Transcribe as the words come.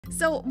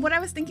So what I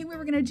was thinking we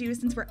were going to do,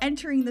 since we're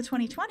entering the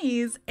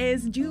 2020s,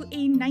 is do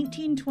a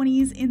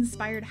 1920s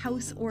inspired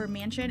house or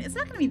mansion. It's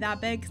not going to be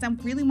that big because I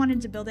really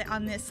wanted to build it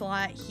on this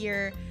lot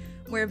here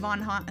where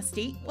Von Haunt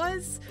Estate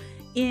was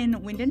in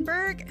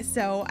Windenburg.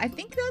 So I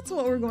think that's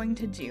what we're going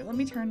to do. Let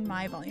me turn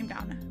my volume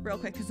down real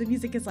quick because the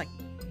music is like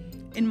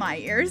in my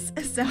ears.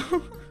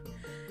 So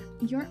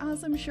you're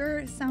awesome.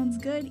 Sure. Sounds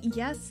good.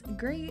 Yes.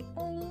 Great.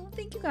 Oh,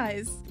 thank you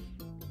guys.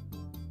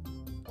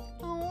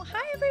 Oh,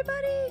 hi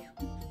everybody.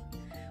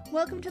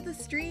 Welcome to the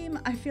stream.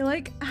 I feel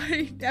like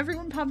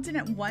everyone popped in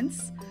at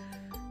once.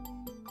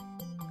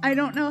 I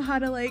don't know how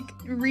to like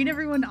read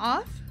everyone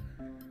off.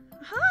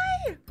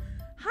 Hi!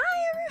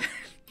 Hi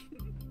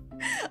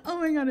everyone! Oh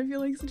my god, I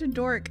feel like such a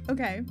dork.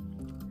 Okay.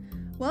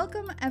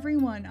 Welcome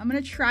everyone. I'm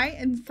gonna try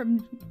and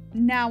from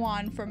now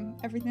on, from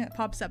everything that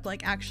pops up,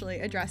 like actually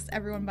address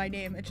everyone by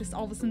name. It's just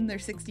all of a sudden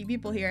there's 60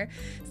 people here.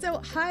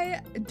 So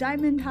hi,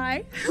 Diamond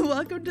Hi.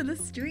 Welcome to the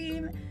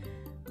stream.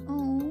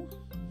 Oh.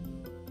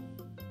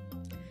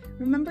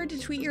 Remember to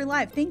tweet your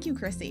live. Thank you,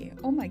 Chrissy.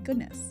 Oh my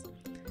goodness.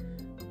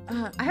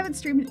 I haven't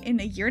streamed in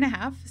a year and a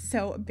half,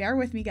 so bear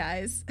with me,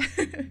 guys.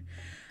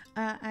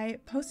 I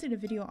posted a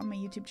video on my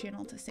YouTube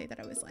channel to say that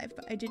I was live,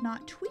 but I did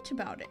not tweet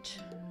about it.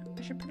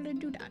 I should probably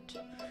do that.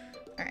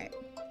 All right.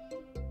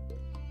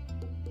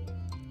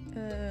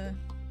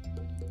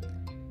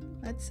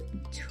 Let's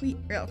tweet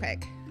real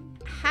quick.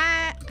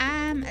 Hi,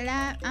 I'm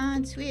live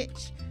on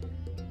Twitch.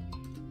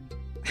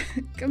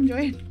 Come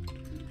join.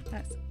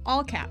 That's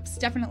all caps,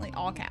 definitely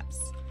all caps.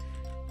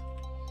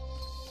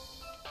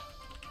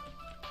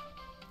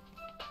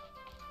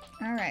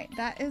 All right,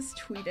 that is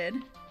tweeted.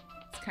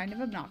 It's kind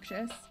of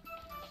obnoxious.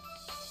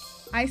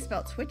 I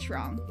spelled Twitch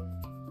wrong.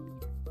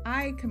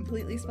 I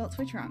completely spelled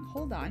Twitch wrong.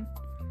 Hold on.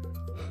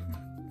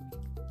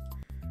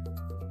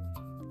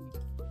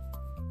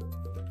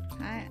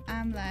 Hi,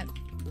 I'm that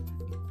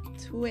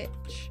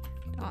Twitch.tv.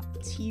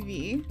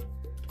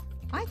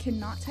 I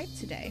cannot type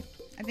today.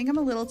 I think I'm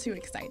a little too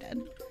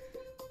excited.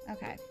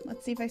 Okay,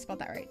 let's see if I spelled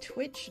that right.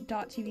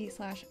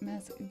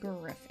 Twitch.tv/Miss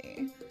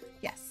Griffey.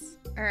 Yes.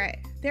 All right,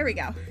 there we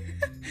go.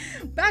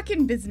 Back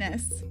in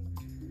business.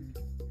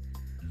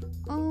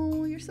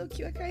 Oh, you're so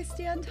cute,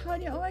 Christian,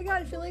 Tanya. Oh my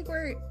god, I feel like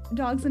we're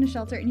dogs in a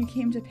shelter and you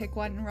came to pick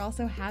one and we're all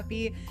so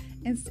happy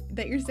and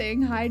that you're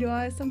saying hi to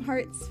us. Some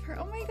hearts for,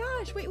 oh my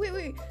gosh, wait.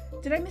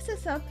 Did I miss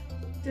this up?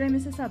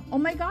 Oh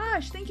my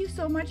gosh, thank you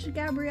so much,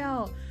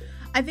 Gabrielle.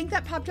 I think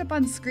that popped up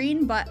on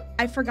screen, but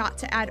I forgot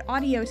to add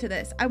audio to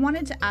this. I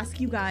wanted to ask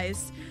you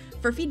guys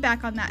for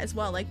feedback on that as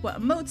well, like what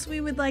emotes we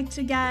would like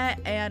to get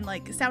and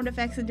like sound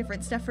effects and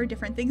different stuff for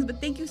different things. But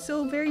thank you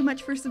so very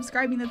much for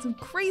subscribing. That's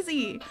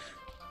crazy.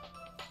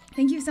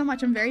 Thank you so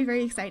much. I'm very,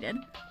 very excited.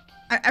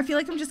 I feel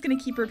like I'm just going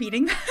to keep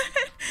repeating that.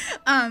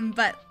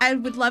 But I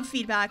would love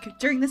feedback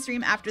during the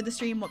stream, after the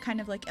stream, what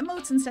kind of like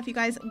emotes and stuff you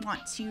guys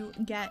want to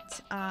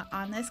get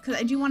on this, because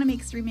I do want to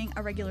make streaming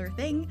a regular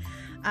thing.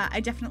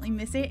 I definitely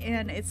miss it,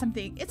 and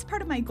it's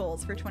part of my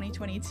goals for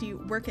 2020 to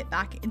work it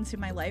back into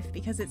my life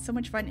because it's so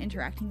much fun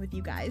interacting with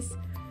you guys.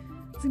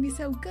 It's gonna be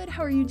so good.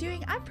 How are you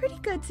doing? I'm pretty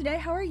good today.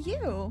 How are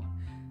you?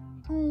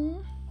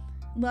 Oh,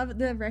 love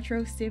the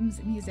retro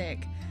Sims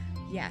music.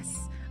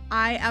 Yes.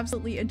 I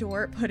absolutely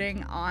adore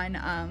putting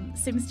on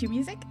Sims 2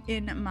 music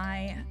in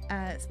my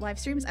live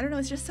streams. I don't know,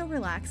 it's just so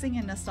relaxing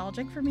and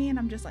nostalgic for me, and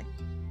I'm just like,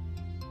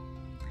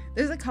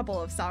 there's a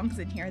couple of songs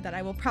in here that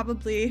I will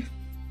probably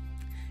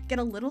get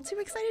a little too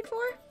excited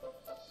for.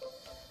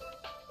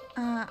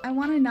 I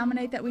want to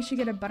nominate that we should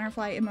get a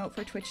butterfly emote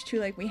for Twitch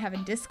too, like we have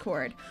in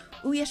Discord.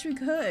 Oh, yes we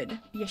could.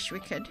 Yes we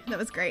could. That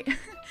was great.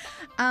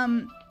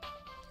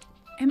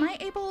 Am I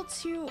able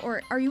to,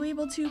 or are you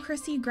able to,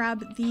 Chrissy,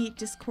 grab the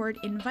Discord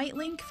invite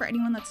link for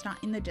anyone that's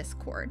not in the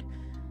Discord?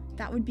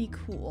 That would be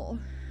cool.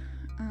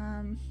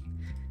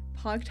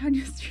 Pog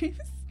Tanya streams.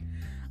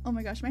 Oh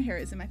my gosh, my hair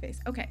is in my face.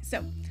 Okay,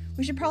 so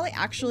we should probably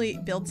actually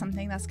build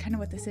something. That's kind of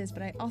what this is,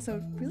 but I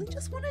also really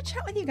just want to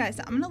chat with you guys.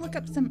 So I'm going to look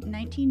up some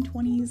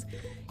 1920s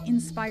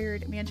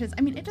inspired mansions.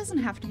 I mean, it doesn't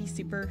have to be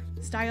super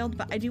styled,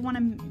 but I do want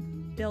to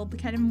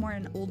build kind of more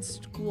an old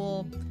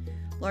school,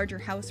 larger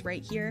house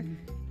right here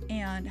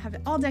and have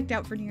it all decked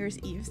out for New Year's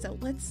Eve. So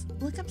let's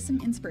look up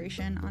some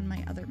inspiration on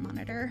my other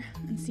monitor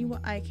and see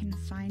what I can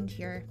find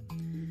here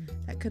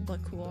that could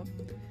look cool.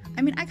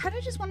 I mean, I kind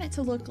of just want it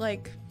to look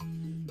like,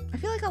 I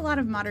feel like a lot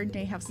of modern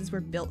day houses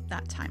were built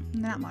that time.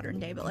 Not modern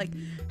day, but like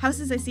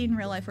houses I see in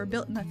real life were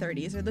built in the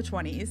 30s or the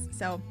 20s.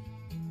 So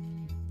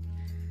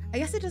I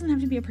guess it doesn't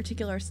have to be a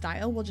particular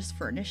style. We'll just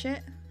furnish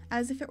it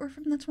as if it were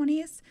from the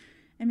 20s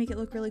and make it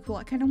look really cool.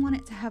 I kind of want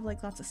it to have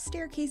like lots of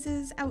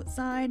staircases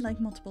outside, like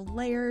multiple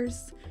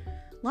layers,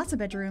 lots of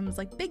bedrooms,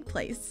 like big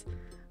place.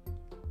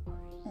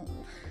 Oh,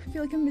 I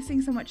feel like I'm missing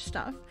so much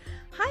stuff.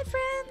 Hi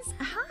friends!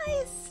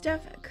 Hi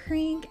Steph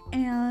Crank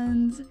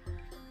and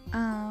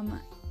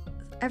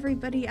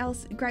everybody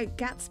else. Great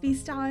Gatsby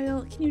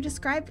style. Can you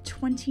describe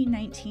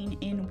 2019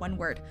 in one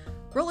word?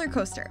 Roller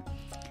coaster.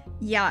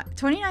 Yeah,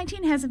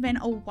 2019 has been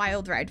a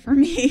wild ride for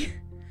me.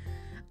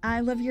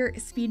 I love your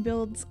speed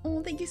builds.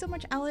 Oh, thank you so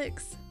much,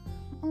 Alex.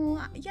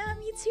 Oh, yeah,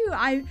 me too.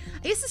 I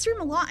used to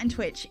stream a lot on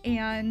Twitch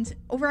and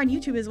over on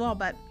YouTube as well,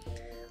 but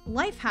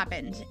life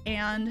happened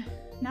and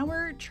now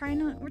we're trying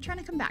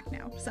to come back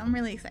now. So I'm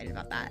really excited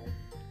about that.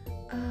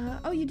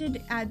 Oh, you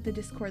did add the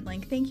Discord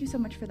link. Thank you so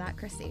much for that,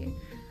 Christy.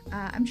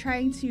 I'm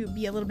trying to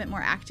be a little bit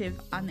more active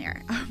on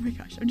there. Oh my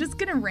gosh, I'm just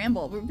gonna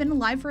ramble. We've been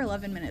live for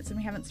 11 minutes and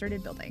we haven't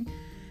started building.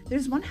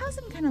 There's one house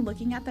I'm kind of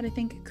looking at that I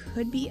think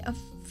could be a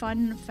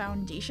fun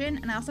foundation,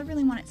 and I also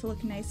really want it to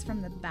look nice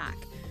from the back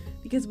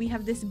because we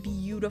have this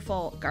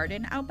beautiful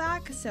garden out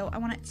back, so I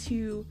want it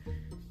to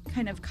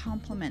kind of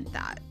complement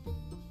that.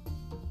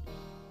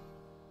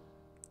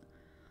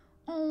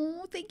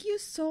 Oh, thank you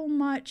so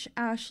much,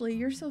 Ashley.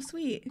 You're so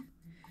sweet.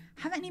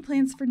 Have any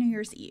plans for New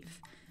Year's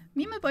Eve?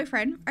 Me and my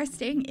boyfriend are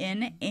staying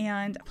in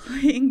and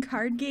playing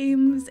card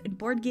games and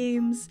board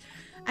games.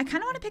 I kind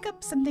of want to pick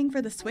up something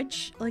for the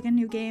Switch, like a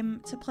new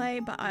game to play,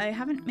 but I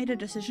haven't made a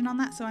decision on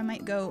that, so I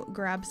might go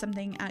grab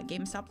something at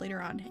GameStop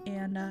later on.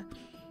 And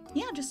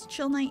yeah, just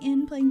chill night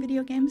in playing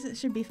video games. It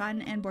should be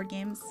fun, and board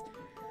games.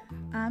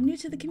 I'm new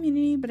to the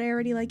community, but I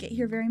already like it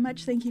here very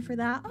much. Thank you for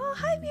that. Oh,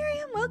 hi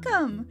Miriam,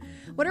 welcome.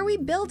 What are we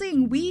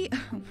building?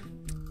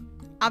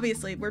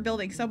 Obviously, we're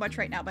building so much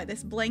right now by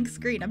this blank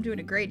screen. I'm doing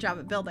a great job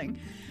at building.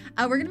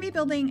 We're gonna be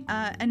building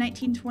a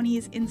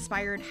 1920s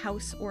inspired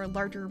house or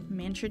larger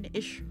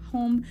mansion-ish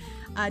home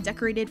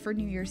decorated for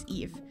New Year's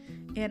Eve.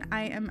 And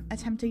I am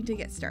attempting to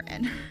get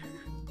started.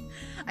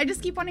 I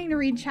just keep wanting to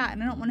read chat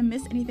and I don't want to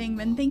miss anything.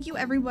 But thank you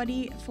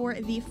everybody for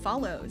the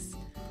follows.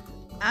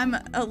 I'm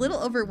a little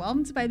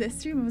overwhelmed by this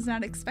stream. I was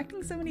not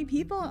expecting so many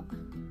people.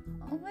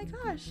 Oh my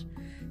gosh.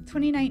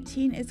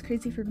 2019 is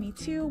crazy for me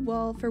too.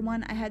 Well, for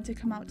one, I had to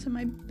come out to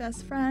my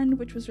best friend,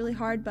 which was really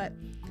hard, but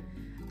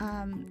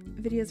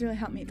videos really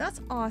helped me. That's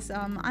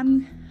awesome.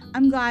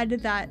 I'm glad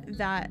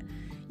that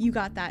you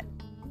got that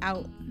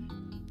out.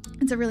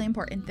 It's a really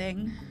important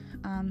thing.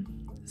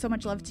 So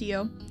much love to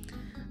you.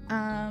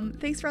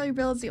 Thanks for all your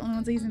builds. The only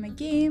ones I use in my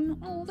game.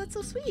 Oh, that's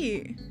so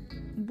sweet.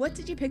 What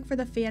did you pick for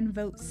the fan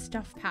vote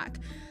stuff pack?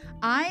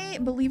 I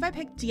believe I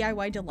picked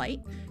DIY Delight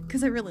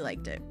because I really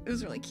liked it. It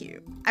was really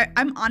cute.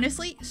 I'm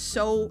honestly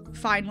so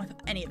fine with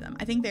any of them.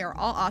 I think they are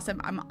all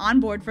awesome. I'm on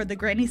board for the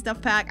granny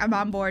stuff pack. I'm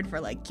on board for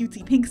like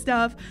cutesy pink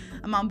stuff.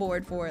 I'm on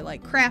board for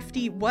like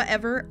crafty,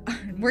 whatever.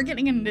 We're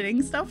getting a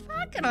knitting stuff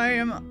pack and I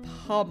am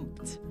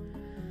pumped.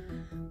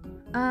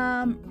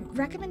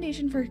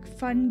 Recommendation for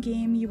fun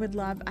game you would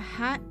love. A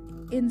Hat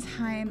in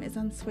Time is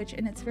on Switch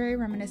and it's very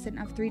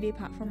reminiscent of 3D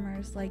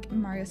platformers like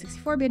Mario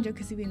 64,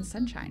 Banjo-Kazooie, and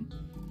Sunshine.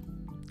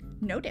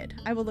 Noted.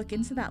 I will look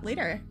into that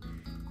later.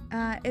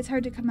 It's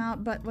hard to come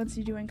out, but once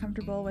you do and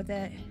comfortable with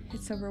it,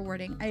 it's so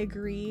rewarding. I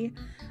agree.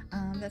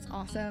 That's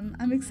awesome.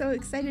 I'm so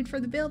excited for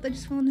the build. I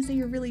just want to say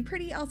you're really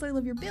pretty. Also, I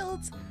love your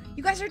builds.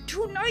 You guys are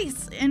too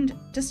nice and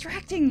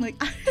distracting. Like,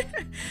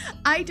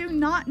 I do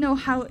not know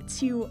how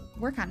to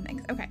work on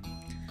things. Okay.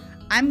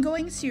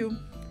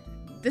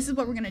 This is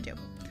what we're going to do.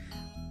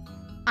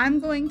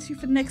 I'm going to,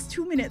 for the next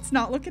 2 minutes,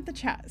 not look at the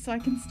chat so I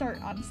can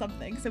start on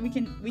something so we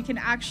can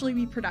actually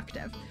be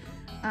productive.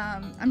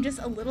 I'm just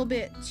a little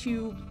bit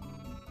too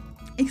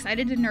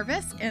excited and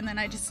nervous, and then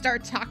I just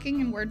start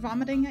talking and word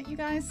vomiting at you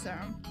guys, so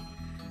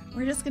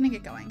we're just gonna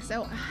get going.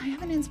 So I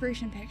have an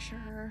inspiration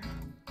picture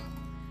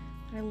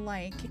that I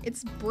like.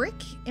 It's brick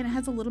and it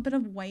has a little bit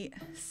of white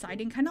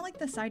siding, kind of like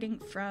the siding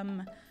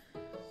from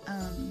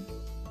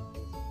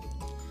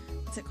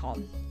what's it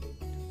called?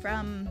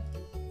 From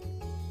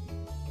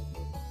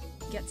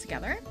Get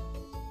Together.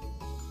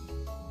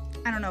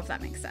 I don't know if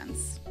that makes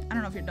sense. I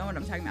don't know if you know what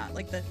I'm talking about,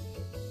 like the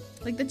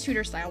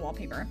Tudor style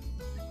wallpaper.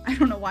 I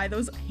don't know why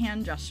those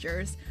hand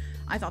gestures.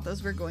 I thought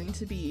those were going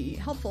to be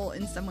helpful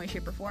in some way,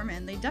 shape, or form,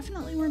 and they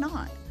definitely were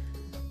not.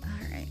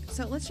 Alright,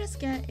 so let's just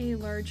get a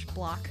large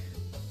block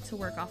to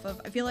work off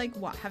of. I feel like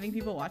having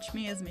people watch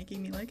me is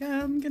making me like,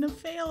 I'm gonna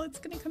fail, it's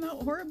gonna come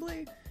out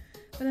horribly.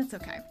 But that's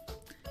okay.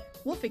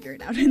 We'll figure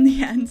it out in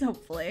the end,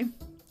 hopefully.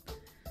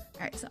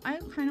 Alright, so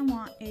I kind of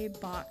want a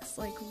box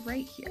like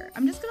right here.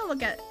 I'm just gonna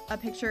look at a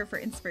picture for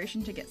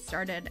inspiration to get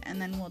started, and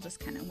then we'll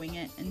just kind of wing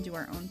it and do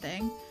our own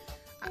thing.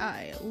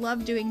 I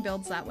love doing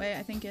builds that way.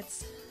 I think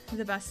it's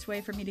the best way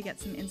for me to get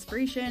some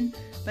inspiration,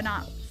 but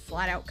not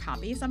flat out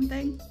copy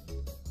something.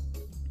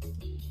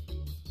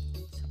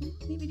 So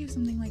maybe do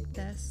something like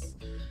this.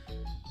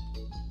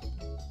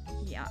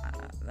 Yeah,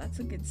 that's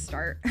a good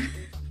start.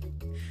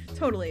 It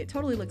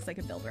totally looks like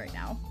a build right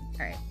now.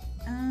 Alright,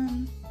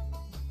 I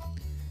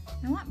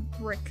want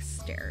brick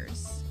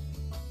stairs.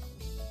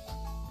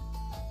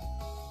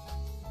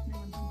 I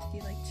want them to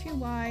be like too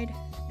wide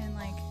and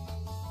like,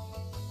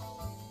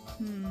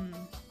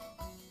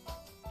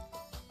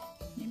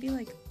 maybe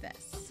like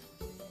this.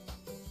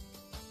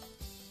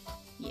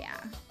 Yeah,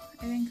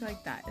 I think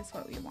like that is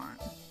what we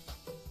want.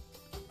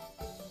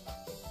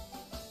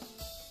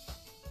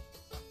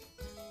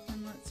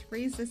 And let's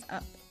raise this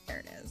up. There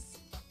it is.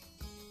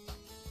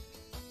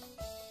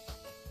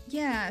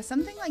 Yeah,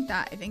 something like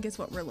that I think is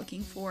what we're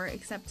looking for,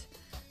 except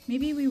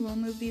maybe we will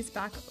move these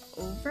back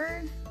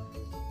over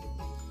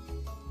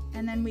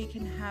And then we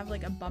can have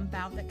like a bump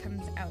out that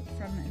comes out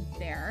from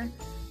there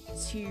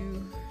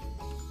to,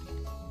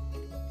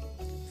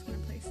 just gonna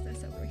place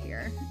this over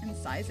here and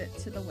size it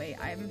to the way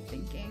I'm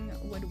thinking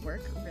would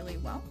work really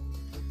well.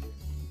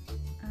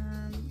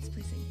 Let's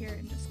place it here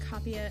and just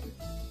copy it.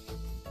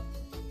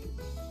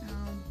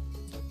 I'm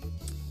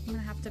gonna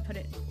have to put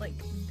it like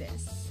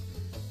this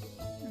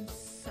and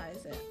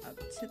size it up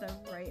to the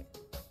right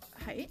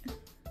height.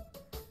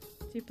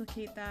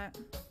 Duplicate that.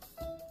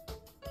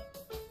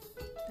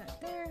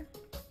 That there.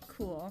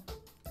 Cool.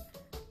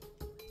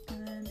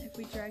 And then if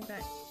we drag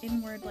that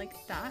inward like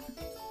that,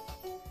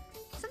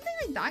 something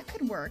like that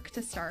could work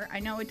to start.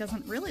 I know it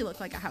doesn't really look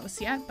like a house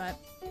yet, but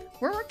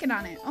we're working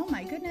on it. Oh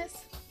my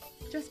goodness.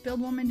 Just build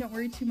woman, don't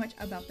worry too much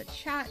about the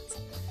chat.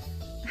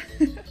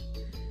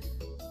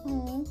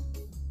 Oh.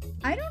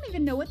 I don't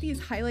even know what these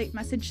highlight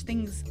message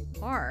things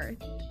are.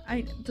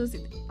 Those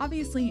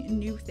obviously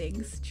new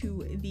things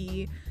to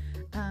the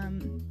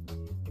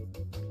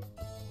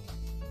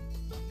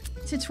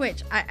to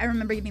Twitch. I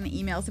remember getting the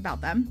emails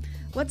about them.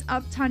 What's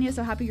up, Tanya?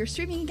 So happy you're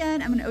streaming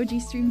again. I'm an OG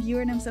stream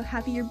viewer and I'm so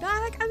happy you're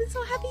back. I'm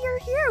so happy you're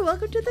here.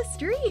 Welcome to the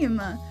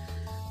stream.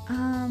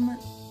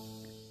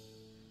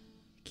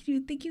 Do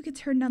you think you could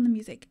turn down the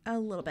music a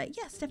little bit?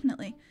 Yes,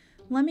 definitely.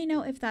 Let me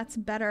know if that's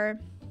better.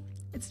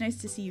 It's nice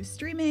to see you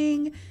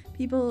streaming.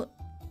 People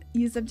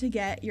use them to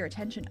get your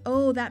attention.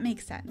 Oh, that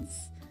makes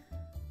sense.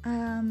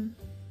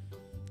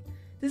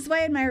 This is why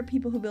I admire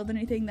people who build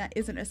anything that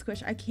isn't a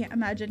squish. I can't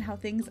imagine how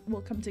things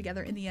will come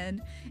together in the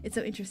end. It's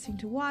so interesting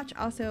to watch,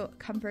 also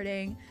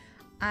comforting.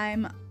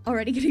 I'm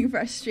already getting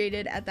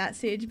frustrated at that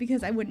stage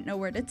because I wouldn't know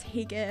where to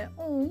take it.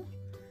 Oh.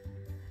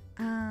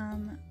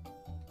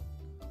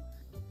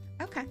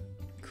 Okay,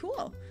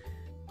 cool.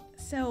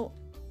 So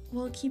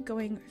we'll keep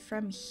going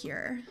from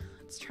here.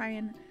 Let's try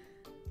and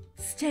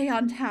stay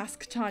on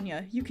task,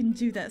 Tanya. You can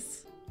do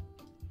this.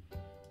 All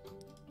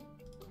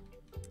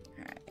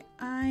right,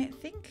 I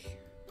think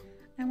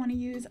I want to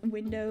use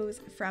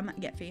windows from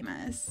Get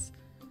Famous.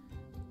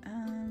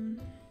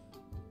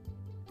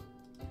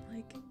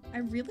 Like, I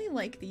really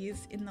like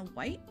these in the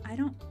white. I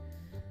don't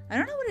know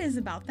what it is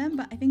about them,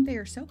 but I think they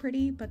are so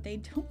pretty, but they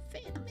don't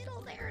fit in the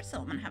middle there, so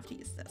I'm gonna have to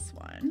use this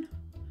one.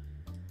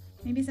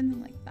 Maybe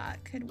something like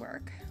that could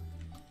work.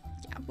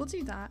 Yeah, we'll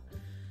do that.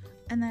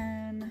 And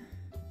then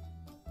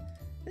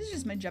this is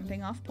just my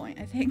jumping off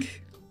point, I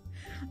think.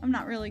 I'm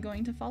not really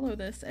going to follow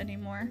this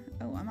anymore.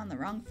 Oh, I'm on the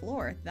wrong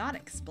floor. That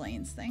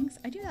explains things.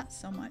 I do that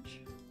so much.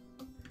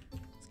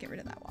 Let's get rid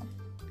of that wall.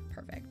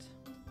 Perfect.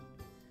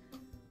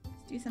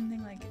 Let's do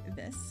something like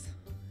this.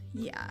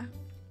 Yeah.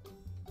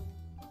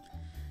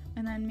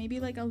 And then maybe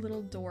like a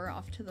little door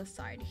off to the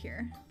side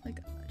here. Like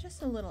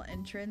just a little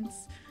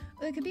entrance.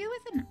 It could be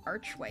with an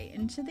archway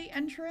into the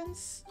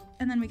entrance,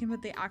 and then we can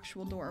put the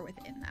actual door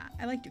within that.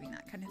 I like doing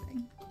that kind of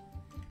thing.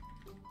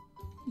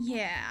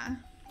 Yeah.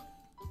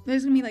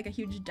 There's gonna be like a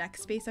huge deck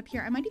space up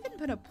here. I might even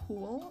put a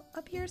pool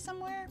up here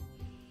somewhere.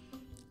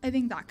 I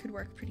think that could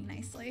work pretty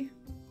nicely.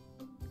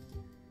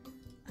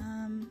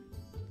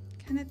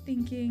 Kind of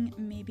thinking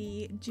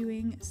maybe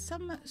doing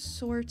some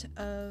sort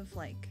of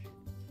like,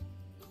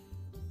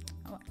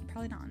 oh,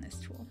 probably not on this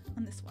tool,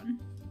 on this one.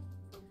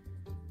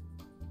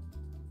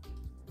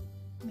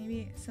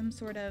 Maybe some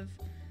sort of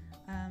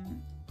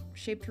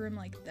shaped room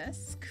like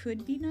this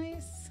could be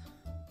nice.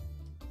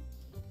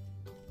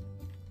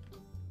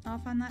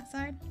 Off on that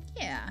side?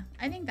 Yeah,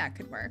 I think that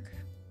could work.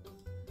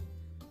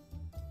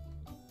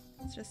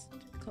 Let's just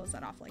close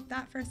that off like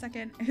that for a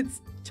second.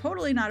 It's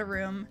totally not a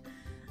room.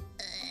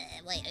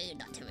 Wait,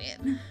 not a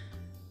room.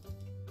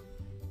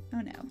 Oh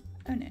no.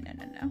 Oh no, no,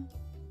 no, no.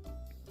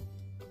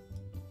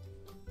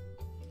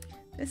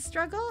 This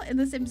struggle in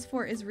The Sims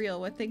 4 is real,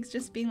 with things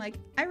just being like,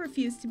 I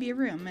refuse to be a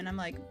room. And I'm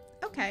like,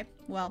 okay,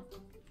 well,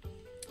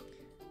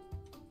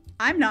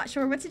 I'm not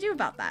sure what to do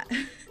about that.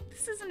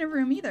 This isn't a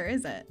room either,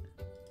 is it?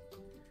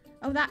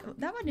 Oh, that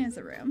one is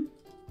a room.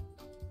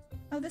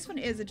 Oh, this one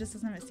is, it just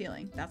doesn't have a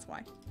ceiling. That's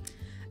why.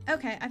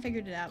 Okay, I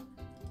figured it out.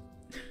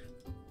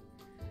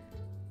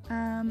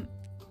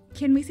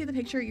 Can we see the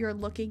picture you're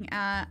looking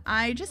at?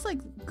 I just like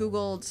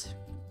Googled,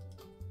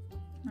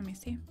 let me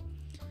see.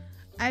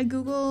 I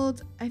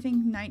Googled, I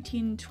think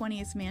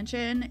 1920s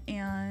mansion,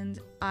 and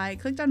I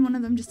clicked on one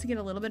of them just to get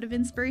a little bit of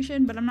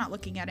inspiration, but I'm not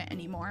looking at it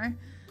anymore.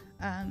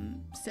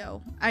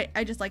 So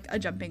I just like a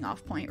jumping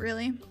off point,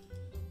 really.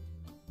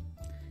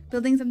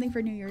 Building something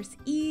for New Year's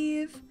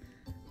Eve.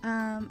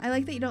 I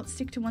like that you don't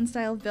stick to one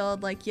style of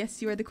build. Like,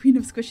 yes, you are the queen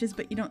of squishes,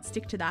 but you don't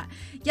stick to that.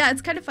 Yeah,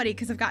 it's kind of funny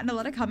because I've gotten a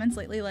lot of comments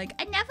lately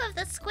like, enough of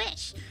the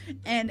squish.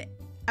 And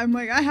I'm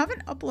like, I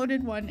haven't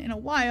uploaded one in a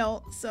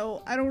while,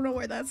 so I don't know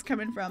where that's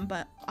coming from,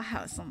 but I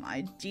have some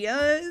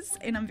ideas,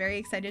 and I'm very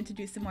excited to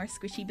do some more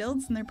squishy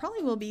builds, and there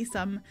probably will be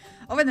some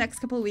over the next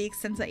couple of weeks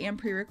since I am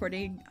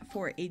pre-recording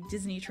for a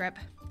Disney trip.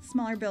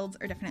 Smaller builds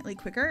are definitely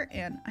quicker,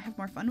 and I have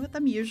more fun with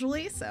them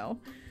usually, so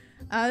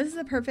this is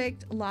a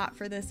perfect lot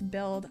for this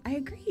build. I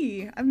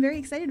agree. I'm very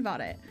excited about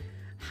it.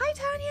 Hi,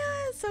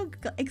 Tanya! So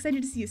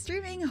excited to see you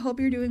streaming. Hope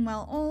you're doing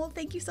well. Oh,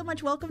 thank you so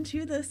much. Welcome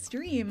to the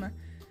stream.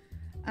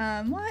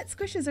 What?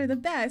 Squishes are the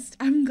best.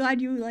 I'm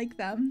glad you like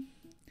them.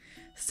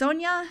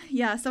 Sonia,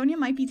 yeah, Sonia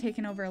might be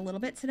taking over a little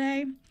bit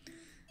today.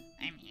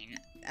 I mean,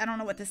 I don't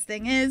know what this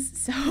thing is,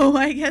 so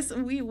I guess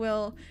we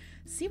will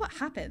see what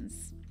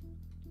happens.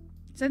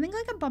 So I think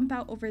like a bump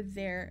out over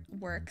there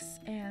works,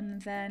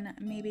 and then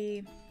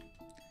maybe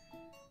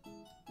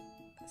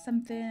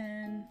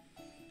something,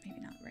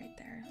 maybe not right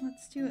there.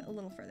 Let's do it a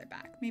little further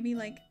back. Maybe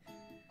like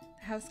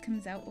the house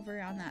comes out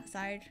over on that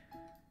side.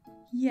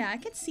 Yeah, I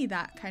could see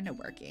that kind of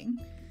working.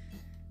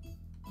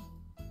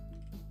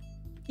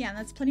 Yeah, and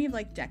that's plenty of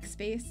like deck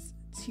space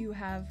to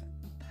have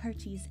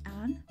parties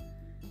on.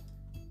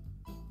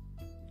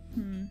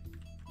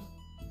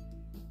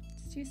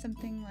 Let's do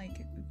something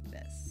like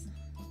this.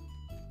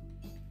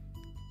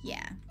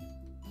 Yeah.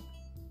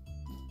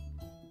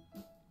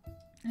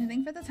 And I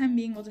think for the time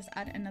being, we'll just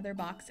add another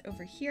box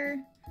over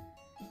here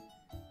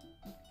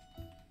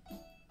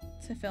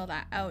to fill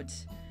that out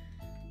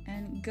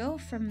and go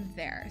from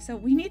there. So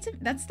we need to,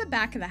 that's the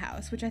back of the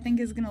house, which I think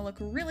is gonna look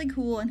really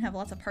cool and have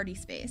lots of party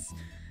space.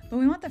 But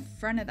we want the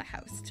front of the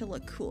house to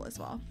look cool as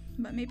well.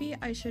 But maybe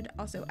I should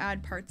also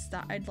add parts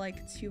that I'd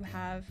like to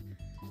have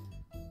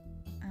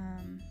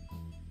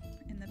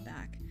in the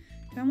back.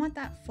 Do I want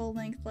that full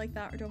length like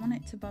that, or do I want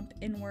it to bump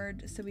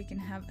inward so we can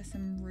have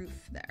some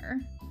roof there?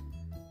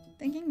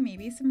 Thinking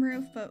maybe some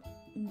roof, but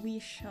we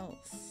shall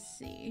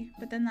see.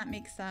 But then that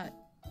makes that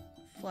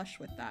flush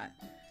with that.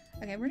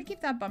 Okay, we're gonna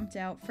keep that bumped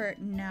out for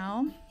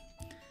now.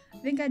 I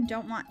think I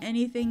don't want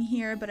anything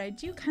here, but I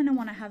do kind of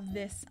want to have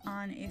this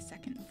on a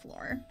second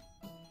floor.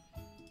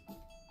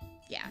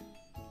 Yeah,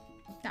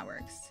 that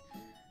works.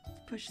 Let's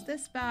push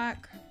this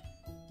back.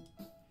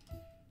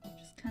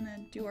 Just kind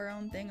of do our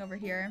own thing over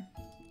here.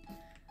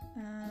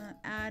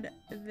 Add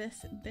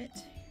this bit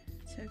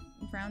to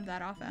round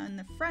that off in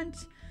the front.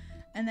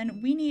 And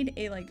then we need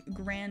a like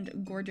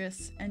grand,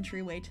 gorgeous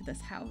entryway to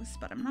this house,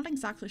 but I'm not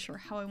exactly sure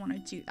how I want to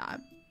do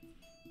that.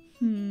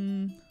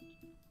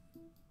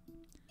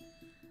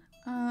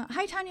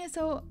 Hi Tanya,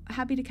 so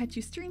happy to catch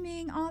you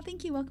streaming. Oh,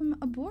 thank you, welcome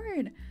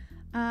aboard.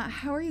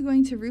 How are you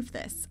going to roof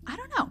this? I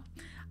don't know.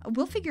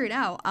 We'll figure it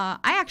out. I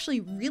actually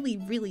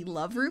really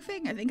love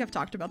roofing. I think I've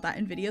talked about that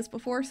in videos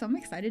before, so I'm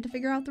excited to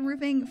figure out the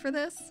roofing for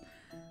this.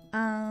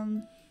 I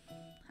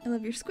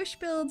love your squish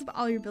builds, but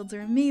all your builds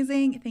are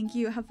amazing. Thank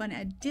you. Have fun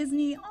at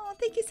Disney. Oh,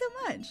 thank you so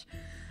much.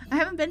 I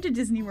haven't been to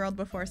Disney World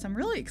before, so I'm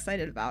really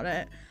excited about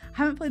it. I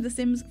haven't played The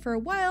Sims for a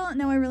while.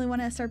 Now I really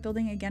want to start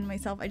building again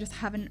myself. I just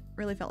haven't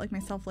really felt like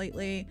myself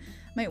lately.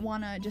 Might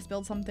want to just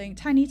build something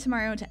tiny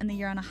tomorrow to end the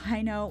year on a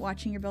high note.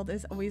 Watching your build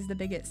is always the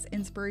biggest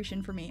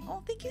inspiration for me.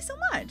 Oh, thank you so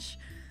much.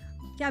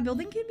 Yeah,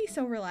 building can be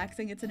so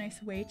relaxing. It's a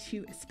nice way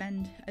to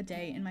spend a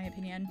day, in my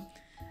opinion.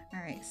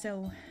 All right,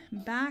 so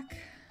back.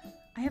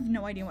 I have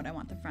no idea what I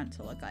want the front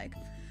to look like.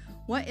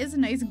 What is a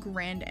nice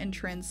grand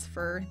entrance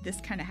for this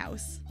kind of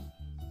house?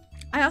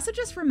 I also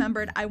just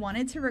remembered I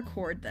wanted to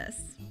record this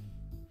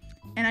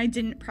and I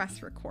didn't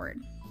press record.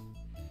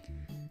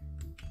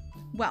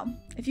 Well,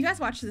 if you guys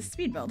watch this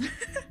speed build,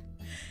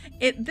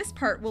 this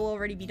part will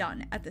already be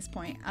done at this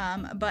point,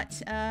 but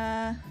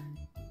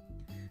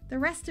the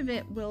rest of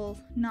it will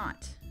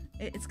not.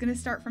 It's gonna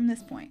start from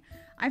this point.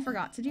 I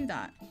forgot to do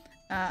that.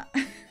 I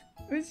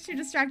was too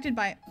distracted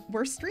by,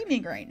 we're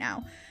streaming right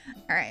now.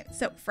 All right,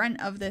 so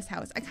front of this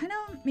house. I kind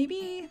of,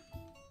 maybe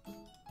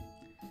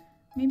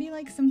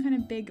like some kind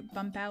of big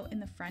bump out in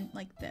the front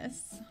like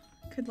this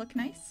could look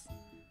nice.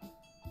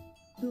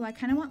 Ooh, I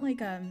kind of want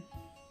like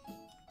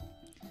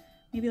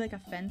maybe like a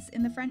fence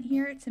in the front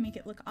here to make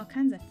it look all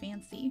kinds of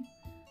fancy.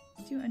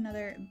 Let's do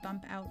another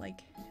bump out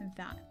like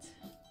that.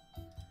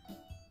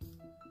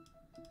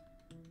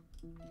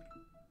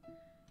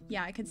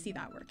 Yeah, I could see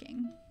that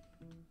working.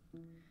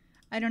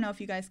 I don't know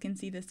if you guys can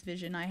see this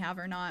vision I have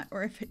or not,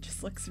 or if it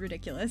just looks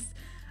ridiculous.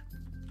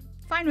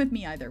 Fine with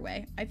me either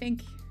way. I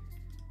think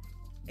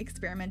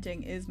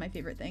experimenting is my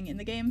favorite thing in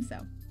the game,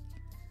 so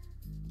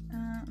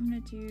I'm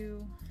gonna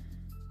do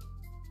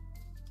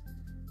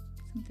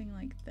something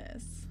like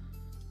this.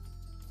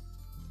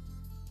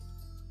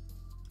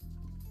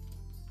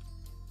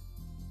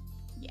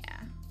 Yeah.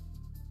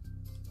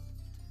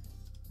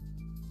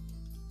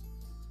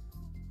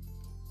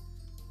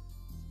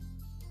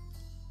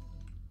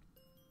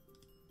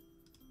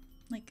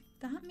 Like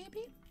that,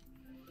 maybe?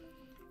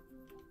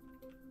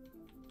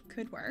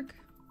 Could work.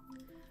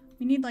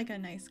 We need like a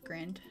nice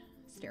grand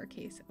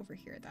staircase over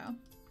here though.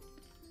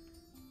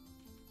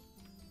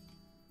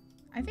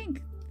 I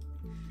think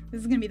this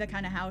is gonna be the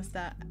kind of house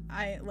that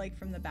I like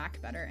from the back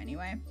better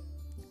anyway.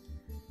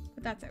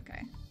 But that's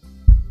okay.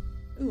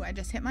 Ooh, I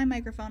just hit my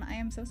microphone. I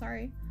am so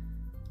sorry.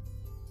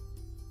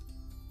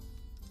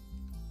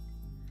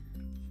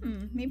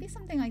 Maybe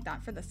something like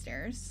that for the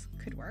stairs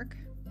could work.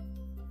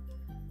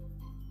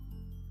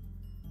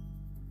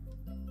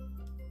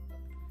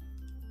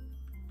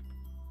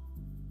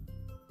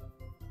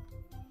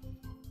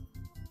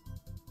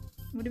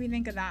 What do we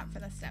think of that for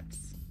the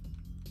steps?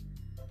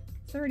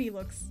 This already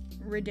looks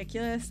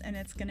ridiculous and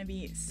it's gonna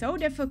be so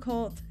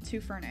difficult to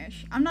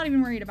furnish. I'm not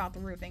even worried about the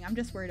roofing. I'm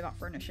just worried about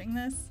furnishing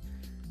this.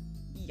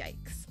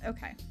 Yikes.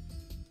 Okay.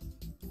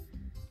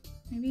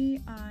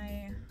 Maybe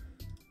I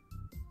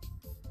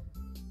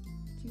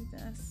do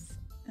this,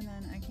 and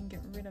then I can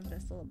get rid of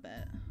this a little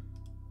bit.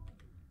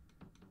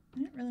 I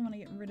didn't really want to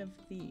get rid of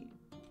the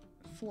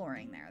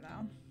flooring there,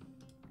 though.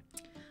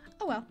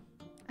 Oh well.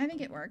 I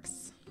think it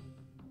works.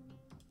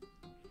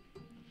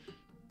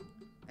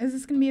 Is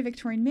this going to be a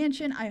Victorian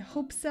mansion? I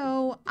hope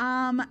so.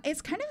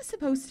 It's kind of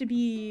supposed to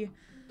be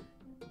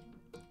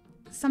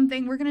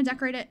something. We're going to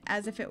decorate it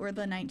as if it were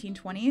the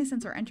 1920s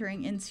since we're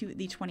entering into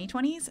the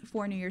 2020s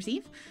for New Year's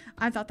Eve.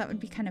 I thought that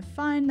would be kind of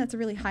fun. That's a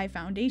really high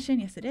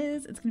foundation. Yes, it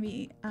is. It's going to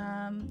be,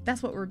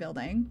 that's what we're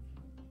building.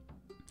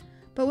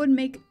 But would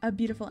make a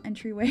beautiful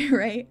entryway,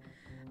 right?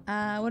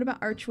 What about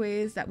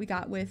archways that we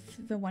got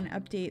with the one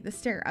update, the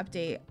stair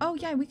update? Oh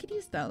yeah, we could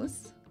use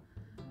those.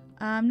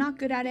 I'm not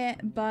good at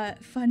it,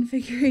 but fun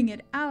figuring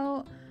it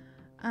out.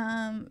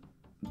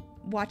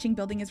 Watching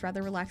building is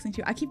rather relaxing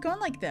too. I keep going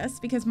like this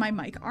because my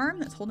mic arm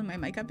that's holding my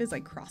mic up is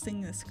like crossing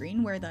the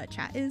screen where the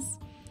chat is.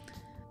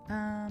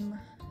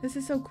 This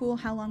is so cool.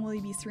 How long will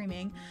you be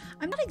streaming?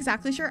 I'm not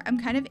exactly sure. I'm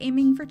kind of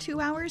aiming for 2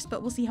 hours,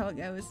 but we'll see how it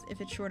goes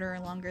if it's shorter or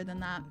longer than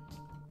that.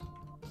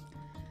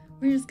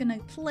 We're just gonna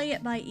play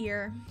it by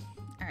ear.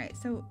 All right,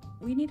 so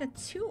we need a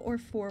 2 or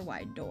 4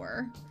 wide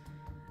door.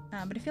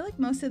 But I feel like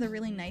most of the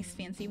really nice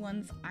fancy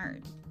ones are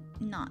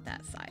not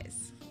that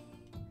size.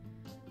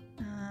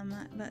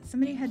 But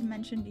somebody had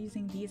mentioned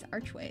using these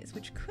archways,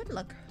 which could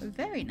look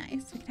very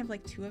nice. We could have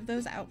like 2 of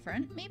those out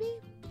front, maybe?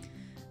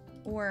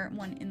 Or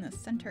 1 in the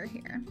center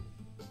here.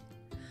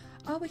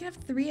 Oh, we could have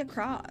 3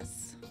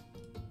 across.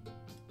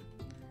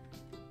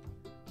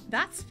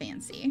 That's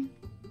fancy.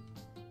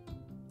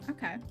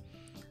 Okay.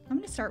 I'm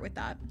going to start with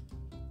that.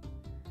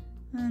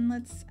 And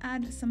let's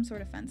add some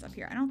sort of fence up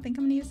here. I don't think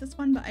I'm going to use this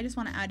one, but I just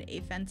want to add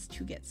a fence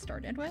to get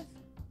started with.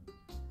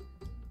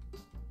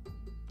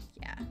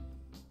 Yeah.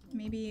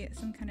 Maybe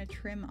some kind of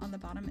trim on the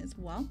bottom as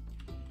well.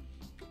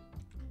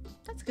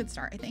 That's a good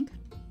start, I think.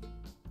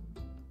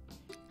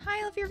 Hi,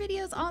 I love your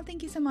videos. Oh,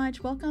 thank you so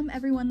much. Welcome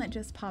everyone that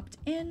just popped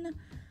in.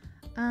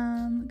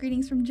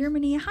 Greetings from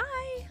Germany.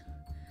 Hi.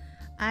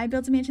 I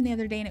built a mansion the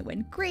other day and it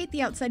went great.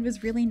 The outside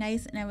was really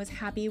nice and I was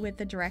happy with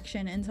the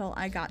direction until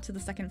I got to the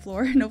second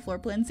floor. No floor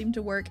plan seemed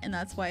to work, and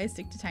that's why I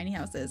stick to tiny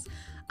houses.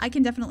 I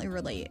can definitely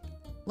relate.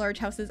 Large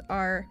houses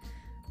are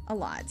a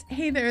lot.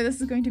 Hey there, this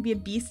is going to be a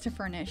beast to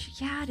furnish.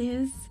 Yeah, it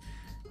is.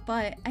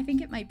 But I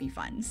think it might be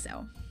fun,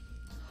 so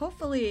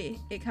hopefully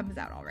it comes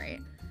out all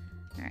right.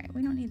 All right,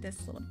 we don't need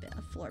this little bit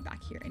of floor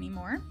back here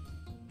anymore.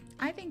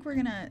 I think we're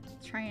gonna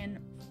try and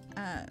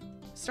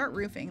start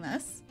roofing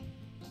this.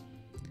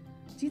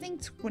 Do you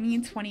think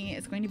 2020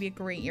 is going to be a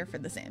great year for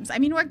The Sims? I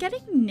mean, we're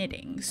getting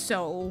knitting,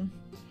 so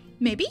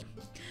maybe.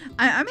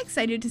 I'm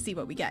excited to see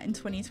what we get in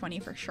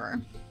 2020 for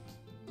sure.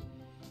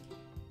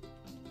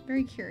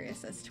 Very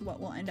curious as to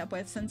what we'll end up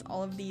with since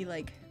all of the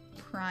like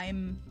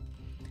prime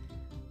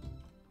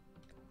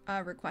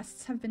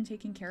requests have been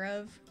taken care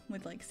of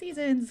with like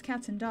seasons,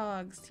 cats and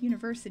dogs,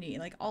 university,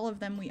 like all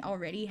of them we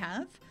already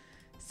have.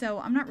 So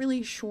I'm not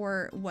really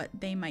sure what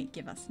they might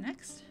give us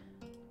next.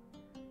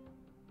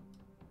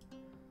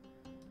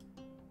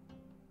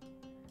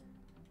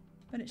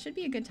 But it should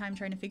be a good time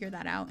trying to figure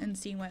that out and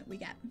seeing what we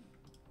get.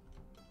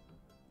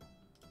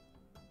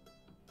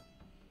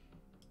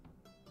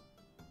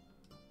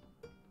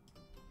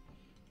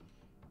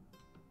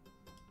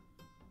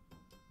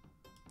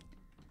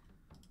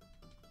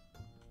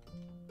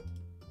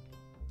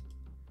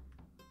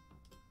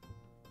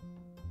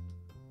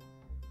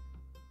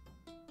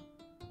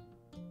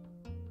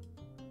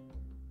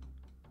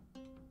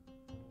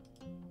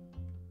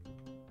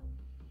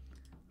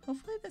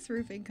 Hopefully this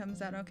roofing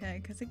comes out okay,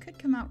 because it could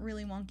come out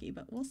really wonky,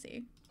 but we'll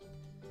see.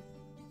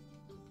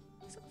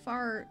 So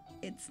far,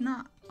 it's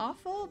not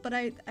awful, but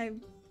I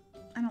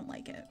don't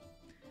like it.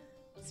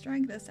 Let's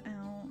drag this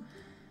out.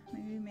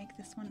 Maybe make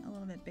this one a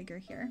little bit bigger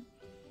here.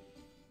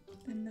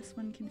 Then this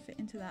one can fit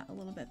into that a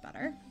little bit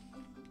better.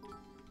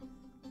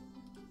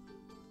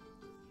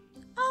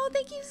 Oh,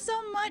 thank you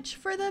so much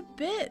for the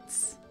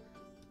bits!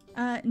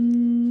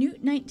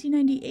 Newt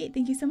 1998,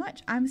 thank you so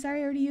much. I'm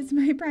sorry I already used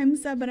my Prime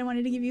sub, but I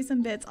wanted to give you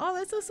some bits. Oh,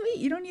 that's so sweet.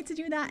 You don't need to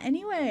do that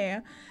anyway.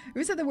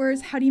 Roofs are the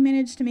worst. How do you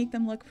manage to make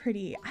them look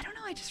pretty? I don't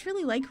know. I just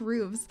really like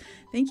roofs.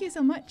 Thank you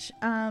so much.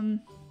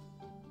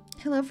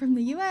 Hello from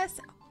the US.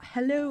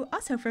 Hello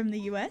also from the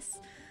US.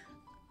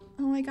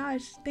 Oh my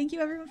gosh. Thank you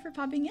everyone for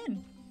popping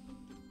in.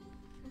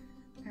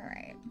 All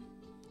right.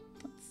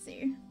 Let's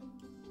see.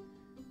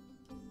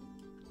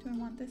 Do I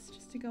want this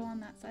just to go on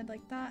that side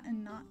like that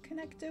and not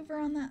connect over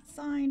on that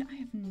side? I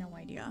have no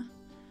idea.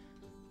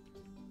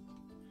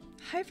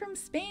 Hi from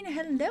Spain,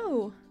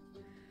 hello.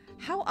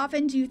 How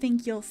often do you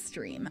think you'll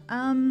stream?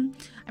 I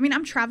mean,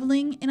 I'm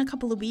traveling in a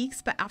couple of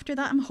weeks, but after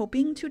that, I'm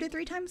hoping 2 to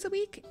 3 times a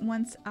week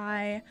once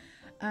I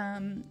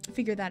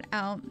figure that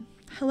out.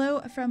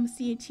 Hello from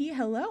CAT,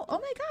 hello. Oh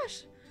my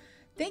gosh.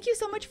 Thank you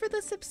so much for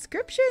the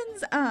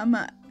subscriptions.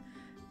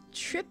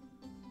 Trip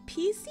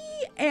PC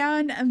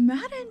and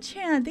Madden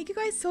Chan, thank you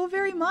guys so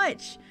very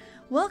much.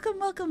 Welcome,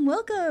 welcome,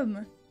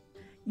 welcome.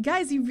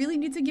 Guys, you really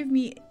need to give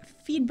me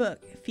feedback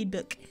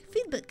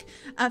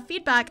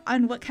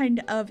on what kind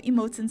of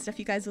emotes and stuff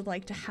you guys would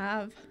like to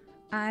have.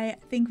 I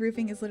think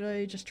roofing is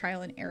literally just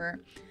trial and error.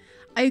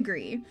 I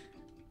agree.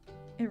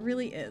 It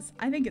really is.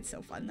 I think it's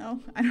so fun though.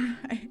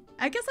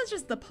 I guess that's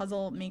just the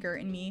puzzle maker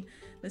in me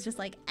that's just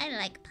like, I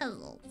like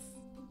puzzles.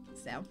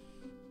 So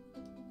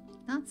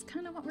that's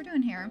kind of what we're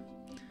doing here.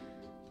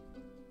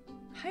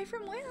 Hi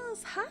from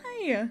Wales.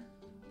 Hi.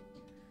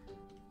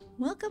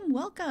 Welcome,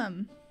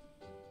 welcome.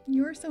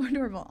 You're so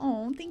adorable.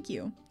 Oh, thank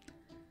you.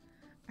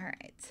 All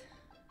right.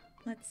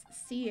 Let's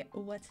see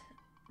what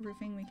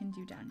roofing we can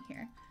do down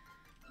here.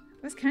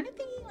 I was kind of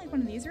thinking like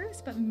one of these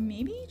roofs, but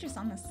maybe just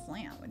on the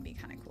slant would be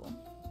kind of cool.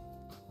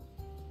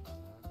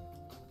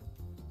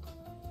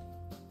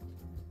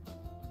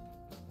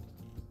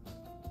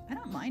 I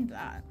don't mind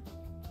that.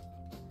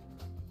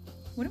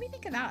 What do we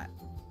think of that?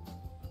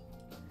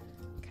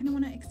 Kind of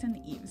want to extend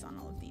the eaves on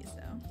all of these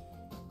though.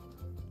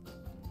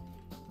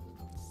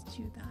 Let's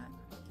do that.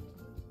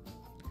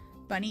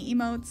 Bunny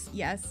emotes,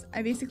 yes.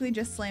 I basically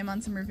just slam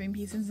on some roofing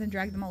pieces and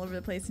drag them all over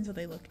the place until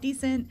they look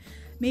decent.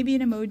 Maybe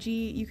an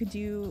emoji. You could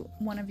do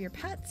one of your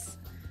pets.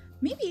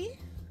 Maybe.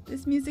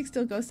 This music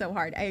still goes so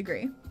hard. I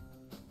agree.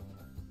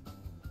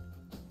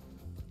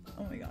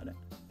 Oh my god.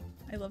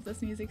 I love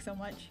this music so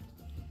much.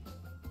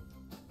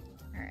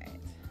 Alright.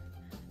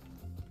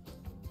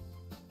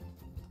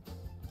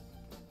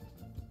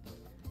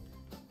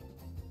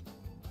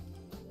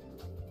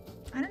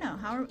 I don't know.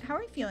 How are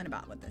we feeling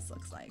about what this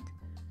looks like?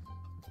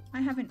 I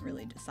haven't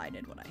really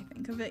decided what I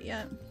think of it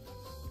yet.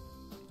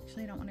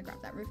 Actually, I don't want to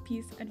grab that roof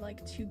piece. I'd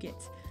like to get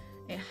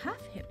a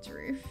half-hipped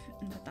roof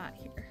and put that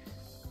here.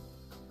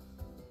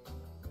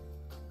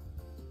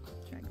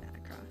 Drag that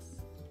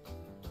across.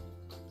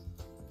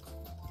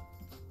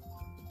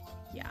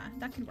 Yeah,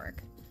 that could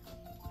work.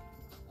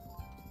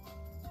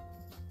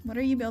 What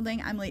are you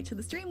building? I'm late to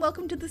the stream.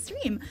 Welcome to the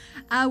stream.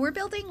 We're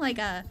building like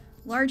a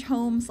large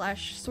home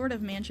slash sort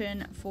of mansion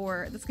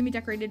that's gonna be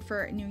decorated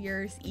for New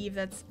Year's Eve.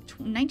 That's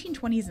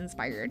 1920s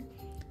inspired.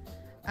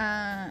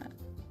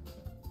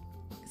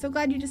 So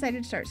glad you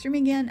decided to start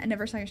streaming again. I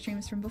never saw your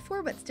streams from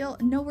before, but still,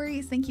 no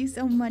worries. Thank you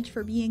so much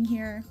for being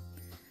here.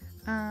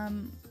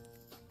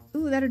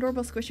 Ooh, that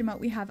adorable squish emote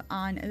we have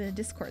on the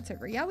Discord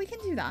server. Yeah, we can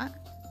do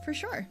that for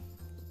sure.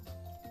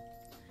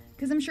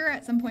 Because I'm sure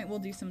at some point we'll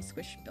do some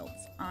squish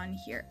builds on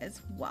here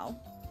as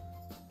well.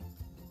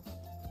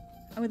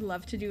 I would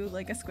love to do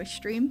like a squish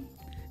stream.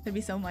 That'd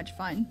be so much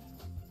fun.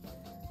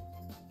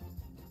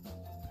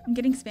 I'm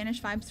getting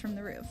Spanish vibes from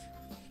the roof.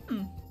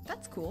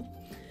 That's cool.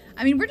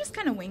 I mean, we're just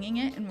kind of winging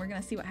it and we're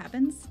gonna see what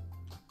happens.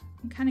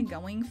 I'm kind of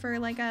going for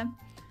like a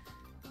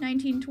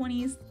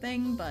 1920s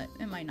thing, but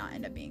it might not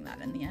end up being that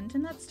in the end,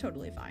 and that's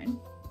totally fine.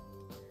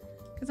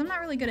 Because I'm not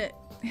really good at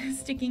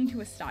sticking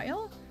to a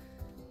style.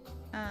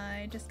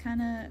 I just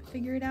kind of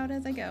figure it out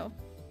as I go.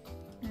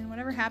 And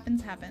whatever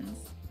happens, happens.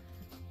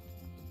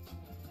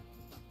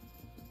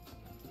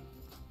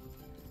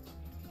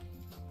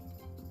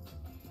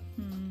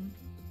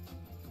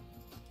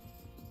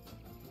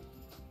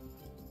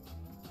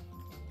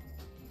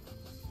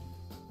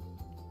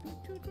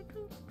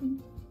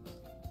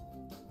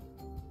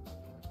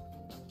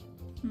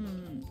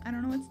 I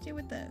don't know what to do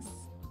with this.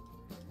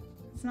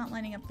 It's not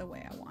lining up the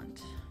way I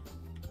want.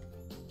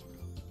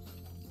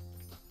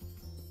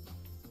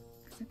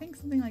 Because I think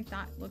something like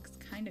that looks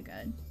kind of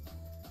good.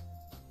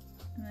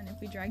 And then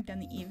if we drag down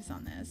the eaves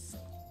on this,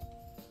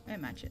 it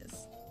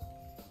matches.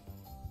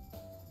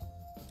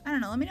 I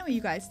don't know. Let me know what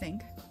you guys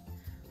think.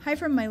 Hi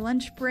from my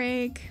lunch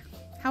break.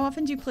 How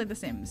often do you play The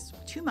Sims?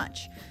 Too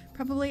much.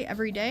 Probably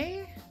every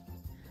day.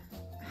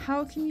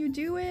 How can you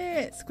do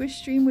it? Squish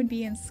stream would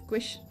be in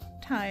squish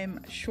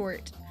time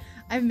short.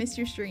 I've missed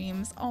your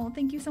streams. Oh,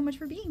 thank you so much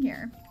for being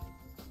here.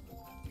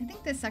 I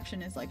think this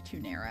section is like too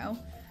narrow.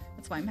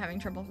 That's why I'm having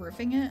trouble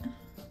roofing it.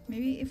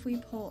 Maybe if we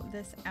pull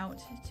this out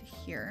to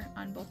here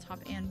on both top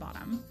and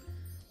bottom,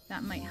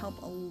 that might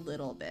help a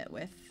little bit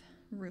with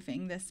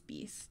roofing this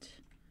beast.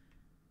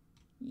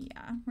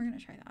 Yeah, we're gonna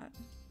try that.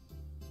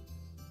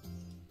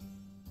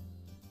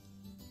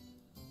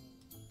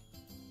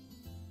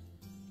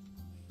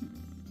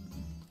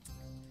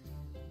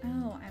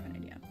 Oh, I have an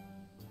idea.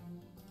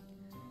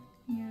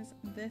 Use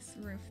this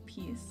roof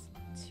piece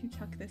to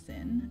tuck this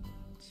in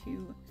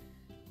to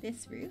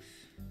this roof.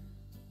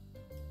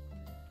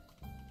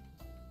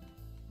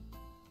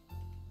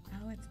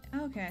 Oh, it's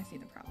okay. I see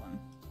the problem.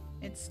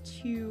 It's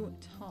too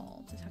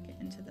tall to tuck it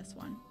into this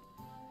one.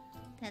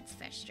 That's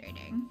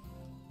frustrating.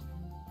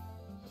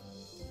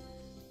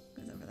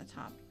 Goes over the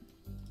top.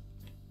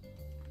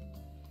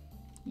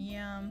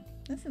 Yeah,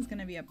 this is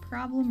gonna be a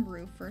problem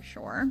roof for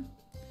sure.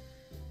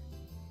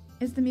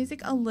 Is the music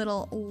a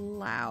little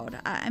loud?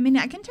 I mean,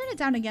 I can turn it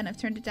down again. I've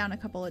turned it down a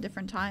couple of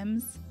different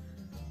times.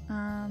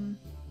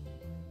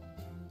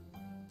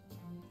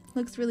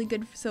 Looks really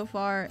good so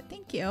far.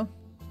 Thank you.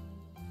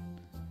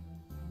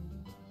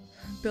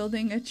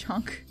 Building a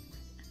chunk.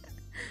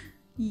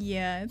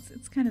 Yeah,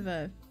 it's kind of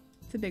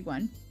it's a big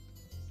one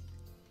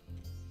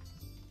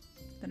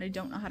that I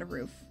don't know how to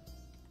roof.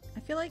 I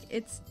feel like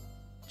it's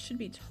should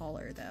be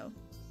taller though.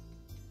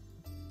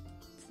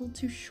 It's a little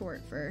too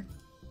short for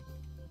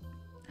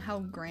how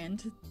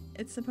grand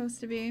it's supposed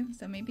to be,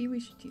 so maybe we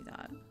should do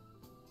that.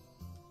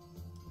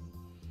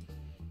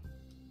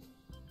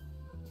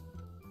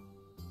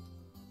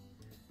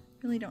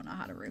 Really don't know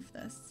how to roof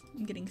this.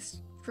 I'm getting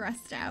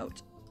stressed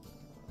out.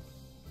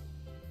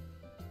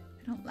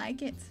 I don't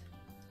like it.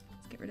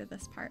 Let's get rid of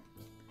this part.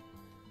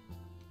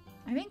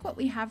 I think what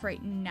we have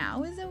right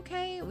now is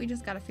okay. We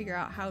just got to figure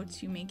out how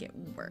to make it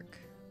work.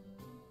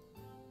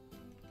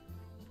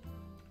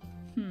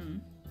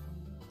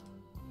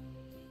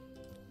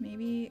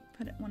 Maybe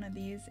put one of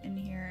these in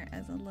here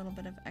as a little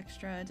bit of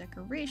extra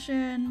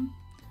decoration.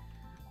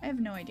 I have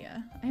no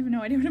idea. I have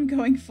no idea what I'm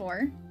going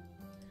for.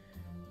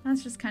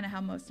 That's just kind of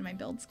how most of my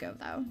builds go,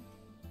 though.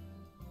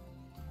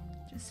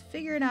 Just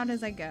figure it out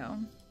as I go.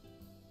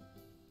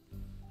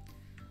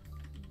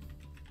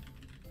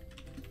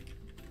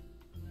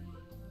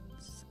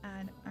 Let's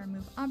add our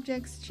move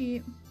objects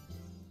cheat.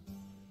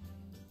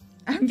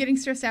 I'm getting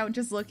stressed out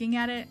just looking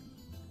at it.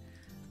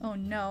 Oh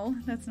no,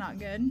 that's not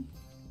good.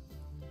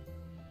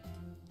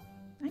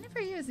 I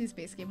never use these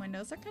base game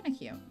windows. They're kind of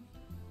cute.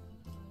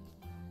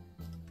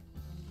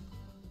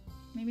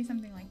 Maybe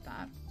something like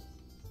that.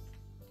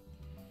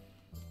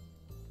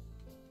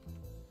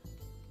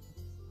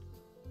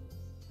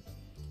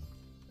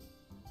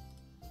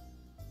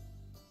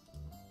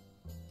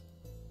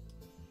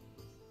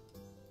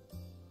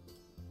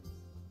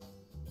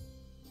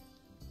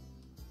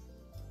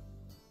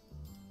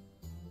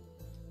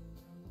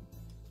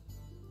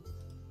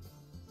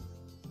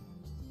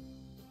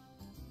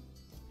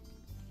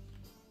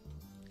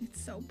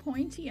 It's so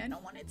pointy. I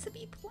don't want it to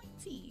be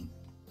pointy.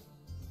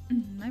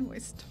 My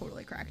voice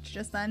totally cracked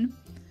just then.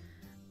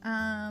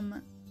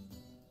 I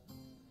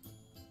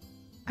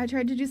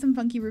tried to do some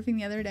funky roofing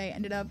the other day,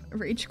 ended up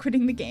rage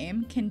quitting the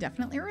game. Can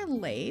definitely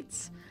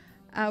relate.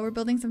 We're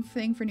building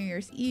something for New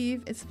Year's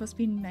Eve. It's supposed to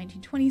be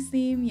 1920s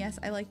theme. Yes,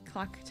 I like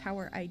clock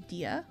tower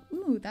idea.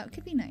 Ooh, that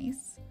could be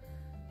nice.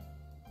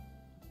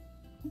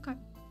 Okay.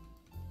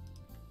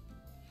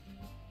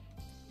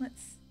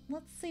 Let's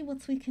see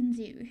what we can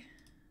do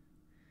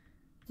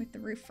with the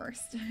roof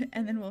first,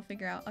 and then we'll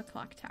figure out a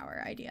clock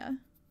tower idea.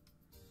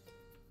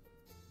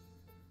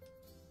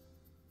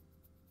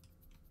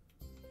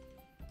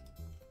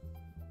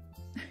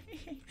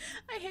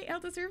 I hate how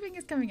this roofing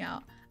is coming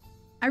out.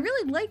 I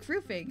really like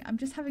roofing. I'm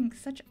just having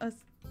such a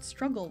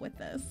struggle with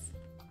this.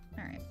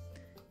 All right.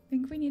 I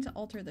think we need to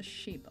alter the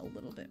shape a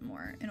little bit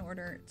more in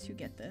order to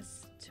get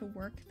this to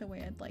work the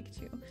way I'd like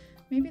to.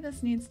 Maybe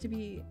this needs to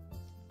be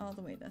all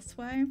the way this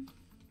way.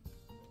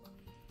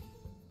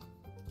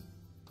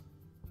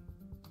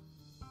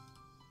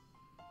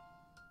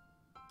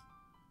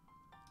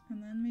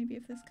 And then maybe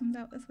if this comes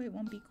out this way, it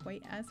won't be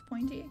quite as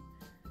pointy.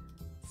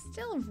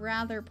 Still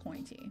rather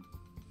pointy.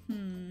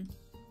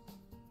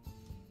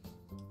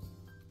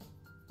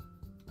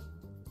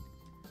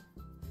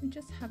 If we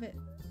just have it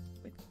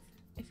with,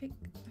 if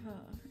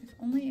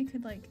only it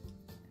could like,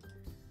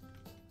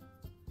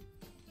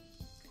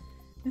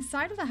 the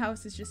side of the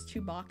house is just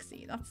too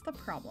boxy. That's the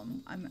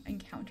problem I'm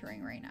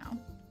encountering right now.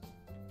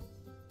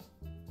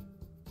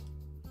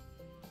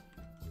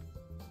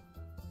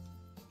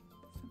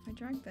 So if I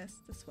drag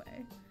this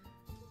way,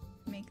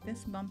 make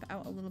this bump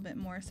out a little bit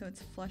more so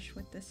it's flush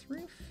with this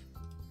roof,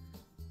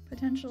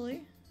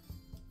 potentially.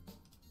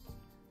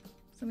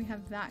 So we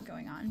have that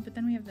going on, but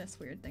then we have this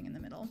weird thing in the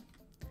middle.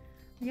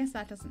 I guess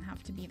that doesn't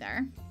have to be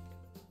there.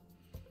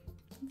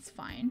 It's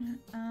fine.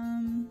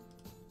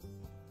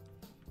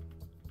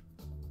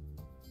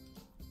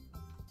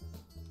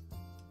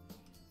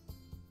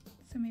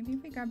 So maybe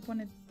if we grab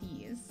one of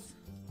these,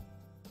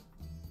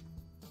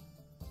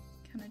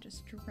 kind of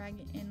just drag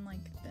it in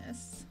like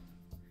this.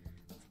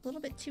 It's a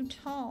little bit too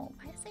tall.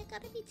 Why is it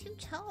gotta be too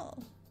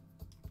tall?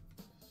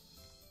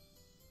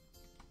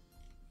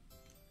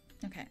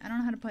 Okay, I don't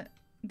know how to put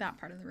that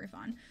part of the roof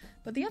on,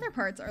 but the other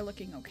parts are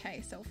looking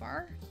okay so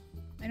far.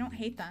 I don't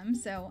hate them,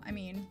 so I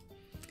mean,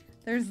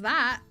 there's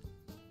that.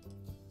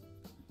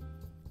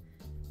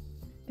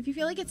 If you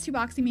feel like it's too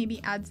boxy, maybe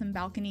add some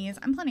balconies.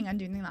 I'm planning on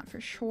doing that for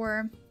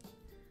sure.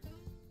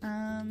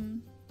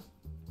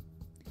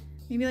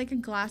 Maybe like a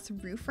glass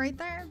roof right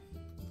there.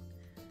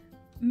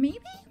 Maybe?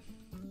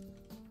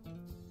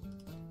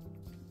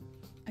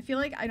 I feel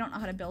like I don't know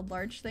how to build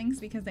large things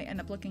because they end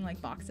up looking like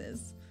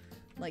boxes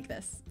like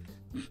this.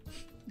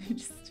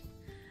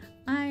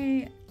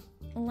 I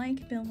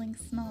like building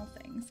small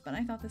things, but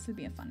I thought this would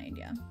be a fun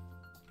idea.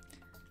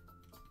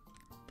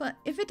 But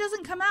if it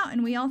doesn't come out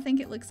and we all think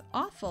it looks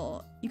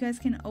awful, you guys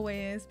can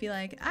always be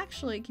like,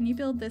 actually, can you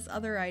build this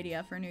other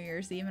idea for New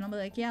Year's Eve? And I'll be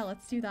like, yeah,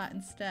 let's do that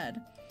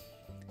instead.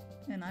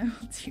 And I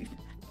will do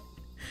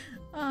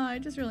that. I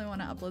just really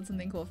want to upload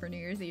something cool for New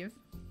Year's Eve.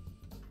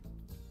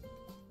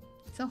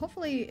 So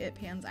hopefully it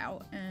pans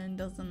out and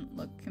doesn't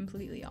look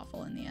completely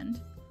awful in the end.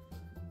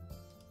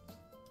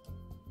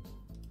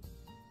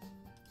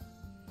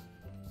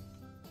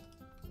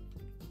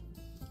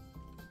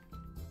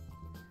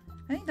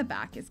 I think the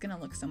back is gonna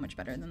look so much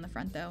better than the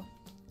front though.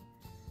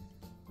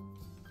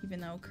 even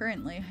though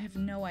currently I have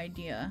no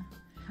idea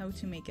how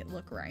to make it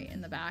look right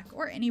in the back,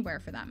 or anywhere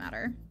for that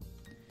matter.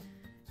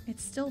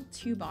 It's still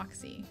too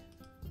boxy.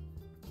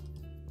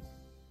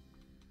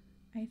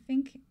 I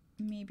think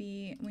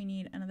maybe we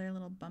need another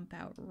little bump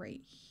out right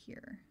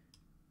here.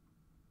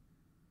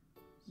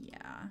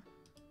 Yeah.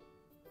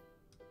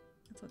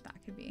 That's what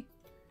that could be.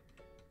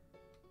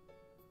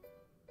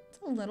 It's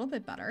a little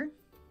bit better,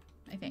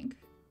 I think.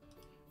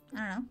 I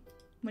don't know.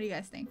 What do you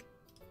guys think?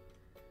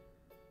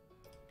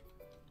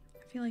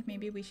 I feel like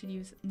maybe we should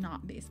use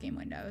not base game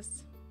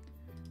windows.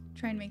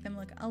 Try and make them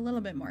look a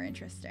little bit more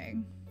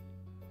interesting.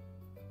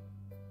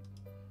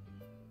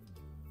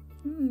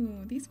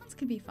 Ooh, these ones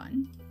could be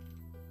fun.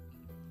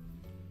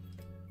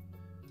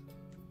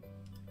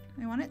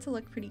 I want it to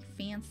look pretty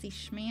fancy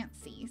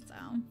schmancy, so.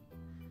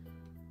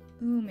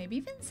 Ooh, maybe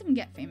even some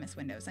Get Famous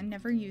windows. I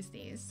never use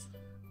these.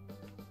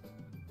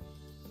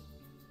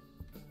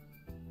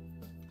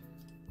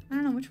 I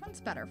don't know, which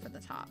one's better for the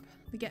top?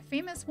 The Get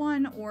Famous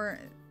one or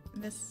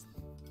this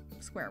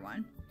square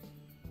one?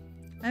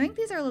 I think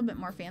these are a little bit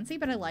more fancy,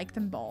 but I like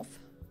them both.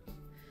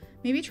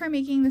 Maybe try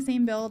making the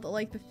same build,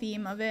 like the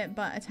theme of it,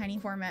 but a tiny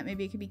format.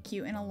 Maybe it could be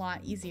cute and a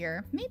lot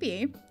easier.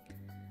 Maybe.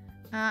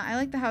 I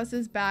like the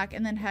houses back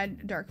and then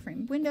had dark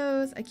framed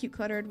windows. A cute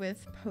cluttered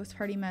with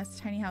post-party mess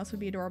tiny house would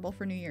be adorable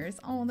for New Year's.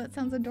 Oh, that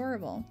sounds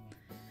adorable.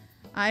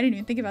 I didn't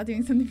even think about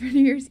doing something for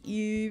New Year's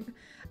Eve.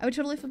 I would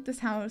totally flip this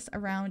house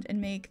around and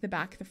make the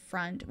back the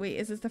front. Wait,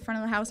 is this the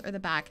front of the house or the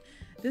back?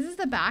 This is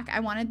the back. I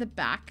wanted the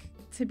back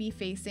to be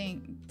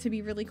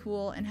really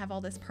cool and have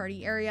all this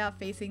party area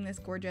facing this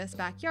gorgeous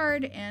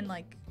backyard and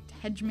like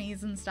hedge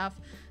maze and stuff.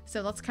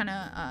 So that's kind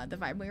of the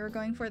vibe we were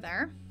going for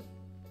there.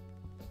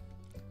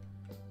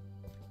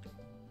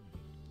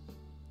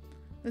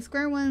 The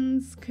square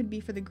ones could be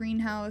for the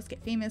greenhouse.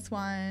 Get Famous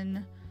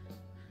one.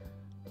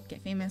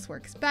 Get Famous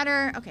works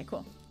better. Okay,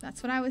 cool.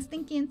 That's what I was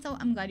thinking, so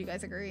I'm glad you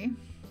guys agree.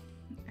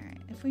 All right,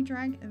 if we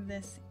drag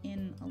this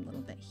in a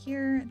little bit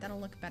here, that'll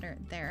look better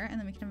there. And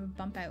then we can have a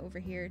bump out over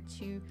here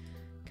to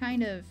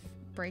kind of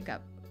break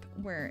up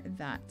where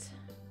that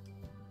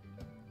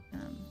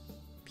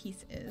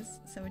piece is,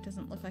 so it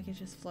doesn't look like it's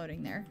just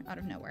floating there out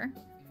of nowhere.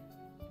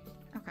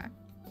 Okay.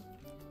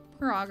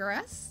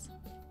 Progress.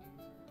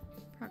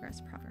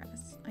 Progress.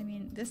 I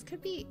mean, this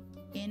could be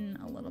in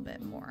a little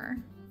bit more.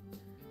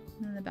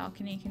 And then the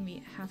balcony can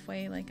be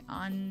halfway like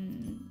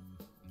on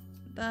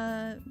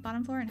the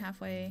bottom floor and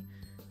halfway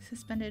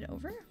suspended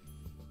over.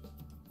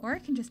 Or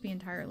it can just be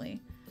entirely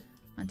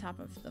on top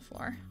of the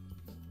floor.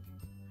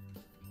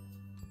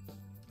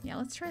 Yeah,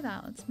 let's try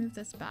that. Let's move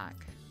this back.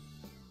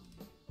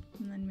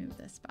 And then move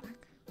this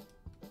back.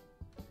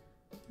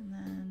 And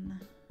then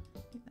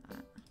do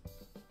that.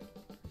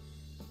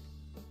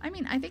 I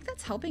mean, I think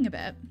that's helping a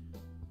bit.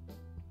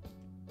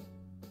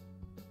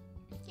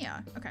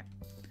 Yeah, okay.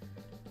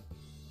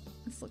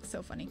 This looks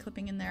so funny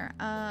clipping in there.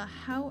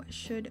 How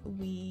should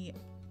we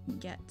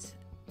get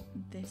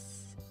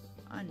this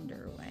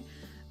underway?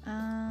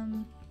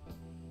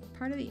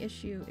 Part of the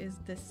issue is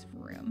this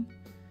room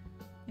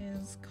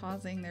is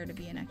causing there to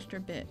be an extra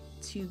bit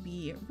to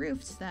be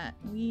roofed that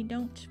we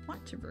don't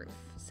want to roof.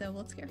 So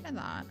let's get rid of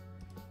that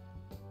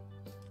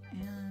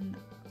and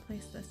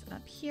place this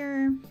up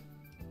here.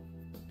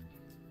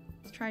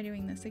 Let's try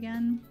doing this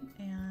again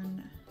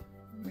and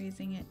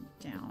raising it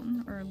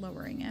down, or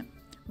lowering it.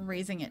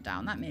 Raising it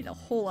down. That made a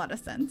whole lot of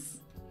sense.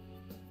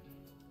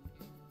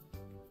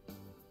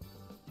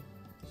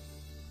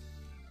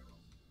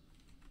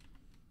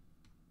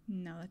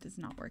 No, that does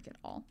not work at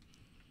all.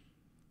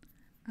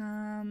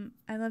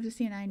 I'd love to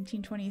see a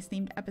 1920s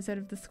themed episode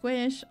of The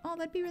Squish. Oh,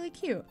 that'd be really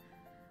cute.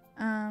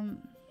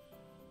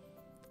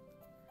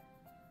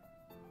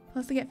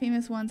 Plus the Get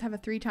Famous ones have a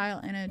 3-tile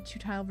and a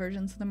 2-tile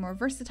version, so they're more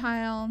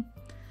versatile.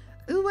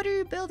 Ooh, what are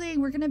you building?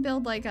 We're gonna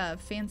build like a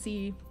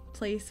fancy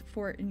place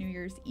for New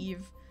Year's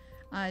Eve.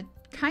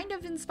 Kind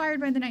of inspired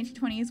by the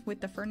 1920s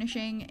with the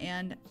furnishing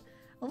and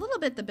a little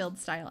bit the build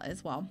style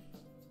as well.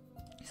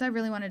 So I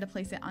really wanted to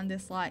place it on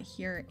this lot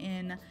here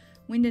in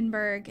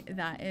Windenburg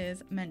that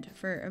is meant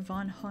for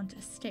Von Hunt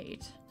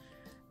Estate.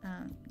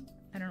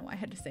 I don't know why I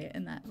had to say it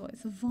in that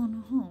voice,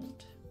 Von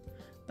Hunt.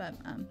 But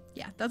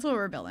yeah, that's what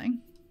we're building.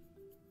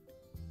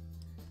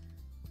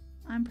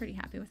 I'm pretty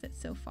happy with it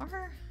so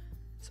far,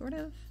 sort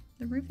of.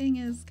 The roofing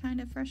is kind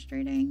of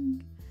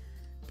frustrating,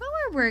 but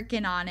we're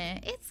working on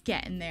it. It's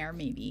getting there,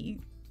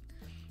 maybe.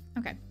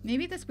 Okay,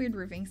 maybe this weird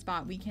roofing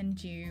spot we can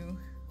do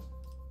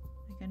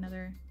like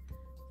another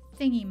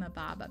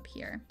thingy-mabob up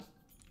here.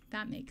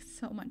 That makes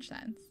so much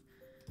sense.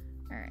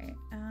 All right,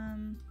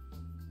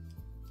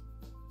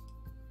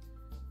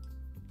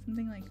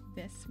 something like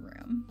this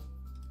room.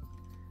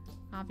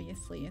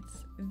 Obviously,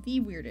 it's the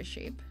weirdest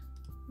shape.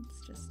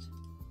 Let's just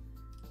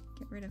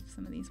get rid of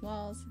some of these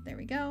walls. There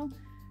we go.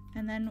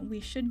 And then we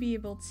should be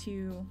able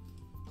to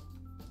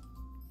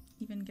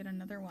even get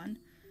another one.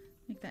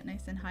 Make that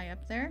nice and high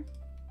up there.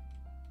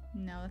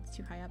 No, that's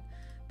too high up.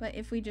 But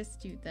if we just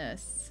do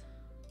this,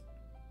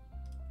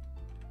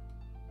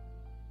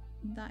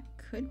 that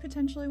could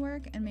potentially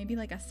work, and maybe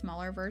like a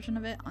smaller version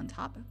of it on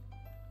top.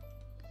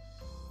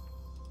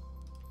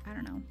 I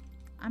don't know.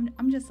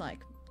 I'm just like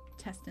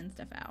testing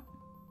stuff out.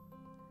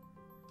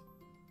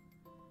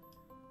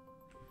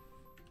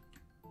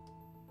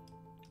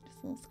 Just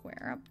a little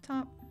square up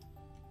top.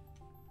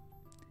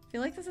 I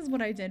feel like this is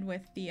what I did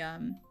with the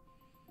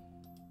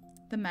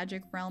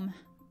Magic Realm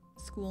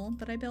school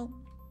that I built.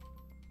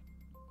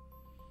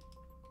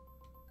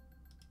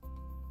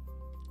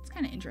 It's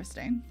kind of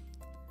interesting.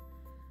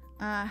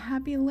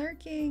 Happy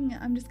lurking.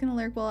 I'm just gonna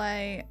lurk while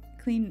I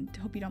clean.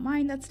 Hope you don't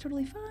mind. That's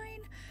totally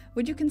fine.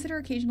 Would you consider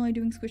occasionally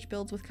doing squish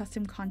builds with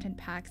custom content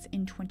packs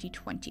in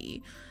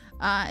 2020?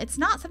 It's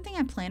not something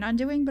I plan on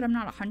doing, but I'm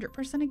not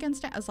 100%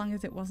 against it as long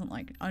as it wasn't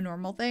like a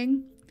normal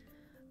thing.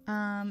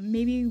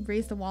 Maybe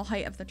raise the wall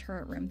height of the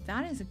turret room.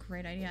 That is a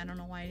great idea. I don't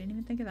know why I didn't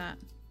even think of that.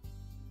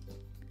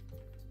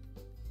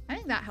 I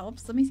think that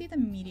helps. Let me see the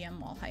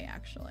medium wall height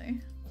actually.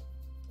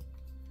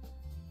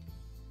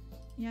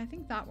 Yeah, I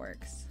think that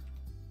works.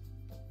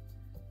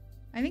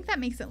 I think that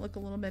makes it look a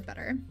little bit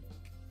better.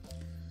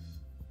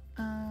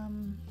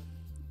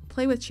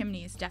 Play with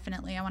chimneys,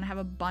 definitely. I want to have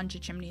a bunch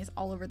of chimneys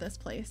all over this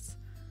place.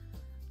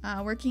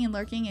 Working and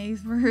lurking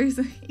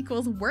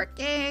equals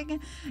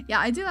working. Yeah,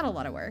 I do that a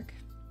lot of work.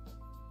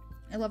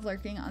 I love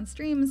lurking on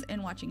streams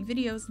and watching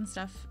videos and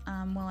stuff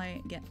while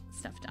I get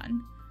stuff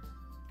done.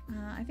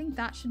 I think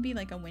that should be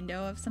like a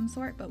window of some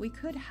sort, but we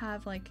could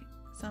have like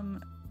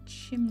some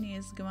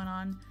chimneys going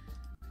on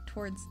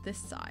towards this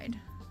side.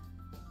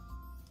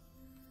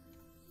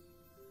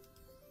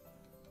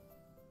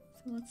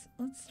 So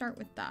let's start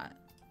with that.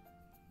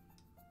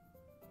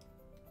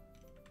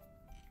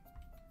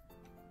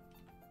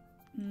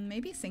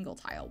 Maybe single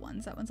tile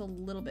ones. That one's a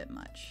little bit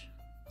much.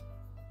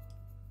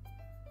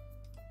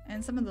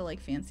 And some of the like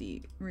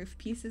fancy roof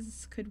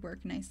pieces could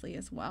work nicely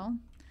as well.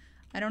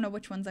 I don't know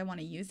which ones I want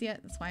to use yet.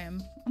 That's why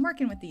I'm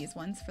working with these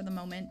ones for the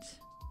moment.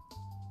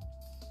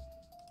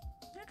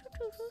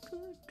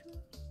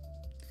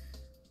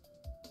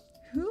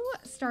 Who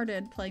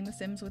started playing The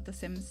Sims with The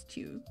Sims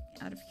 2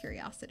 out of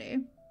curiosity?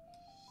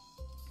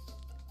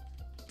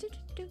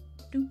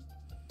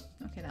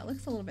 Okay, that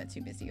looks a little bit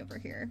too busy over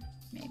here,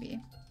 maybe.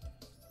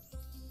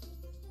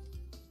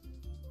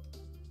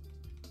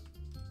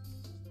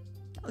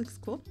 That looks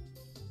cool.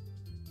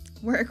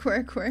 Work,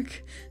 work,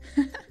 work.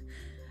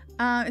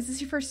 Is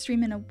this your first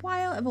stream in a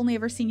while? I've only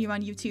ever seen you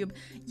on YouTube.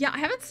 Yeah, I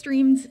haven't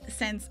streamed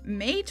since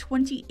May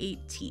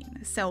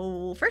 2018.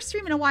 So, first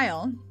stream in a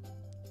while.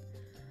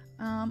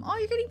 Oh,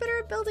 you're getting better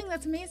at building.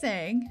 That's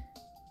amazing.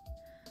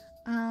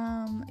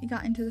 You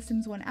got into The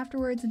Sims 1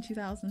 afterwards in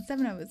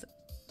 2007. I was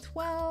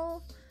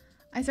 12.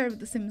 I started with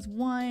The Sims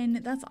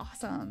 1. That's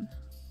awesome.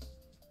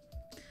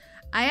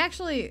 I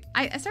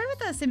started with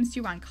The Sims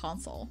 2 on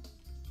console.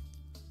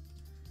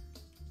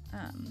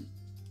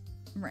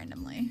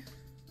 Randomly.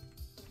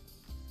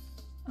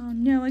 Oh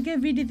no, I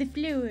got rid of the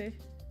floor.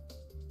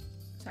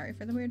 Sorry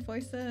for the weird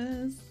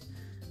voices.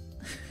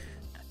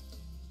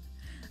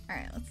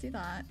 Alright, let's do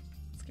that.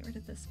 Let's get rid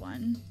of this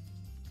one.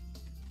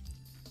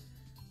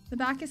 The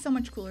back is so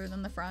much cooler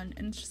than the front,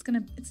 and it's just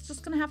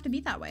gonna have to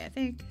be that way, I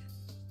think.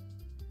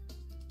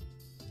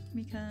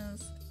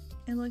 Because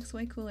it looks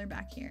way cooler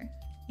back here.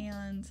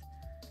 And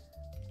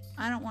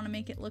I don't want to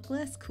make it look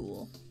less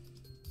cool.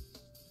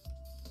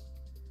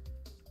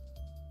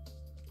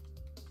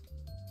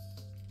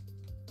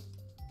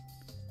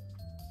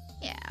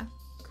 Yeah,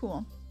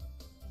 cool.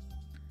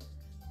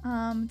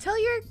 Tell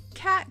your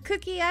cat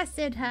Cookie I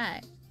said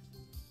hi.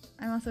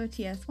 I'm also a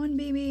TS1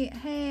 baby.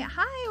 Hey,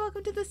 hi,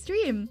 welcome to the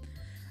stream.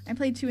 I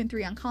played 2 and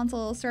 3 on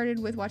console, started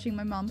with watching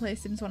my mom play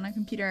Sims 1 on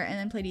computer, and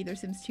then played either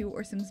Sims 2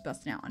 or Sims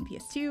Bustin' Out on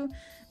PS2.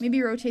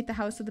 Maybe rotate the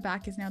house so the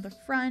back is now the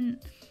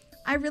front.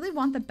 I really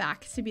want the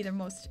back to be the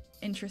most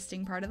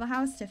interesting part of the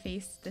house, to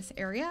face this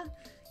area,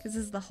 because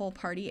this is the whole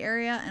party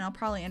area, and I'll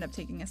probably end up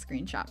taking a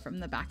screenshot from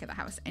the back of the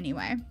house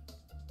anyway.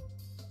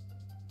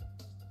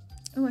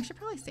 Oh, I should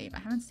probably save. I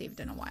haven't saved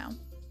in a while.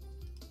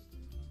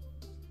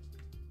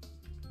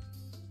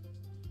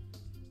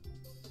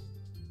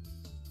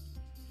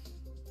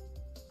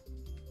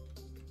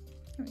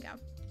 Here we go.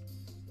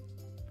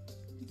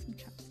 Some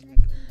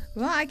chopstick.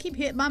 Well, I keep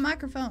hitting my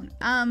microphone.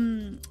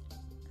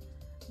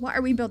 What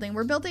are we building?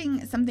 We're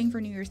building something for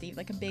New Year's Eve,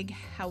 like a big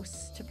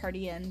house to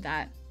party in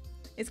that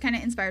is kind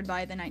of inspired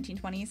by the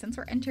 1920s, since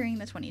we're entering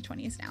the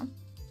 2020s now.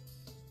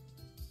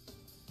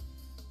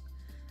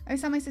 I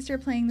saw my sister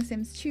playing The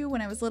Sims 2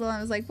 when I was little, and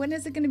I was like, when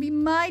is it going to be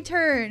my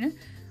turn?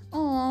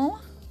 Aww.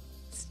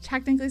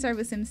 Technically started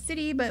with Sims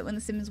City, but when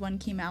The Sims 1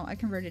 came out, I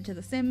converted to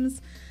The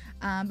Sims.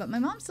 But my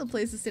mom still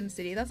plays The Sims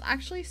City. That's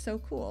actually so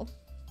cool.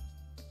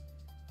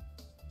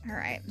 All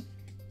right.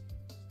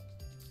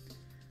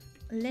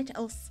 Let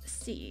us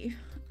see.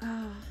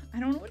 I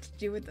don't know what to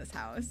do with this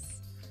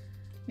house.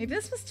 Maybe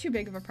this was too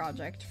big of a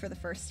project for the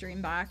first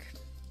stream back.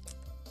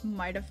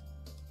 Might have,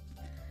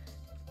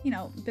 you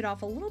know, bit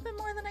off a little bit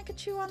more than I could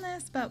chew on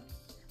this, but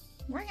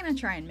we're gonna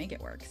try and make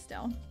it work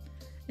still.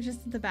 It's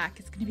just the back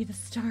is gonna be the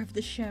star of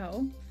the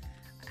show.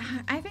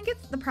 I think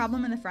it's the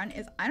problem in the front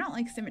is I don't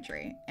like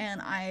symmetry,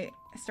 and I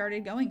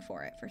started going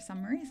for it for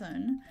some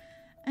reason,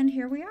 and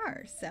here we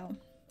are. So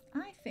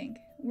I think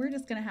we're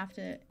just gonna have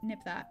to nip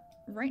that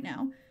right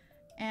now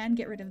and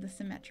get rid of the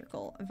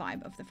symmetrical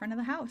vibe of the front of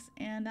the house,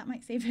 and that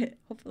might save it,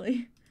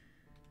 hopefully.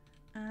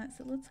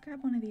 So let's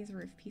grab one of these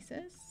roof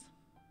pieces.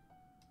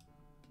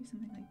 Do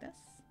something like this.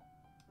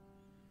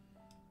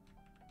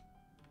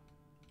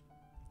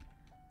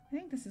 I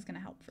think this is gonna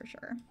help for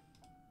sure.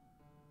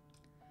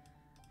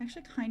 I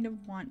actually kind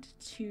of want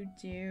to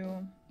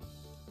do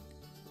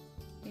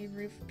a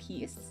roof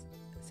piece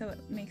so it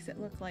makes it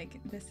look like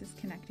this is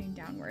connecting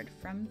downward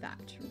from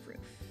that roof,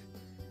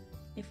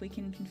 if we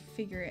can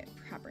configure it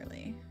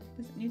properly.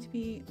 Does it need to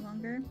be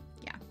longer?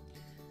 Yeah.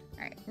 All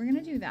right, we're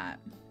gonna do that.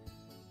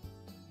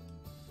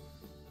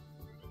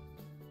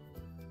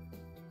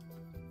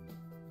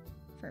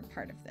 For a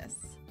part of this,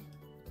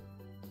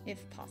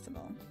 if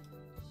possible.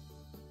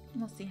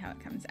 We'll see how it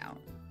comes out.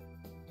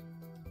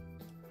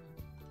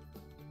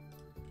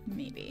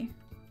 Maybe.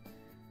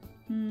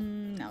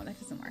 No, that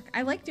doesn't work.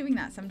 I like doing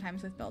that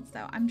sometimes with builds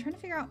though. I'm trying to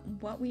figure out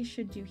what we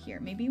should do here.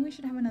 Maybe we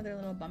should have another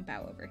little bump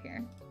out over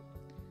here.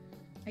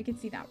 I could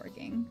see that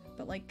working,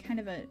 but like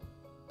kind of a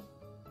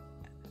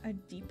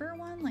deeper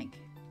one, like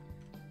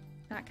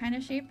that kind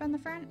of shape on the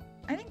front.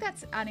 I think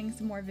that's adding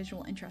some more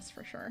visual interest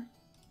for sure.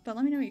 But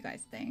let me know what you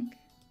guys think.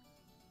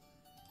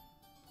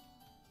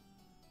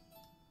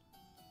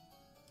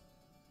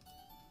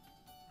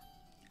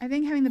 I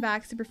think having the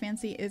back super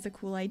fancy is a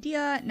cool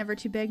idea. Never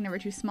too big, never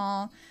too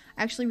small.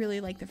 I actually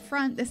really like the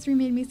front. This tree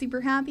made me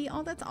super happy.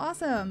 Oh, that's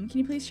awesome. Can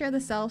you please share the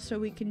cell so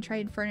we can try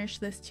and furnish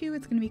this too?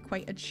 It's going to be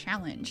quite a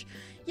challenge.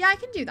 Yeah, I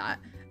can do that.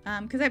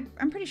 Because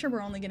I'm pretty sure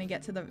we're only going to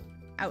get to the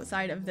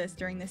outside of this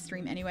during this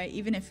stream anyway,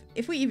 even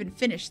if we even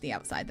finish the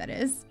outside, that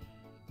is.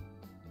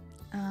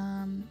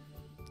 All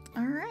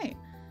right.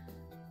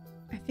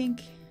 I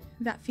think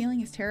that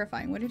feeling is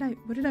terrifying. What did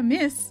I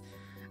miss?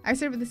 I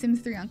started with The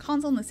Sims 3 on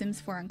console and The Sims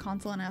 4 on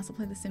console, and I also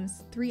play The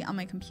Sims 3 on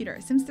my computer.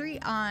 Sims 3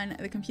 on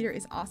the computer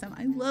is awesome.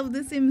 I love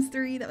The Sims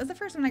 3. That was the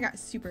first one I got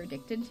super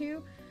addicted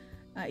to,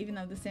 even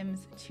though The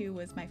Sims 2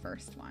 was my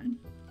first one.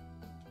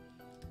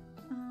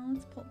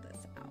 Let's pull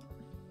this out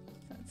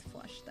so it's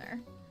flush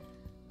there.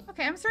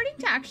 Okay, I'm starting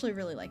to actually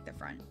really like the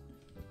front.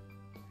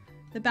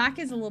 The back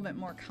is a little bit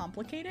more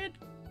complicated,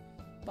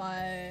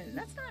 but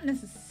that's not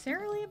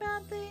necessarily a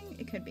bad thing.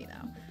 It could be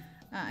though.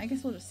 I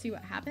guess we'll just see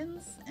what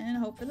happens and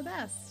hope for the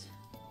best.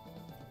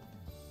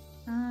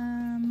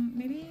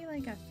 Maybe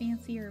like a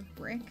fancier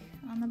brick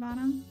on the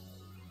bottom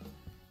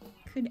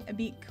could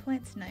be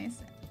quite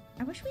nice.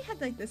 I wish we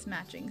had like this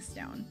matching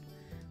stone.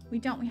 We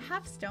don't. We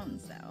have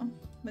stones though,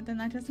 but then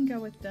that doesn't go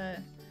with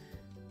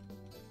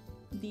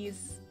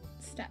these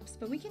steps.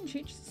 But we can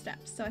change the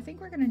steps, so I think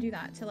we're gonna do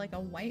that to like a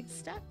white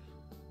step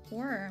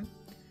or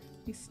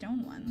these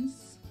stone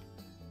ones.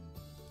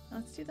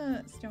 Let's do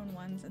the stone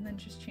ones and then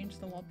just change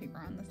the wallpaper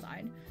on the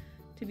side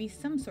to be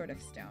some sort of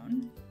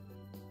stone.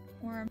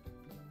 Or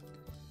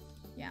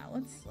yeah,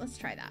 let's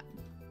try that.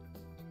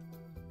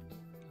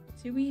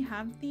 Do we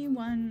have the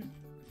one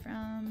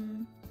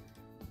from,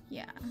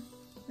 yeah,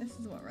 this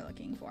is what we're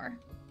looking for.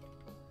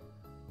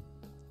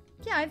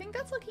 Yeah, I think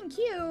that's looking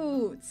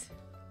cute.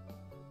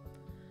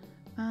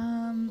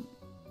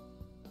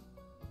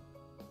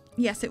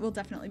 Yes, it will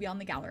definitely be on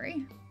the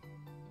gallery.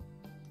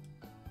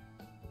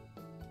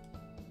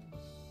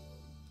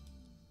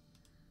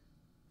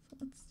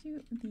 Let's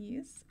do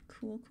these.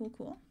 Cool, cool,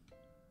 cool.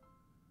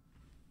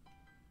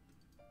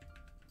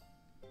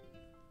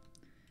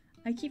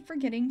 I keep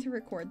forgetting to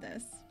record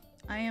this.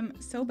 I am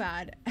so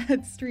bad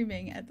at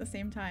streaming at the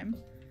same time.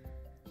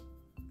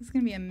 This is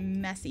gonna be a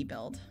messy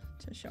build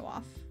to show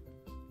off.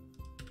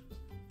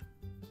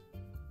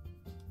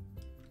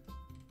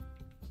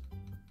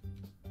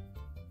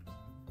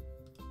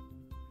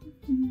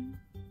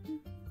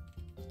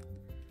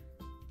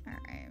 All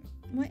right,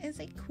 what is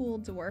a cool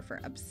door for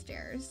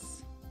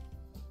upstairs?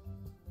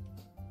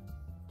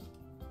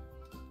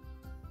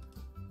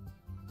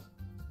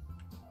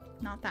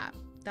 Not that,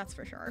 that's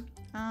for sure.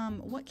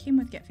 What came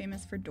with Get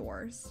Famous for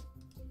doors?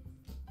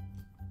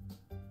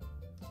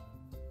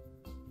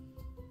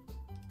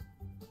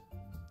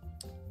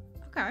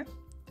 Okay.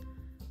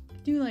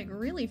 Do like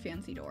really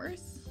fancy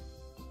doors.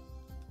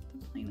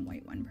 The plain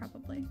white one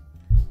probably.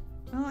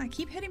 Oh, I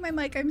keep hitting my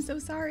mic, I'm so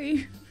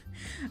sorry.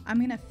 I'm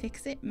gonna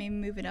fix it, maybe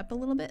move it up a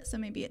little bit so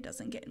maybe it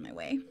doesn't get in my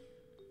way.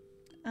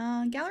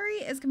 Gallery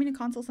is coming to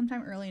console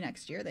sometime early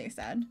next year, they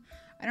said.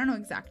 I don't know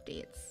exact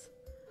dates.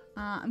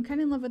 I'm kind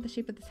of in love with the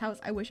shape of this house.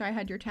 I wish I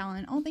had your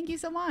talent. Oh, thank you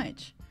so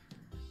much.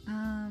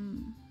 All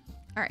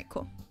right,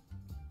 cool.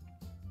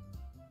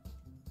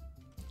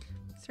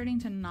 Starting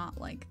to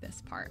not like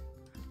this part.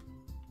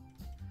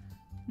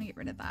 I'm gonna get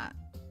rid of that.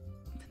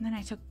 And then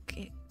I took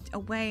it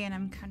away and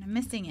I'm kind of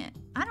missing it.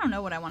 I don't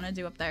know what I want to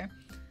do up there.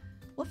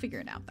 We'll figure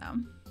it out though.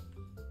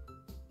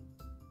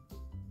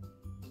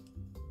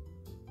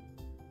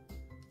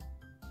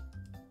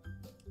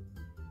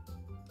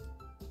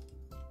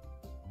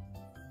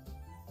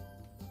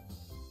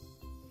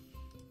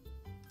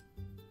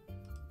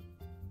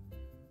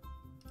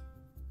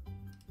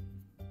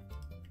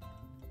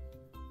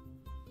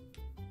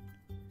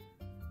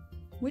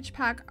 Which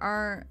pack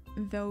are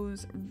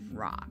those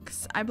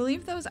rocks? I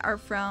believe those are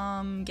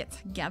from Get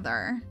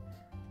Together.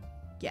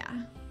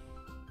 Yeah.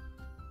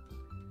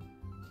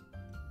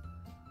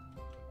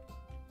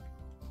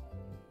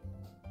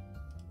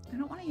 I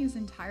don't want to use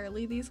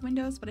entirely these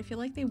windows, but I feel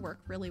like they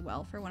work really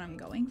well for what I'm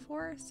going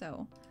for,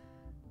 so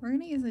we're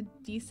going to use a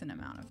decent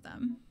amount of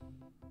them.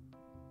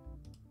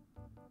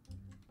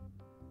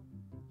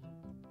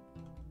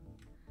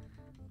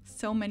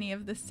 So many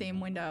of the same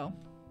window.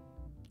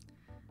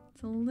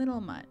 It's a little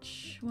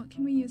much. What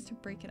can we use to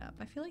break it up?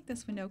 I feel like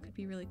this window could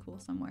be really cool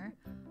somewhere.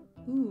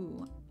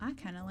 Ooh, I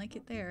kind of like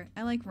it there.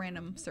 I like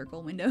random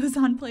circle windows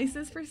on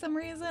places for some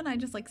reason. I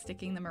just like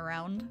sticking them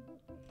around.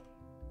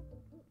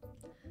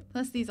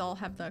 Plus these all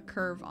have the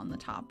curve on the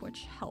top,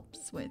 which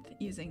helps with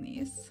using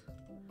these.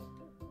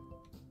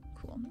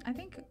 Cool. I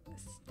think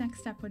next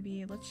step would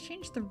be, let's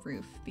change the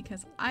roof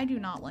because I do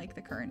not like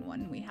the current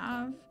one we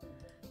have.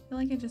 I feel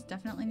like it just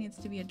definitely needs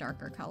to be a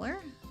darker color.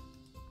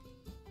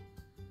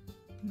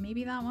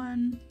 Maybe that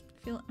one.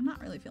 I'm not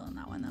really feeling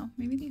that one though.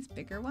 Maybe these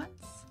bigger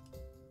ones.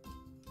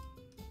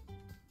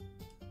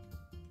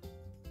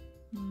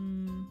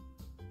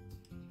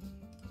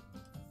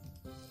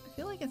 I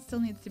feel like it still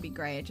needs to be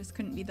gray. It just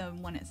couldn't be the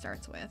one it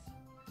starts with.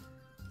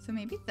 So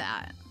maybe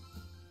that.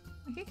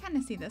 I could kind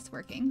of see this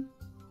working.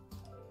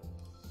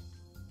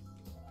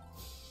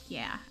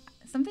 Yeah,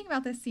 something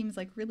about this seems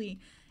like really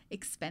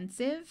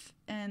expensive,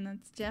 and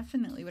that's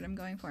definitely what I'm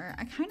going for.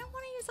 I kind of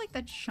want to use like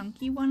the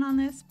chunky one on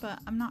this, but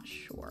I'm not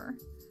sure.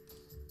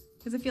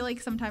 Because I feel like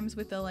sometimes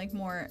with the like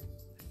more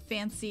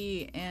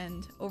fancy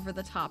and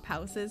over-the-top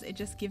houses, it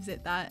just gives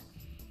it that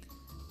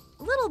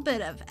little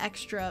bit of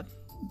extra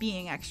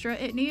being extra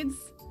it needs.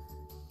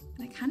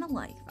 And I kind of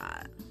like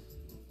that.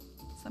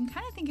 So I'm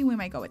kind of thinking we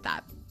might go with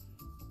that.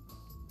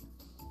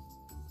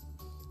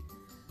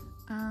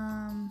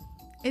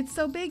 It's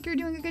so big. You're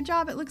doing a good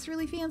job. It looks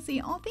really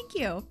fancy. Oh, thank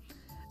you.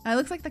 It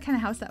looks like the kind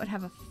of house that would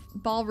have a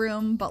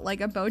ballroom, but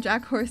like a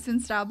BoJack Horseman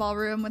style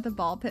ballroom with a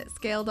ball pit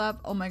scaled up.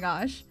 Oh my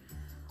gosh.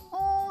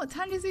 Oh,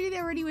 Tanya Sweetie,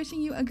 they're already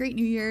wishing you a great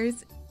New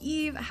Year's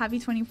Eve. Happy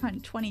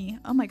 2020.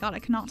 Oh my God, I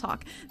cannot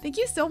talk. Thank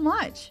you so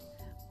much.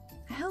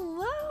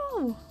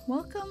 Hello.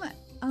 Welcome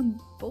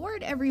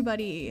aboard,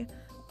 everybody.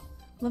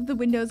 Love the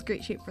windows.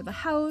 Great shape for the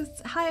house.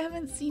 Hi, I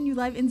haven't seen you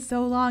live in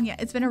so long yet.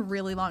 It's been a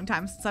really long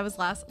time since I was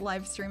last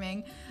live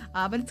streaming,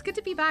 but it's good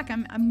to be back.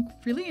 I'm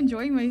really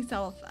enjoying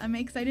myself. I'm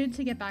excited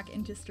to get back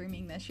into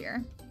streaming this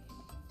year.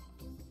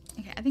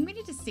 Okay, I think we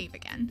need to save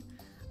again.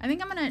 I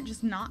think I'm gonna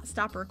just not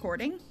stop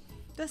recording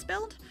this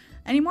build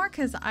anymore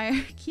because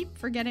I keep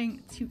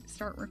forgetting to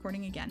start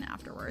recording again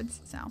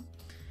afterwards. So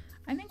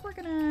I think we're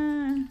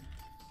gonna...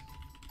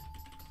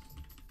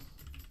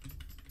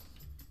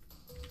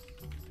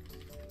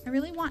 I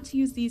really want to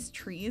use these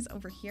trees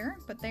over here,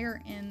 but they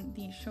are in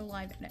the Show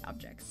Live Edit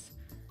Objects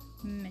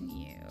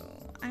menu.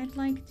 I'd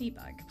like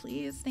debug,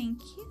 please. Thank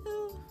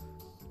you.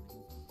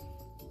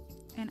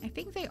 And I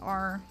think they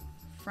are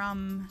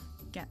from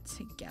Get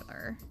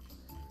Together.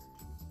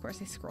 Of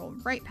course, I scroll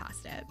right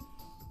past it.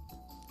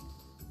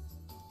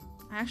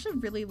 I actually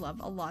really love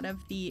a lot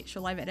of the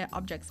Show Live Edit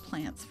Objects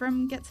plants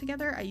from Get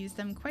Together. I use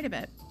them quite a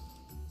bit.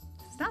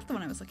 It's not the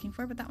one I was looking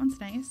for, but that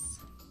one's nice.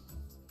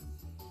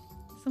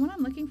 So what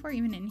I'm looking for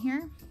even in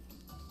here.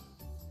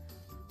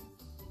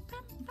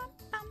 Bum, bum,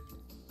 bum.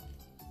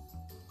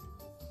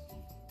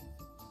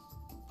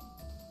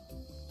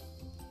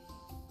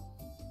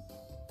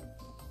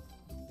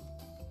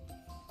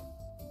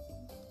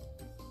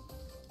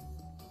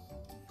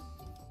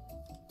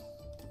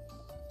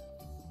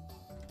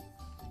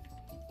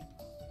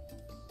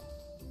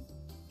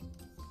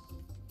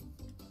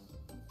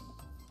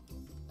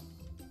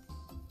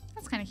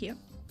 That's kind of cute.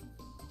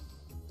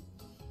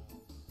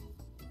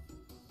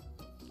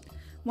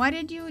 Why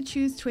did you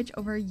choose Twitch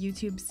over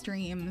YouTube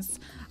streams?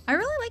 I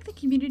really like the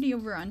community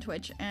over on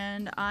Twitch,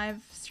 and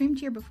I've streamed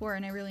here before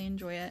and I really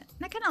enjoy it.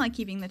 And I kind of like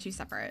keeping the two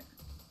separate.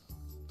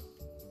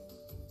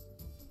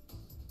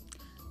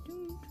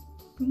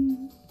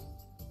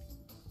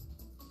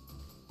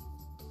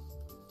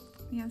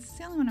 Yeah, this is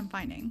the only one I'm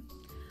finding.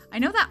 I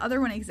know that other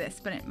one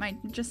exists, but it might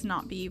just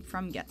not be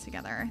from Get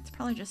Together. It's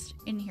probably just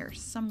in here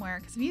somewhere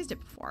because I've used it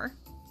before.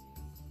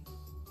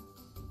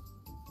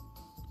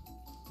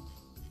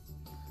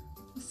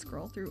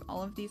 Scroll through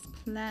all of these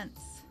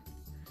plants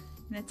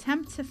in an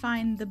attempt to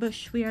find the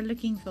bush we are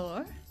looking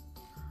for.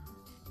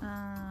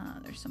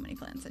 There's so many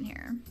plants in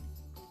here.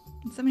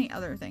 And so many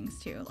other things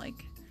too, like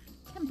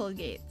temple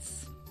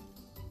gates.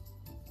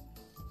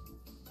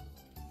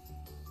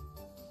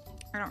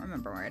 I don't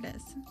remember where it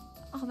is.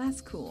 Oh, that's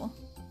cool.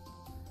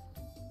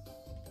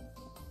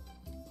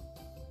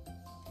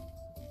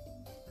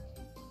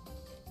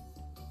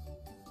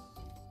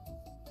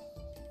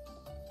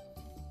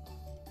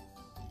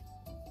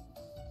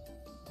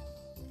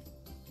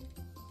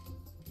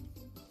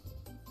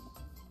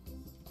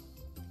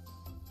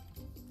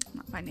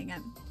 Finding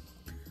it.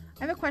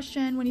 I have a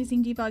question. When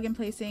using debug and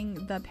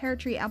placing the pear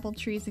tree, apple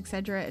trees,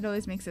 etc., it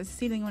always makes a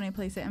ceiling when I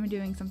place it. Am I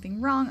doing something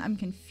wrong? I'm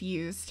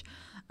confused.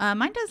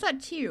 Mine does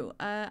that too.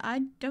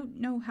 I don't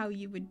know how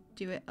you would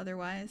do it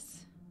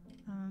otherwise.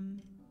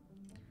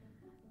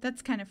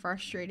 That's kind of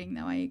frustrating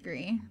though, I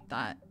agree.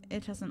 That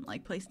it doesn't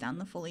like place down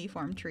the fully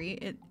formed tree.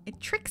 It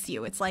tricks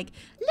you. It's like,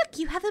 look,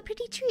 you have a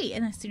pretty tree.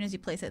 And as soon as you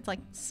place it, it's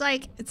like,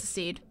 psych, it's a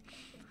seed.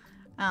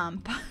 That's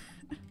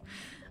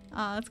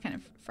kind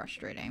of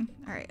frustrating.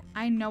 All right,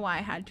 I know I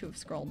had to have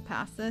scrolled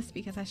past this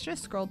because I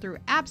just scrolled through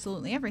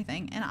absolutely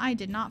everything and I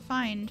did not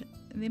find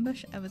the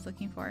bush I was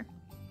looking for.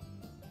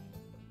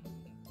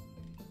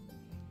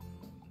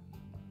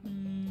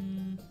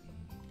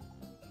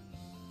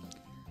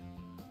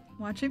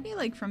 Watch it be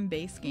like from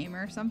base game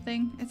or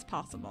something. It's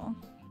possible.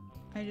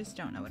 I just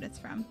don't know what it's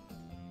from.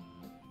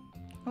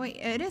 Oh wait,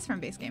 it is from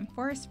base game.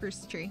 Forest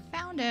spruce tree.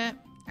 Found it.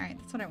 All right,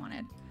 that's what I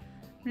wanted.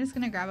 I'm just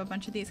gonna grab a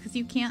bunch of these because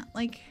you can't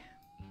like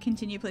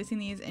continue placing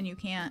these and you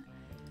can't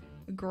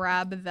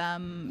grab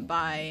them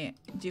by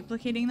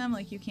duplicating them.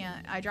 Like you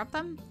can't eyedrop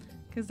them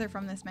because they're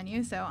from this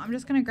menu. So I'm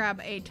just gonna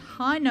grab a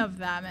ton of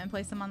them and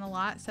place them on the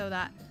lot so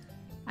that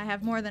I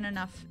have more than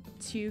enough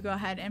to go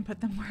ahead and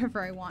put them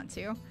wherever I want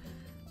to.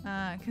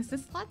 Because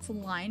this lot's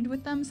lined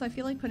with them, so I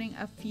feel like putting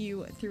a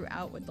few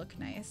throughout would look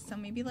nice. So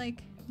maybe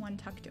like one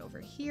tucked over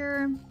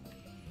here.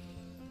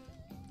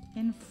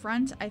 In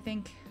front, I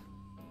think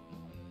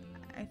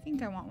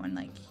I want one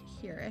like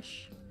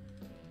here-ish.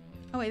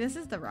 Oh wait, this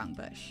is the wrong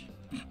bush.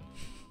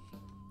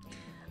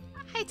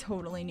 I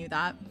totally knew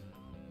that.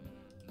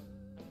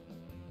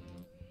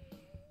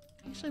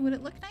 Actually, would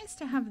it look nice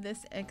to have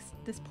this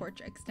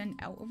porch extend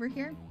out over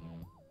here?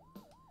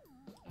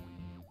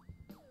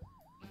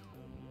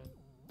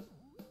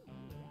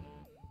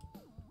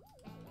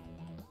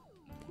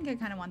 I think I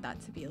kind of want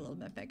that to be a little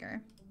bit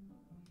bigger.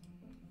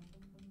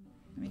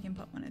 We can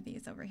put one of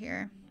these over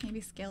here. Maybe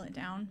scale it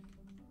down.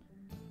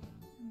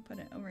 And put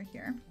it over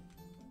here.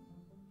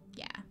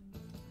 Yeah.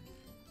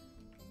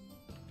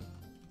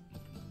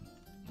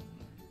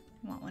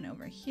 I want one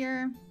over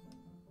here.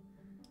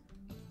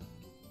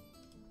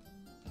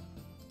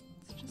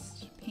 Let's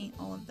just paint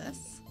all of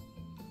this.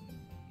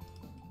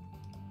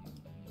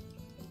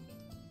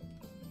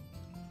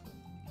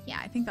 Yeah,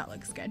 I think that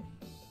looks good.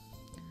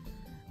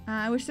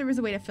 I wish there was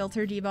a way to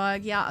filter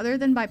debug. Yeah, other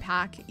than by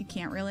pack, you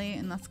can't really,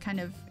 and that's kind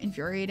of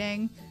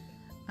infuriating.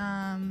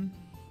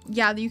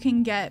 Yeah, you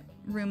can get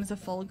rooms of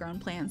full-grown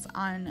plants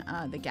on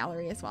the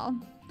gallery as well.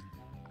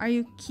 Are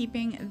you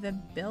keeping the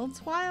builds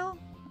while?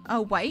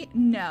 Oh, white?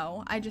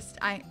 No, I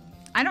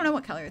don't know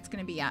what color it's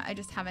gonna be yet. I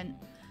just haven't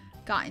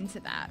gotten to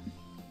that.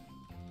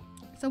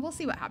 So we'll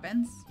see what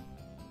happens.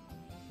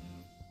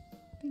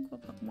 I think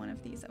we'll put one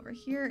of these over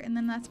here, and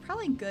then that's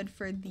probably good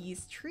for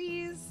these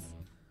trees.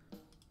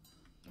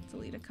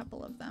 Delete a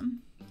couple of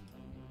them.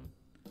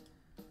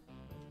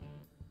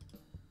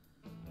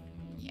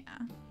 Yeah.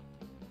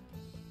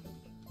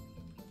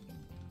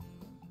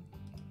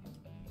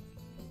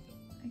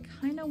 I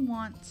kind of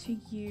want to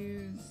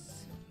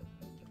use,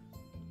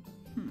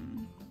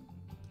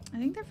 I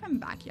think they're from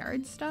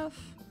backyard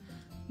stuff,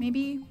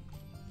 maybe.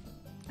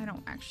 I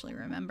don't actually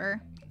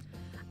remember.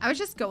 I was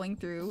just going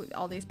through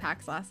all these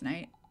packs last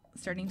night,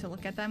 starting to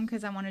look at them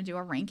because I want to do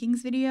a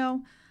rankings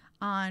video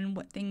on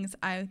what things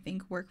I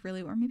think work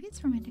really well. Maybe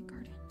it's romantic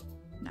garden.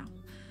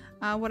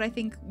 No. What I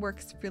think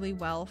works really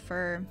well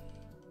for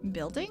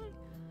building.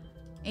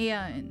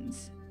 And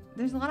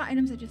there's a lot of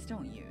items I just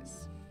don't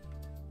use.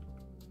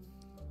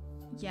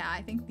 Yeah,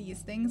 I think these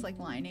things like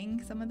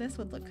lining some of this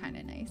would look kind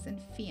of nice and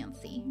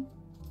fancy.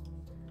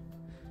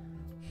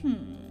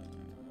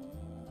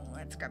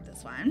 Let's grab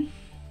this one.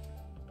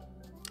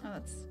 Oh,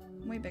 that's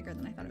way bigger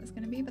than I thought it was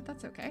going to be, but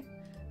that's okay.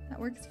 That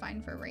works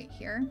fine for right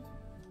here.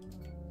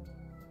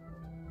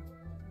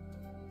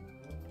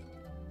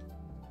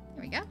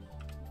 There we go.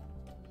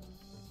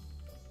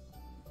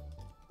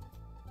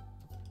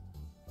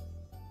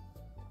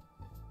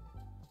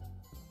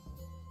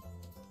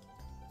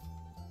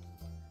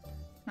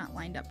 It's not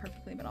lined up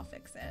perfectly, but I'll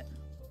fix it.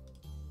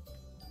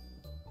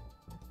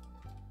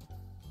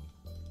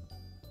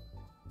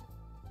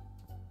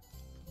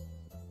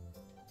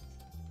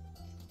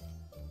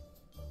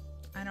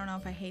 I don't know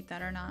if I hate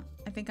that or not.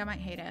 I think I might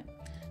hate it,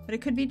 but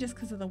it could be just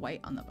because of the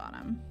white on the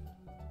bottom.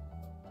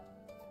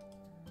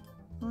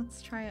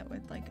 Let's try it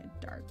with like a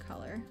dark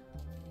color.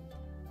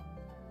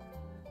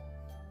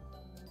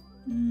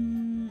 I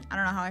don't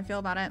know how I feel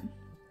about it.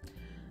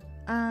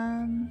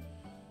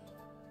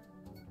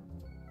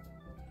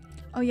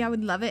 Oh yeah, I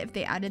would love it if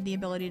they added the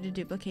ability to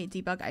duplicate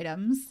debug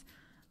items.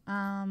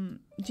 Do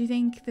you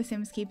think The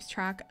Sims keeps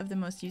track of the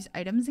most used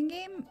items in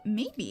game?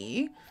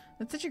 Maybe.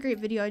 That's such a great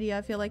video idea.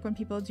 I feel like when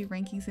people do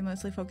rankings, they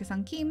mostly focus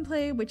on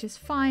gameplay, which is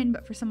fine,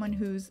 but for someone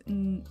who's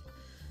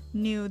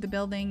new the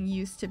building,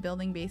 used to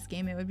building based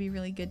game, it would be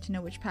really good to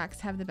know which packs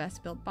have the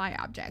best built by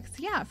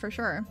objects. Yeah, for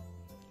sure.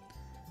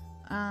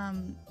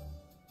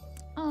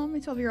 Oh, my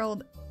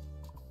 12-year-old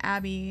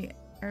Abby,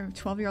 or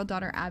 12-year-old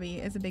daughter Abby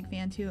is a big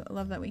fan too. I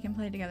love that we can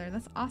play together.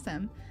 That's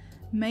awesome.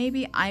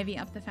 Maybe ivy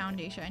up the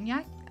foundation.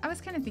 Yeah, I was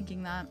kind of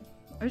thinking that.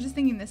 I was just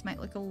thinking this might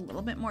look a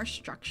little bit more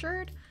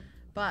structured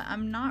but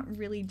I'm not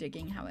really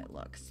digging how it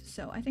looks.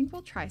 So I think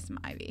we'll try some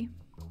ivy.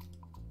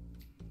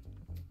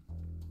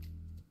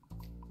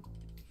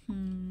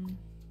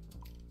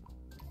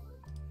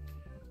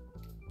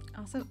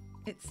 Also,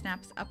 it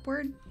snaps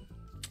upward,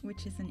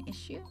 which is an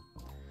issue.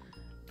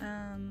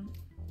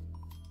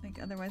 Like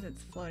otherwise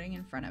it's floating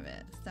in front of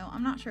it. So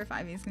I'm not sure if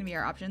ivy is gonna be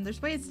our option.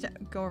 There's ways to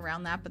go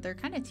around that, but they're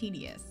kind of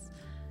tedious.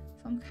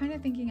 So I'm kind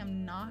of thinking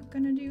I'm not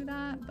gonna do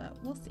that, but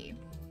we'll see.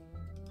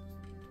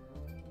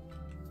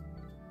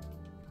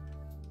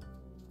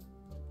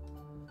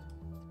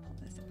 Pull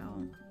this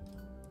out.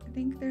 I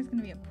think there's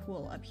gonna be a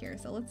pool up here.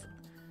 So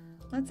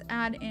let's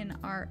add in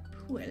our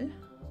pool.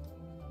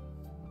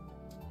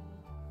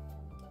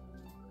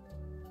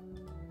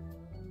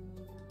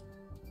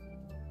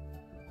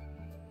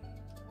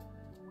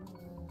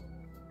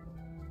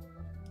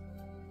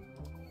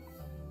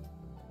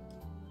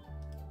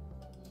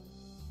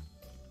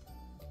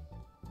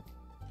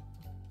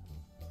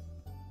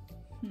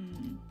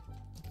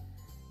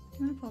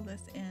 I'm gonna pull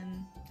this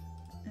in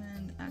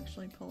and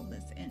actually pull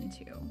this in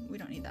too. We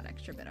don't need that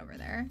extra bit over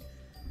there.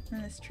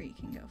 And this tree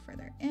can go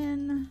further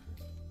in.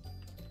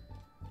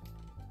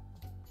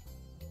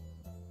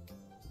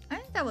 I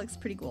think that looks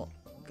pretty cool.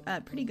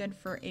 Pretty good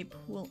for a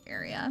pool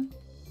area.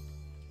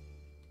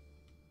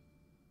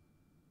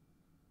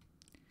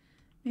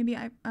 Maybe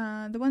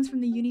the ones from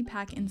the uni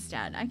pack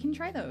instead. I can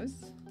try those.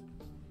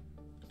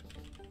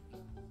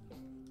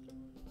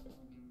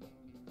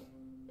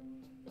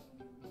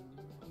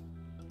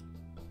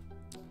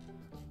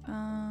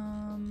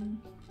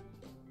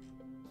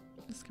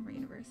 Discover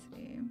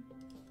University.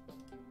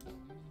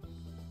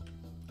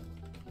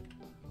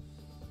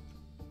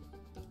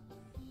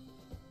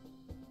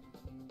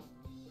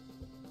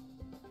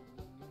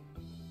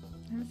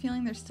 I have a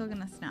feeling they're still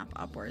gonna snap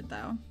upward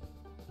though.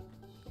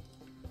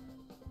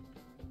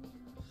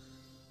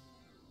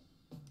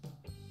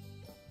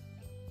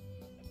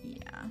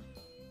 Yeah.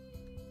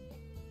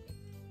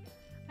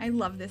 I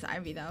love this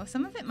ivy though.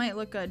 Some of it might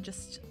look good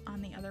just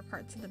on the other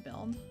parts of the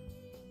build.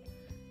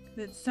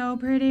 It's so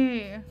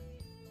pretty.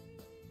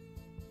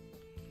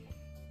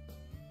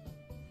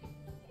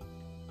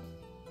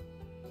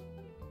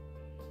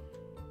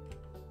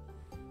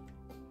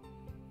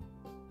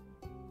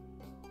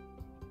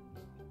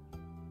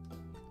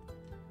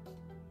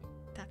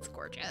 That's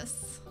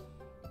gorgeous.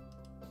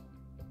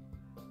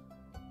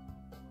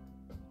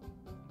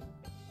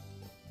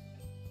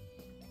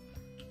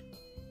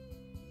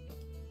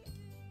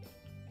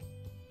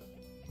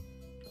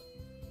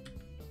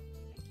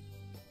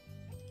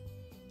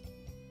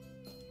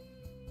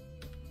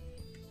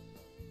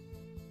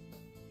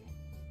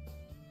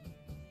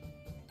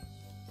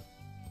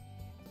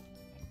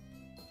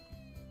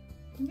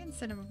 Maybe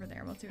instead of over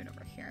there, we'll do it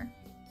over here.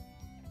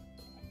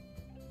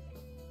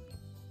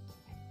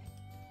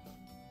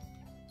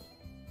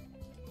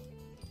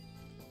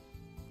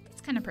 That's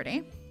kind of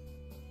pretty.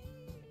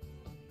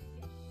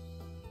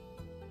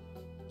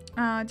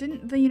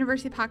 Didn't the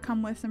university pack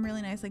come with some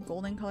really nice like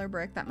golden color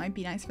brick that might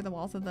be nice for the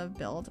walls of the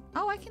build?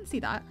 Oh, I can see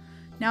that.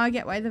 Now I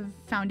get why the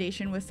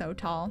foundation was so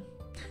tall.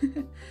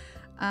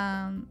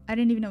 I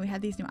didn't even know we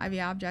had these new ivy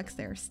objects.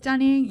 They're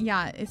stunning.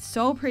 Yeah, it's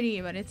so pretty,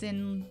 but it's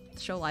in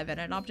show live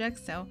edit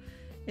objects, so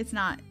it's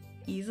not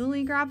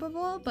easily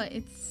grabbable, but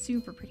it's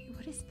super pretty.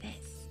 What is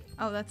this?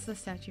 Oh, that's the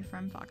statue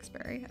from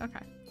Foxbury.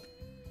 Okay.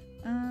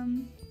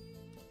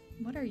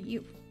 What are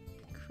you?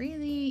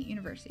 Crazy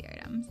university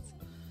items.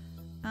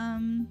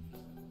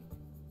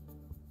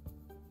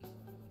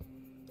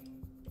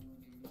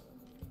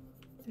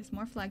 There's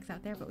more flags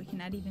out there, but we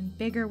can add even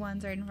bigger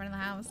ones right in front of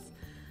the house.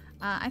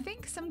 I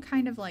think some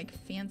kind of like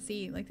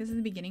fancy, like this is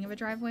the beginning of a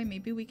driveway.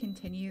 Maybe we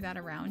continue that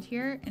around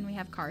here and we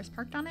have cars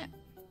parked on it.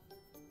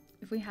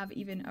 If we have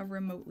even a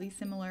remotely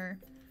similar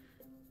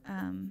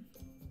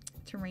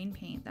terrain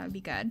paint, that would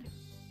be good.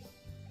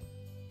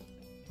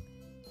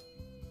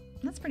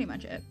 And that's pretty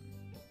much it.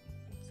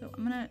 So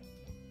I'm gonna,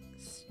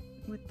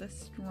 with the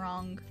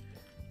strong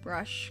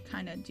brush,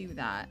 kind of do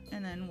that,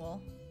 and then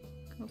we'll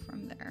go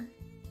from there.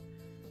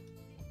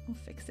 We'll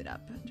fix it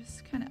up and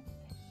just kind of.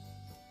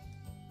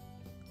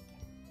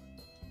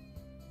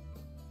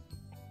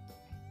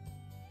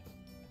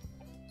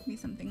 Be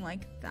something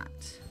like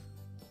that.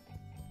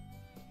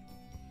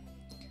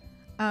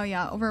 Oh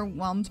yeah,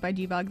 overwhelmed by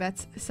debug.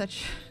 That's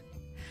such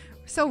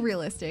so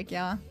realistic,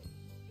 yeah.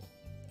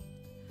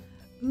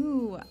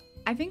 Ooh,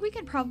 I think we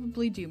could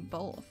probably do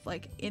both.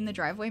 Like in the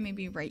driveway,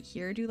 maybe right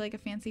here, do like a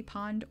fancy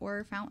pond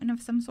or fountain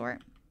of some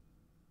sort.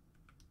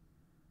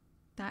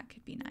 That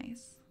could be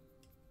nice.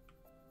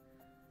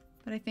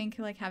 But I think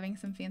like having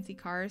some fancy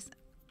cars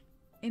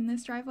in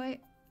this driveway,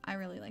 I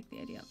really like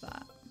the idea of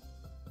that.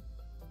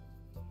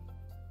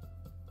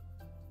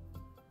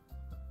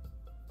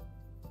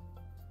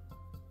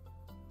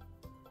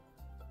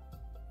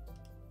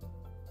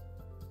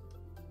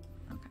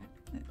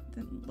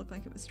 Didn't look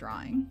like it was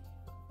drawing.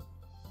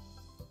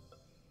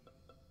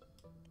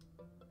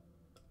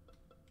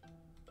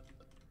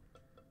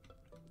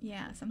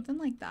 Yeah, something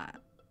like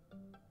that.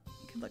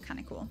 Could look kind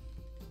of cool.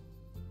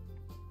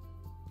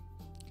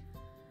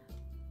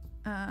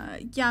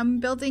 Yeah, I'm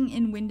building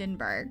in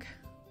Windenburg.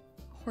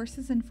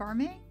 Horses and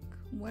farming?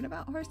 What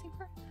about horsing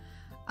farm?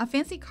 A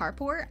fancy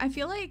carport? I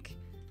feel like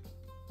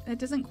it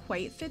doesn't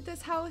quite fit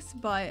this house,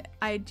 but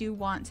I do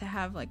want to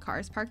have like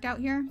cars parked out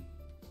here.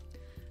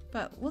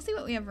 But we'll see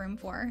what we have room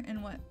for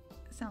and what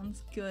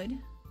sounds good.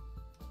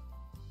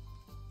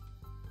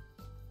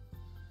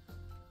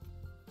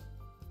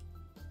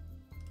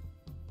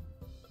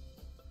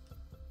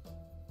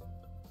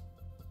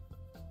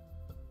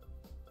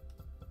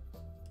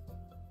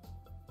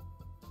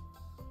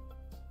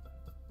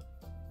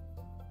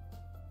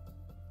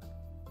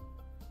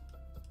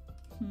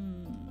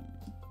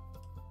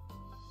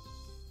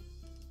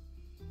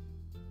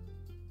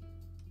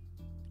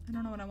 I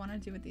don't know what I want to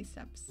do with these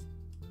steps.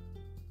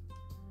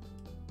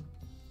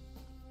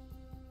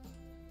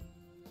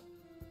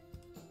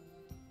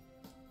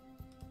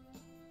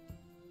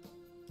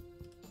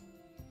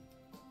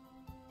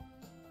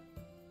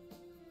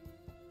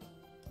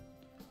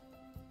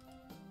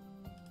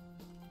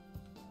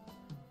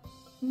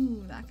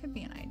 Ooh, that could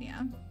be an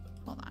idea.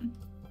 Hold on.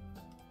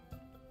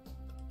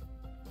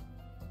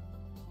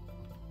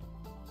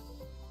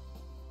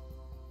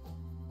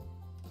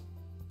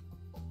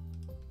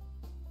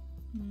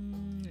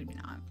 Maybe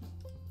not.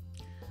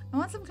 I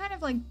want some kind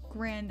of like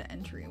grand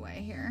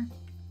entryway here.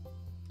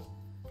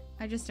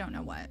 I just don't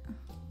know what.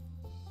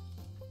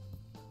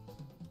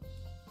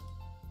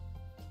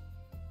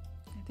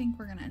 I think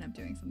we're gonna end up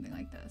doing something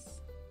like this.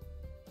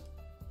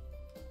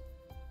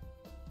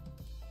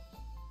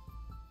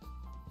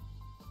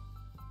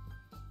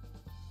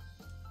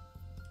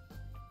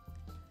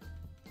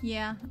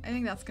 Yeah, I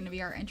think that's gonna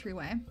be our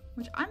entryway,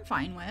 which I'm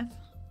fine with.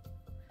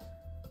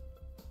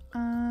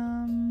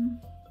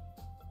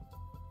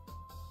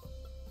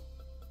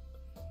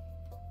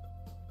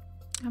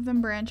 Have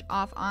them branch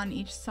off on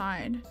each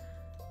side.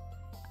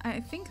 I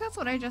think that's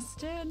what I just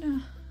did.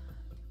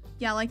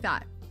 Yeah, like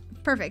that.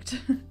 Perfect.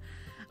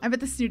 I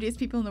bet the snootiest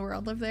people in the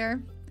world live there.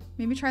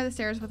 Maybe try the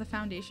stairs with a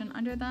foundation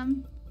under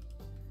them.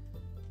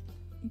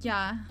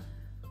 Yeah.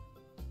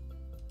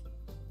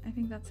 I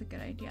think that's a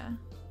good idea.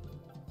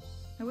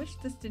 I wish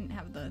this didn't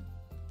have the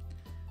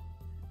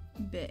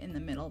bit in the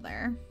middle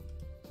there.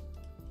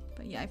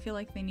 But yeah, I feel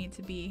like they need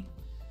to be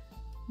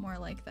more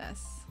like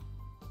this.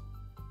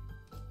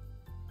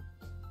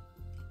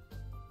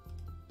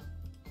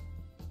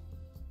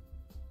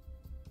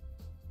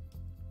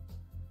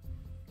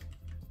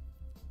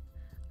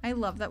 I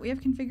love that we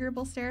have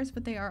configurable stairs,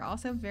 but they are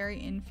also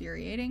very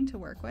infuriating to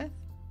work with.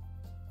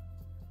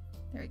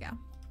 There we go.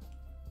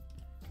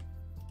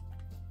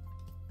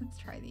 Let's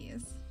try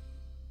these.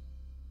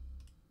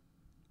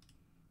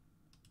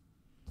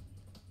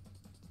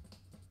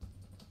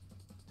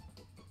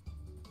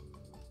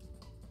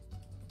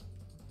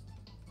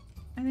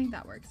 I think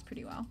that works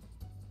pretty well.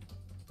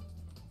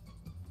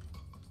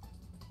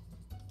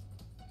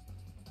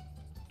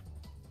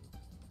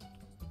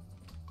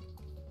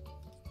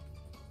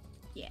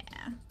 Yeah,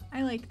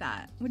 I like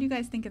that. What do you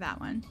guys think of that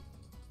one?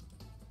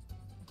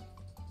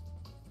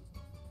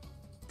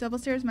 Double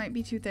stairs might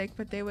be too thick,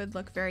 but they would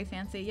look very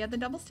fancy. Yeah, the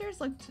double stairs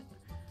looked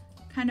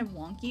kind of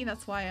wonky.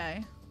 That's why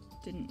I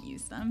didn't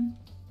use them.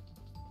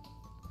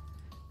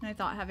 And I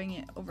thought having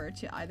it over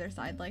to either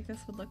side like this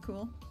would look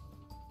cool.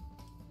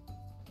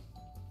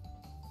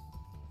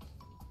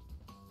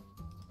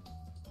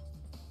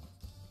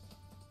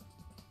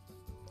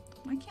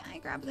 Why can't I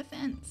grab the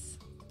fence?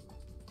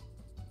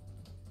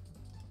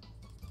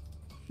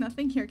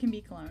 Nothing here can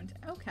be cloned.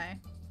 Okay.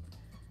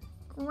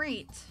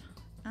 Great.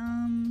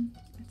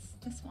 It's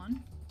this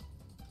one.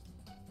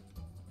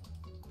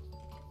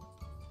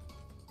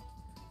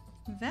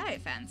 Very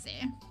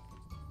fancy.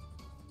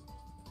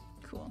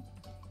 Cool.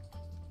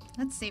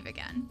 Let's save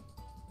again.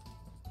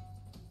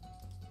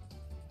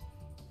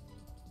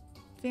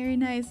 Very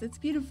nice. It's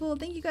beautiful.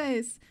 Thank you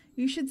guys.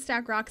 You should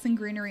stack rocks and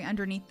greenery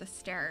underneath the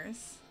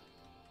stairs.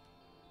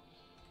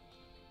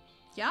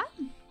 Yeah?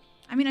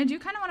 I mean, I do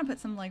kind of want to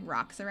put some like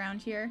rocks around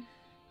here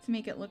to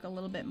make it look a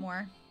little bit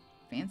more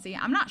fancy.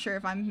 I'm not sure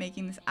if I'm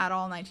making this at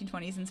all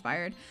 1920s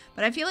inspired,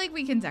 but I feel like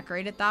we can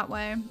decorate it that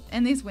way.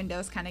 And these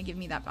windows kind of give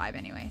me that vibe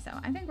anyway, so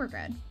I think we're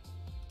good.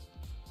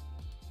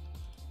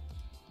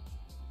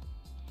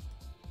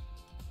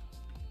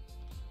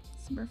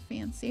 Super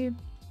fancy.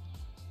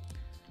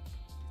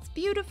 It's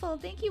beautiful.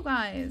 Thank you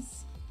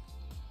guys.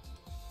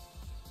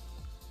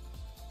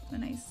 A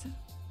nice,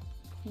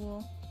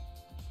 cool.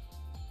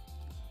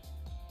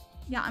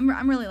 Yeah,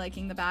 I'm really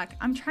liking the back.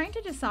 I'm trying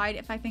to decide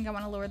if I think I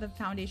want to lower the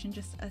foundation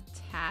just a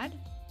tad.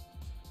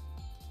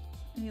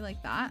 Maybe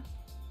like that.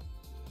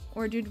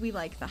 Or did we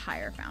like the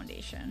higher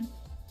foundation?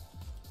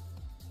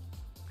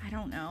 I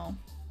don't know.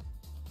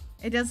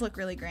 It does look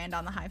really grand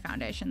on the high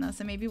foundation though,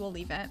 so maybe we'll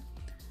leave it.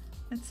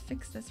 Let's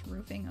fix this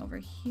roofing over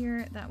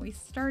here that we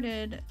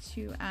started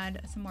to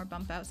add some more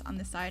bump outs on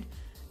this side.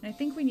 And I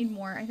think we need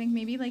more. I think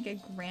maybe like a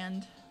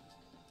grand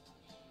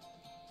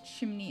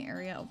chimney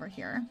area over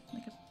here.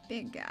 Like a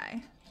big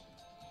guy.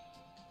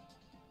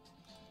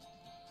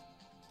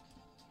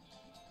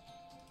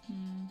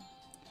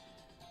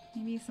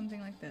 Maybe something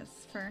like this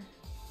for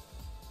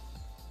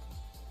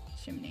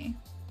chimney.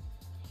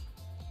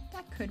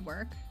 That could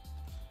work.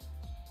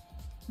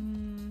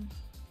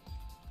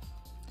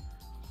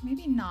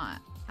 Maybe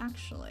not,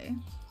 actually.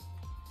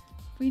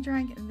 If we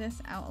drag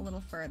this out a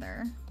little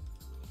further,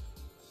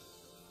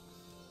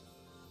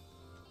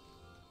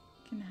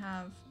 we can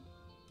have...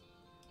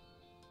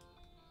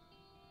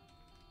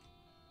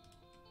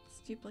 Let's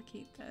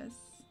duplicate this.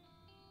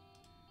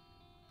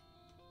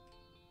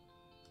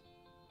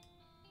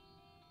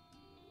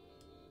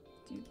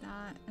 Do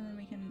that, and then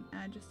we can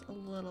add just a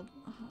little...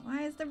 Oh,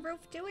 why is the roof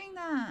doing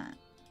that?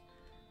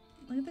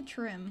 Look at the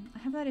trim. I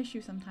have that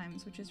issue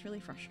sometimes, which is really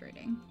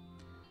frustrating.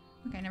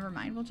 Okay, never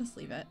mind. We'll just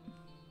leave it.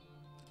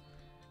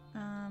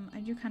 I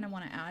do kind of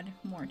want to add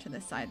more to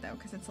this side, though,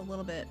 because it's a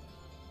little bit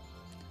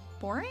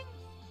boring.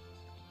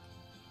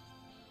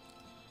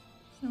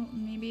 So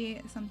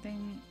maybe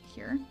something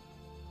here.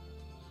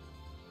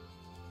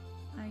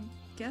 I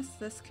guess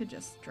this could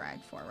just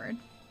drag forward.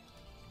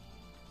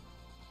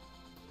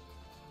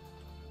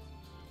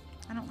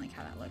 I don't like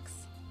how that looks.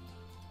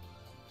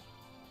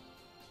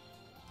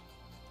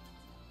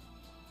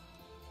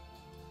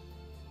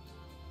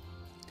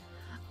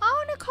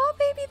 Oh, Nicole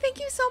baby, thank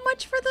you so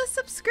much for the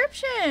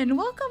subscription.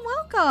 Welcome,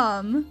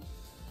 welcome.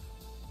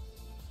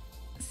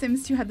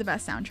 Sims 2 had the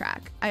best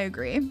soundtrack. I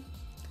agree.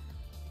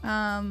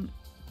 How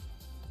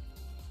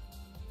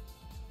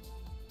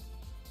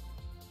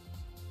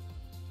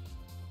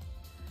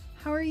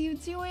are you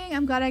doing?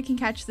 I'm glad I can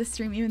catch this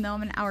stream even though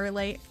I'm an hour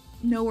late.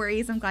 No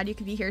worries. I'm glad you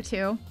could be here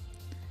too.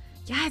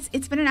 Yeah,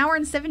 it's been an hour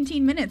and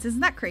 17 minutes.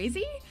 Isn't that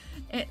crazy?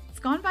 It's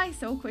gone by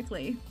so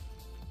quickly.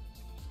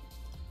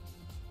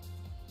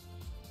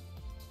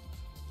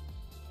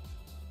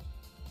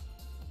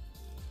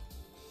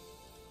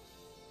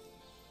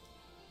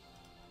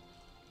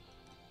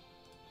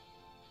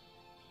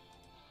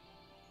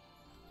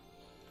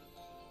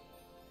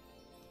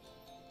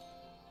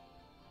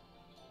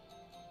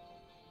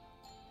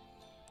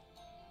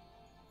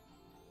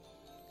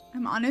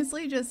 I'm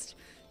honestly just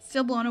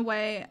still blown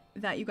away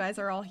that you guys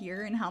are all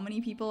here and how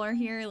many people are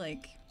here.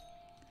 Like,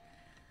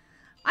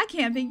 I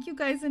can't thank you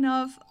guys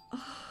enough.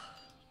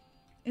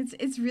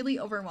 It's really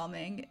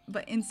overwhelming,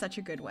 but in such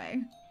a good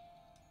way.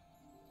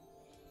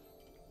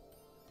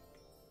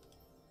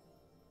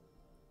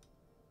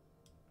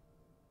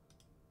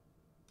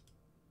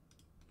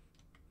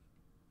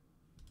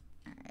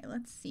 All right,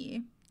 let's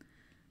see.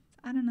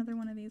 Let's add another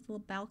one of these little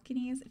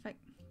balconies.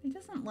 It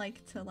doesn't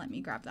like to let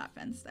me grab that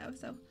fence though,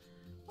 so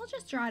we'll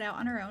just draw it out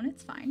on our own.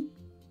 It's fine.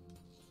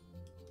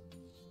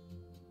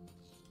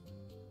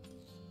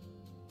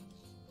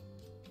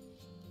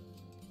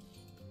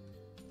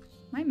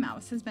 My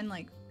mouse has been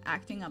like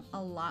acting up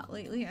a lot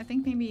lately. I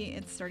think maybe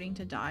it's starting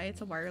to die.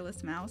 It's a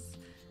wireless mouse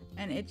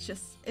and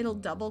it'll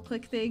double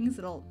click things.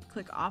 It'll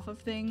click off of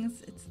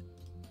things.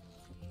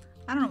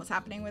 I don't know what's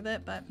happening with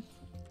it, but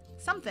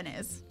something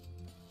is.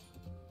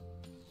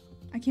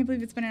 I can't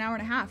believe it's been an hour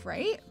and a half,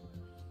 right?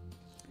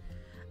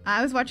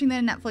 I was watching the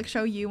Netflix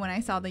show You when I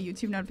saw the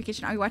YouTube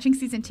notification. I was watching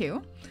season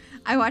 2.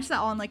 I watched that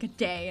all in like a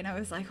day and I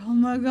was like, oh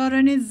my god,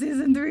 I need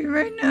season 3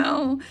 right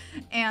now.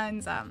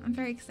 And I'm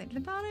very excited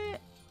about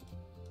it.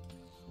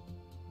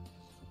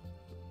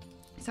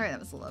 Sorry, that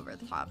was a little over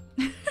the top.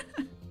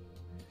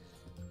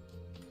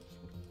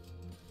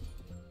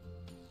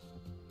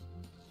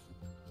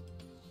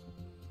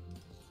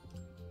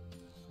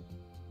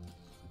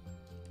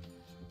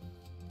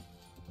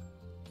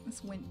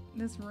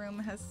 This room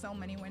has so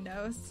many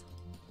windows.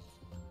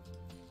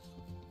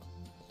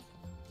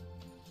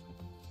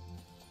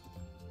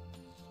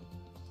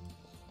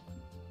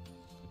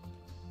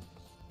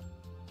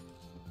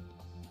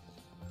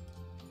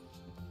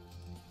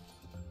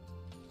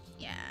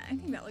 Yeah, I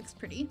think that looks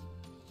pretty.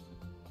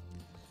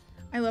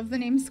 I love the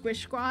name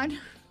Squish Squad.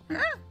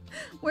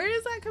 Where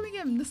is that coming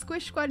in? The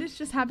Squish Squad is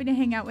just happy to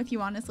hang out with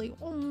you, honestly.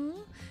 Aww.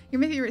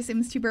 You're my favorite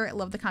Sims tuber. I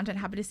love the content.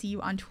 Happy to see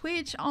you on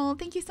Twitch. Oh,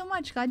 thank you so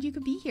much. Glad you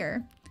could be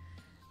here.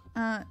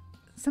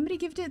 Somebody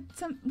gifted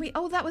some... Wait,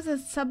 oh, that was a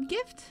sub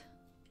gift?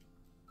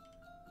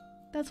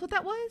 That's what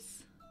that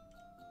was?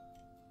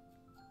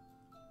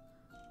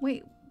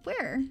 Wait,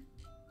 where?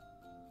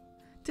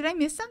 Did I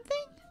miss something?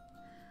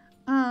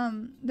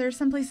 There's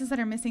some places that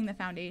are missing the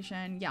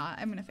foundation. Yeah,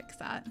 I'm gonna fix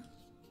that.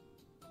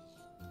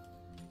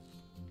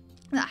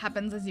 That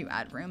happens as you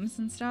add rooms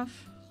and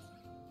stuff.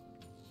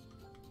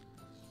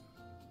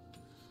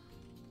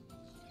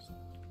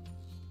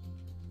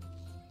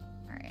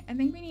 Alright, I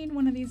think we need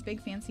one of these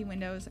big fancy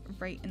windows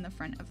right in the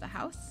front of the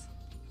house.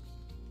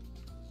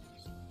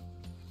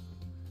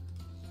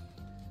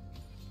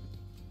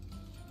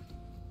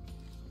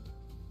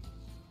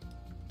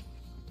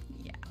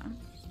 Yeah.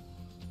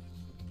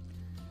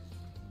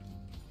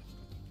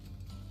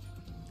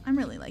 I'm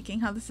really liking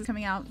how this is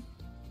coming out.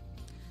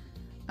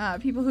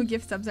 People who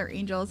gift subs are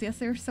angels. Yes,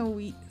 they're so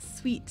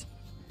sweet.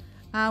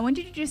 When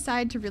did you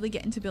decide to really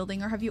get into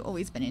building, or have you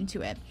always been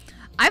into it?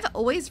 I've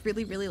always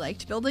really, really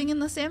liked building in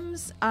The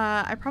Sims.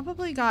 I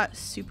probably got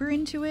super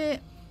into it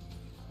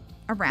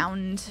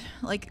around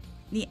like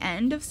the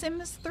end of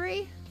Sims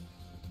 3.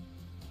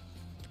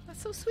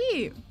 That's so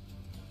sweet.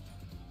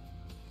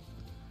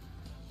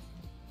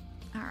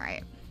 All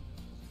right.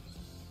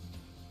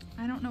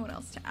 I don't know what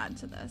else to add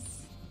to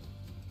this.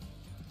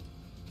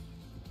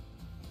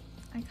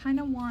 I kind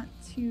of want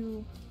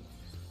to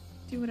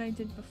do what I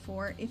did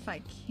before if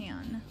I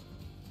can.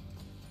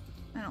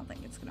 I don't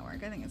think it's gonna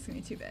work. I think it's gonna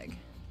be too big.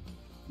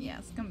 Yeah,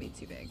 it's gonna be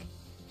too big,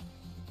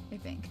 I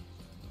think.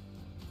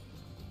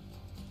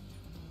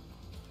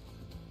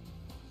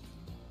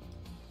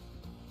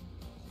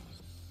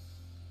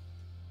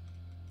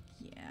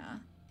 Yeah,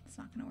 it's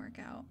not gonna work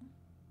out.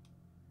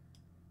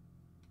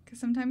 Because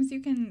sometimes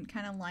you can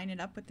kind of line it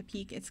up with the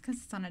peak. It's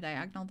because it's on a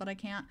diagonal that I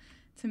can't,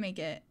 to make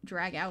it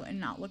drag out and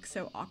not look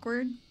so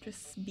awkward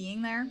just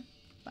being there.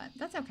 But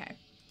that's okay.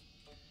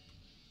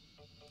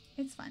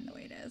 It's fine the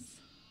way it is.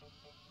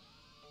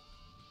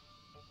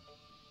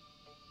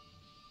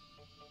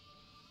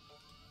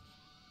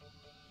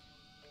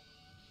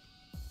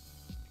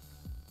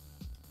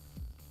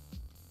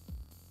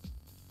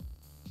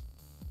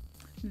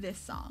 This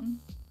song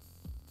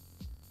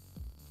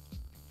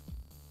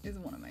is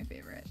one of my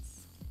favorites.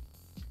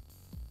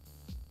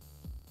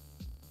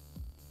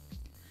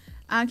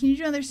 Can you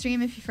do another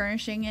stream if you're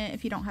furnishing it,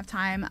 if you don't have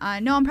time?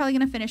 No, I'm probably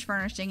going to finish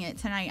furnishing it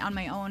tonight on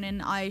my own,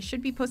 and I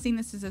should be posting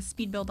this as a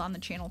speed build on the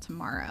channel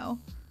tomorrow.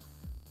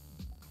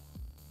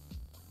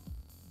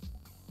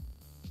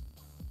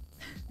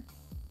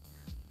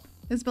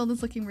 This build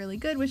is looking really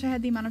good. Wish I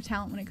had the amount of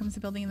talent when it comes to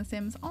building in The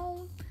Sims.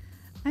 Oh,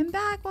 I'm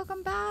back.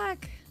 Welcome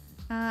back.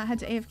 Had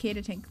to AFK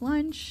to take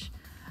lunch.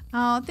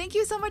 Oh, thank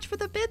you so much for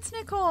the bits,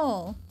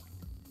 Nicole.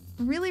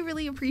 Really,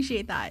 really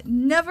appreciate that.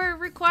 Never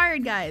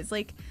required, guys.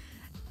 Like,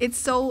 it's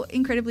so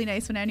incredibly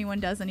nice when anyone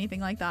does anything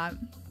like that.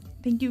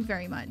 Thank you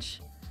very much.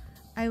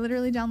 I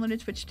literally downloaded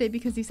Twitch today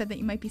because you said that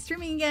you might be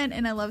streaming again,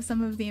 and I love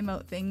some of the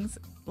emote things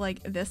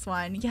like this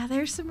one. Yeah,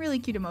 there's some really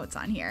cute emotes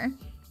on here.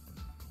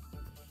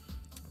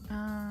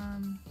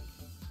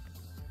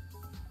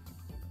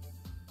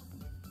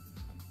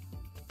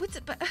 What's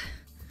it? But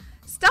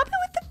stop it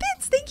with the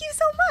bits. Thank you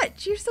so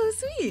much. You're so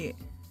sweet.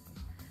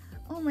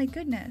 Oh my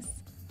goodness.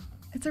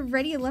 It's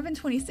already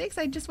 11:26.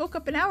 I just woke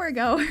up an hour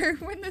ago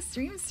when the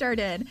stream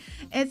started.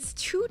 It's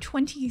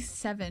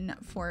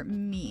 2:27 for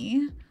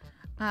me.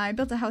 I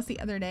built a house the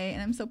other day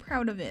and I'm so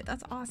proud of it.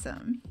 That's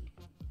awesome.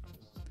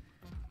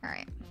 All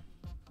right.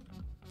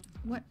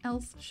 What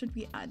else should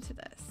we add to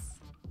this?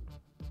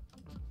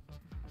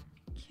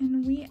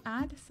 Can we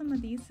add some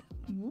of these?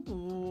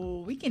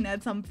 Ooh, we can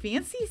add some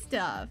fancy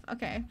stuff.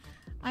 Okay.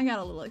 I got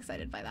a little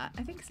excited by that.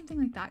 I think something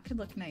like that could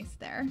look nice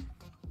there.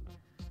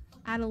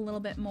 Add a little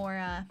bit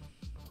more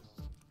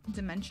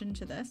dimension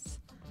to this.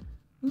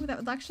 Ooh, that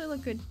would actually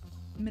look good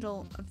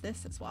middle of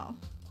this as well.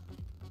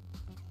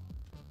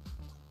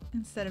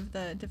 Instead of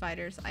the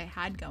dividers I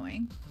had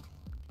going.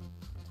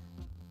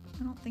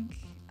 I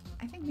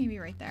think maybe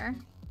right there.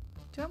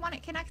 Do I want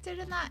it connected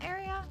in that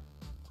area?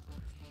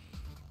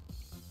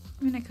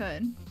 I mean, I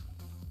could.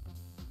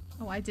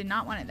 Oh, I did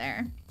not want it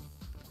there.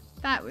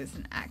 That was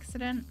an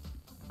accident.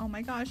 Oh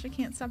my gosh, I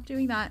can't stop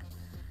doing that.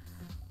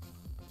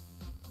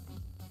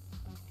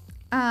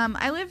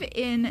 I live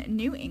in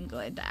New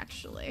England,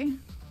 actually.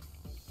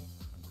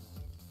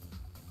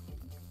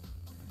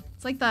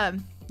 It's like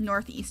the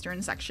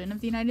northeastern section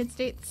of the United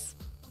States,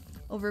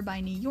 over by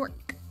New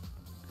York.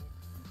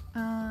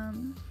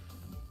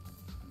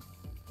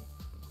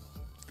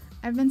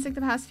 I've been sick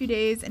the past few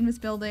days and was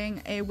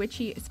building a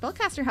witchy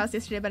spellcaster house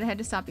yesterday, but I had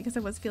to stop because I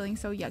was feeling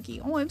so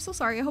yucky. Oh, I'm so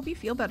sorry. I hope you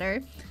feel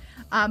better.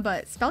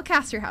 But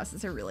spellcaster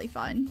houses are really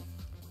fun.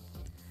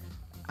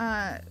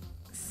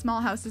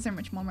 Small houses are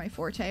much more my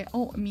forte.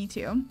 Oh, me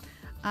too.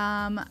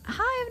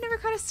 Hi, I've never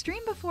caught a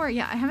stream before.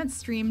 Yeah, I haven't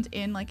streamed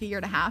in like a year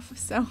and a half,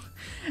 so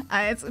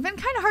it's been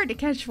kind of hard to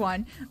catch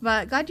one,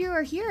 but glad you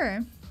are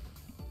here.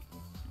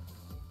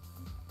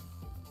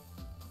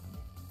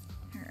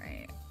 All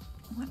right,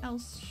 what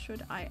else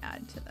should I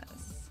add to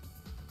this?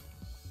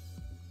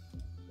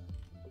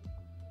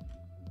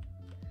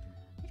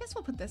 I guess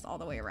we'll put this all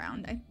the way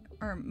around,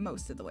 or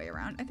most of the way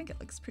around. I think it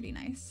looks pretty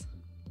nice.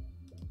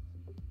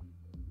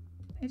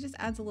 It just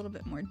adds a little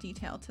bit more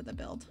detail to the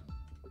build.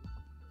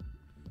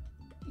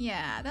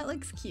 Yeah, that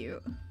looks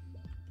cute.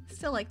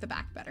 Still like the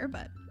back better,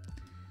 but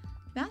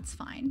that's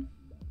fine.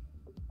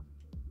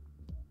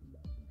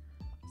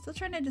 Still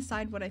trying to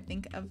decide what I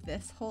think of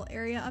this whole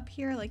area up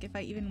here, like if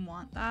I even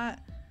want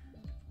that,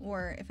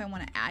 or if I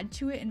want to add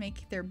to it and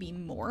make there be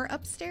more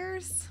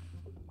upstairs.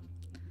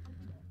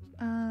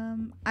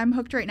 I'm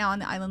hooked right now on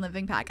the Island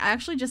Living pack. I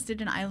actually just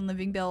did an Island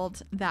Living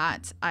build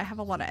that I have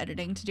a lot of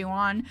editing to do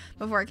on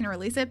before I can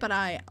release it, but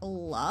I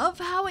love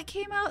how it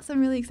came out, so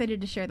I'm really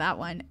excited to share that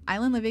one.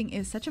 Island Living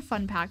is such a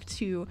fun pack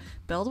to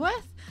build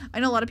with. I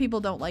know a lot of people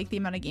don't like the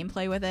amount of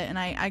gameplay with it, and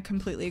I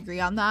completely agree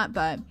on that,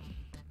 but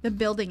the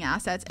building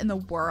assets in the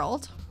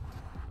world,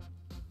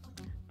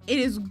 it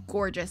is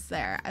gorgeous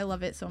there. I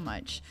love it so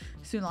much.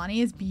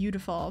 Sulani is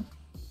beautiful.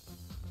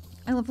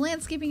 I love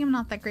landscaping. I'm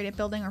not that great at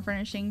building or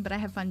furnishing, but I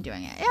have fun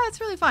doing it. Yeah,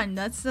 it's really fun.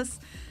 That's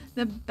just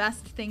the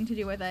best thing to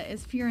do with it,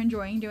 is if you're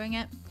enjoying doing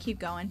it, keep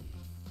going.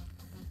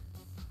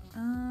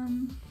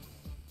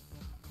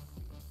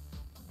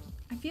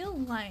 I feel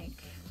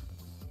like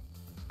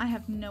I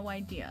have no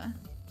idea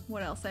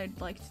what else I'd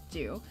like to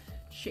do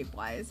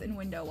shape-wise and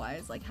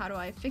window-wise. Like, how do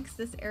I fix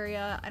this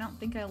area? I don't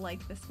think I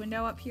like this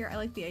window up here. I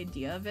like the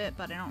idea of it,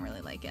 but I don't really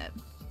like it.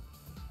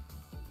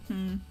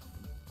 Can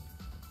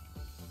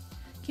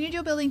you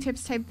do a building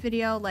tips type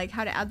video, like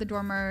how to add the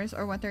dormers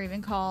or what they're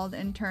even called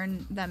and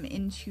turn them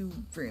into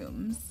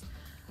rooms?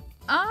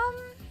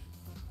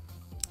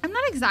 I'm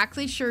not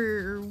exactly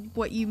sure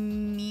what you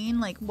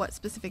mean, like what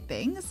specific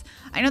things.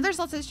 I know there's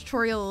lots of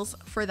tutorials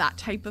for that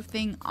type of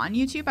thing on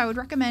YouTube. I would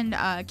recommend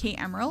Kate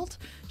Emerald.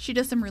 She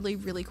does some really,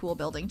 really cool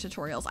building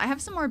tutorials. I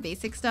have some more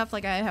basic stuff,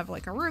 like I have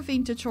like a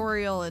roofing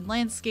tutorial and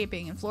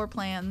landscaping and floor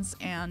plans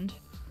and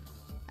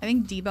I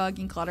think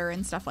debugging clutter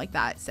and stuff like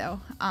that. So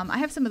I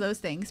have some of those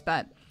things,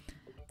 but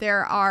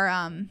there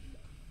are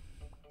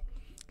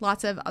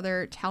lots of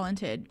other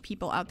talented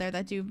people out there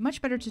that do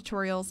much better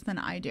tutorials than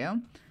I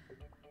do.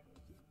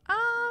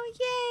 Oh,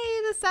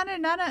 yay, the Sana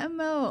Nana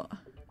emote.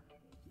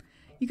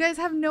 You guys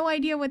have no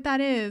idea what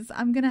that is.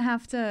 I'm gonna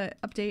have to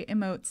update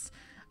emotes.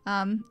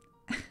 Yeah,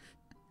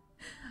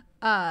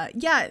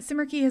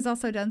 Simmerkey has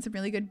also done some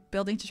really good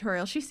building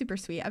tutorials. She's super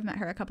sweet. I've met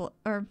her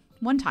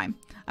one time.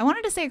 I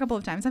wanted to say a couple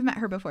of times. I've met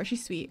her before.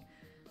 She's sweet.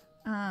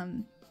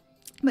 But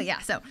yeah,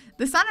 so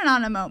the Sana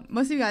Nana emote,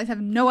 most of you guys have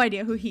no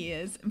idea who he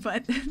is,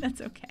 but that's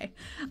okay.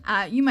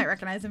 You might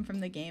recognize him from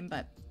the game,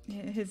 but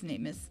his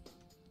name is,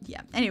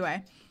 yeah.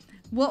 Anyway.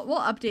 We'll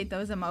update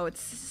those emotes.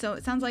 So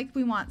it sounds like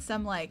we want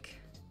some like,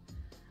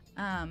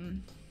 what's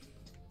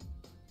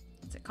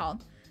it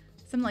called?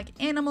 Some like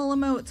animal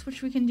emotes,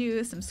 which we can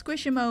do. Some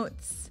squish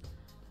emotes.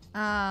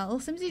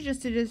 Little Simsy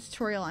just did a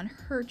tutorial on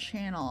her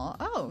channel.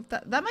 Oh,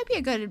 that might be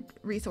a good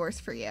resource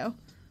for you.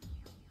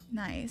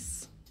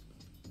 Nice.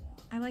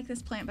 I like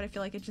this plant, but I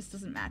feel like it just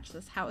doesn't match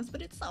this house.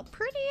 But it's so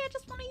pretty. I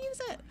just want to use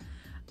it.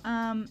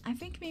 I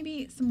think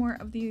maybe some more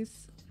of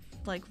these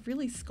like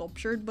really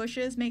sculptured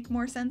bushes make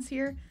more sense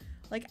here.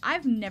 Like,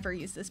 I've never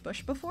used this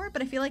bush before,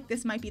 but I feel like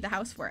this might be the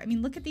house for it. I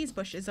mean, look at these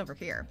bushes over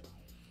here.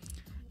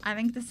 I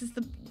think this is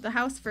the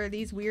house for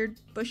these weird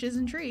bushes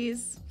and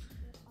trees.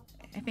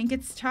 I think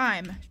it's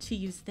time to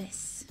use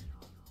this.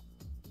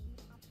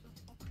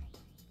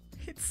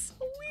 It's so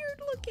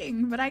weird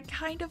looking, but I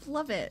kind of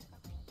love it.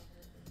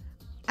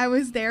 I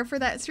was there for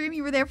that stream.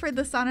 You were there for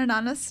the Sana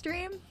Nana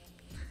stream?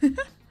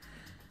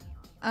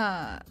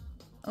 Oh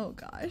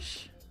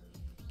gosh.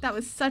 That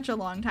was such a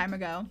long time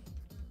ago.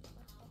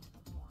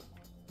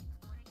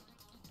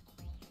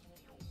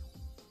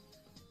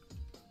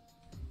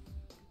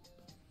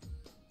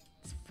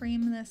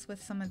 Frame this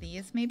with some of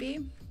these, maybe.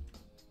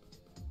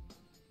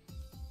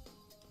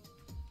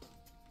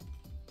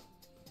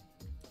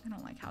 I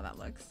don't like how that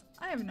looks.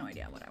 I have no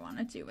idea what I want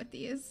to do with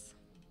these.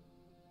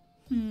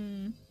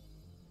 I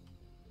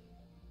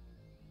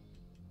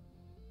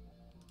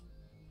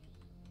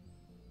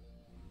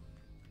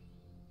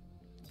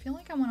feel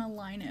like I want to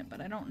line it, but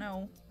I don't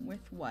know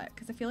with what,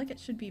 because I feel like it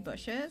should be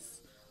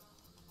bushes,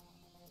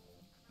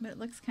 but it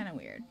looks kind of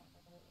weird.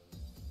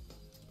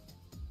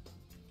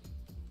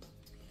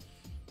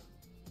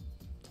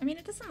 I mean,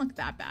 it doesn't look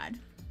that bad.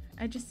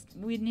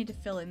 We'd need to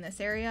fill in this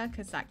area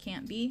because that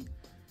can't be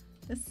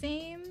the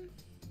same.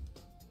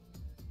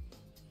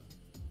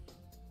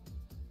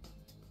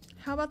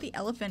 How about the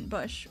elephant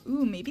bush?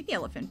 Ooh, maybe the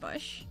elephant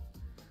bush.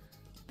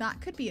 That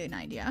could be an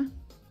idea.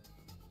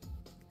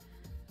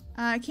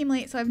 I came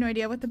late, so I have no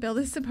idea what the build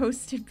is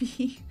supposed to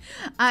be.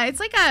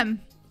 It's like a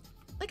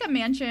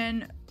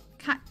mansion,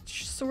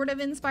 sort of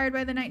inspired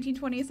by the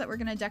 1920s that we're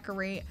gonna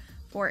decorate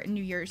for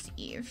New Year's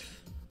Eve.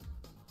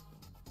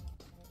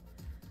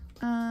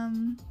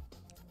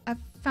 A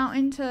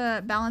fountain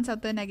to balance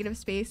out the negative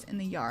space in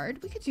the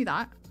yard. We could do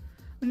that.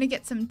 I'm gonna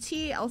get some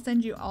tea. I'll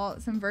send you all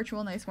some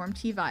virtual nice warm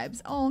tea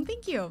vibes. Oh,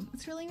 thank you.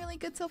 It's really, really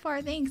good so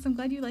far. Thanks. I'm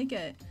glad you like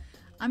it.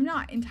 I'm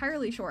not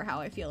entirely sure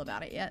how I feel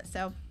about it yet,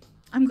 so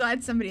I'm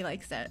glad somebody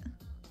likes it.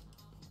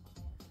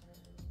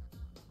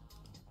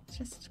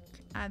 Just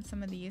add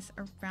some of these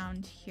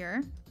around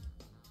here.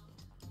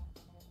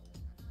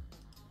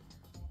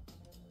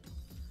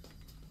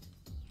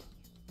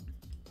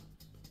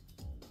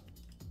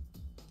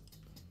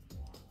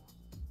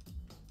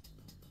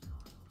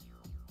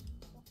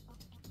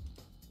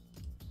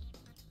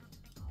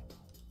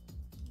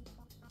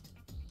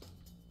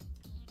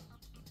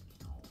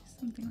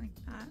 Something like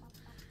that.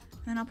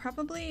 And I'll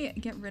probably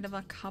get rid of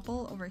a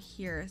couple over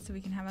here so we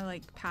can have a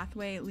like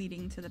pathway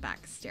leading to the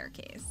back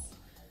staircase.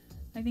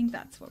 I think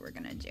that's what we're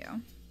gonna do.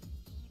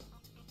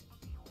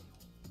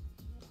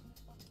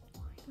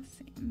 The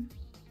same.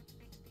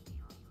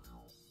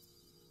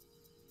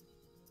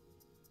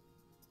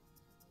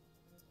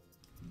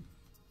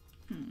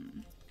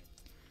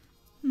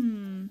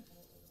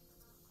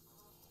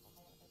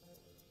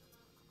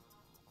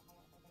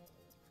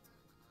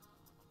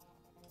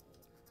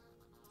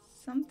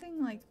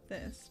 Something like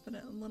this, but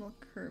a little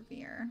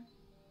curvier.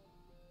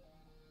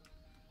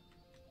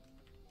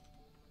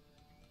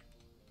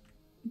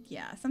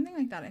 Yeah, something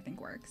like that I think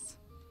works.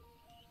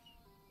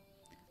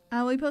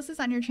 Will you post this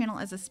on your channel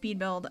as a speed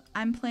build?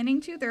 I'm planning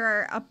to.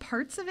 There are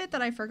parts of it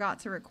that I forgot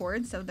to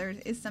record, so there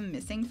is some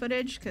missing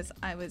footage because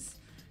I was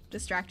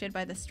distracted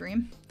by the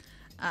stream.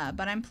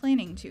 But I'm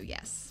planning to,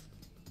 yes.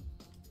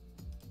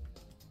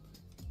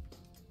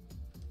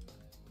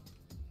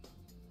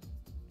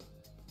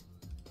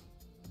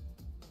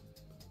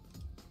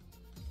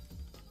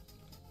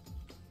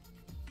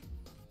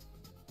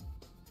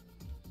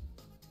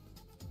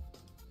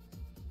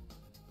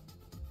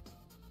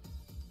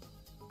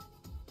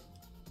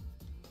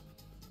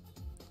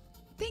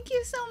 Thank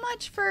you so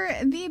much for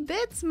the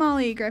bits,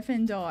 Molly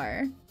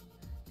Gryffindor.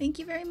 Thank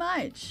you very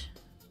much.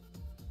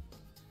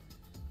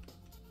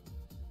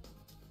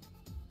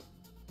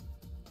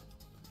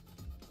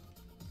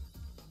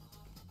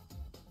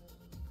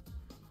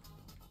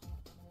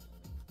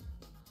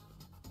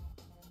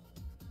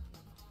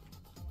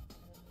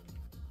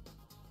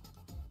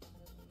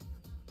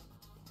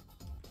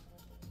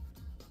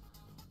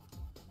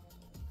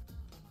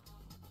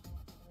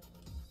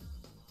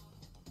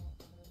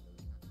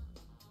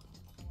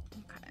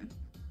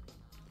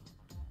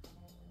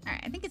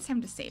 I think it's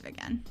time to save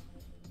again.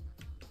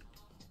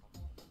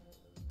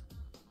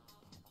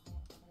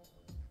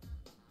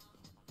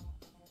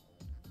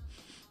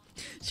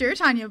 Sure,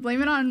 Tanya,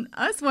 blame it on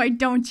us. Why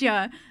don't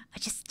ya? I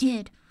just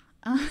did.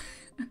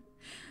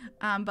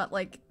 But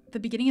like the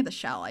beginning of the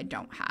shell, I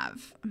don't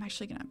have. I'm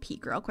actually gonna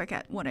peek real quick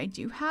at what I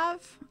do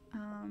have,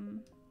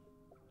 and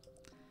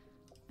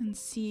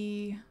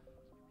see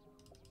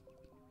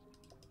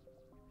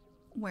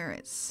where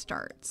it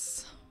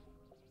starts.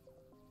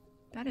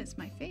 That is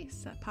my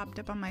face that popped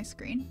up on my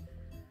screen.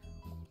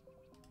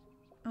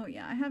 Oh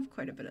yeah, I have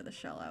quite a bit of the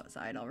shell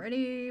outside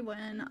already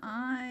when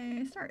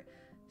I start.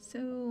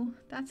 So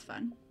that's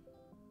fun.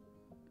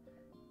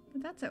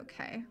 But that's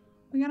okay.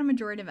 We got a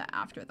majority of it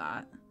after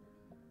that.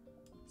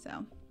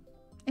 So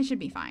it should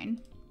be fine.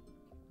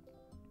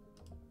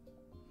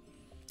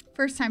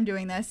 First time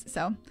doing this,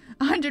 so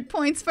 100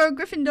 points for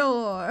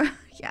Gryffindor.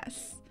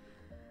 Yes.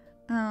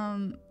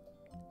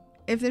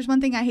 If there's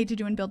one thing I hate to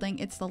do in building,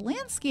 it's the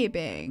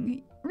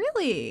landscaping.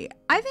 Really,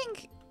 I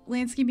think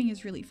landscaping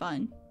is really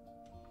fun.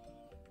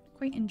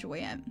 Quite enjoy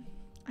it.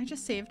 I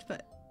just saved,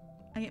 but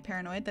I get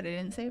paranoid that I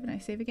didn't save and I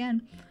save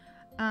again.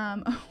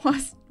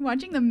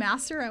 Watching the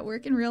master at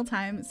work in real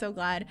time. So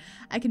glad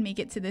I can make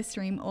it to this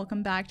stream.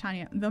 Welcome back,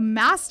 Tanya. The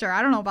master,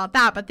 I don't know about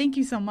that, but thank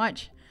you so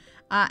much.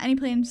 Any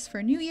plans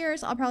for New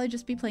Year's? I'll probably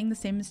just be playing The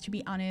Sims, to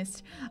be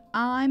honest.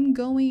 I'm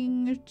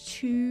going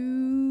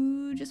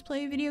to just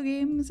play video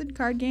games and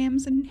card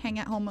games and hang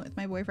at home with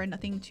my boyfriend.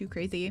 Nothing too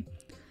crazy.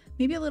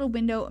 Maybe a little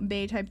window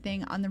bay type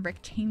thing on the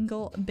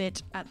rectangle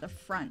bit at the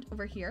front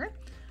over here.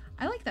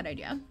 I like that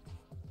idea.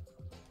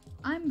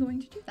 I'm going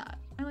to do that.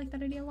 I like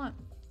that idea a lot.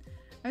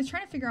 I was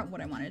trying to figure out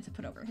what I wanted to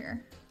put over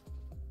here.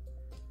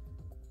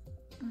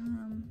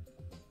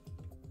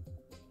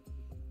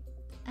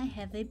 I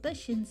have a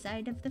bush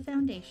inside of the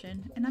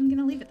foundation, and I'm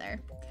gonna leave it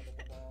there.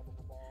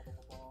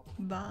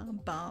 Ba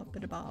ba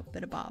ba ba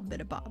ba ba ba ba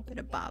ba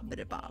ba ba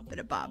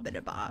ba ba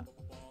ba ba.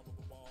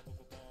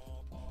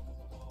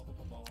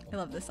 I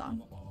love this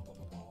song.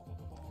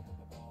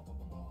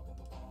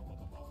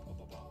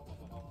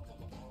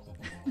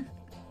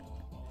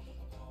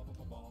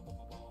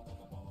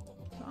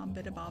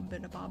 Ba ba ba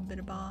ba ba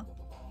ba ba.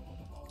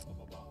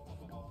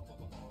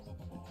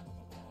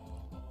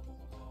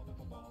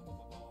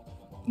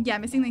 Yeah,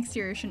 missing the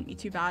exterior shouldn't be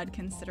too bad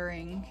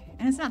considering,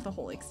 and it's not the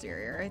whole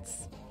exterior,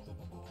 it's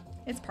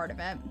part of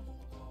it.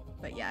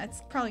 But yeah,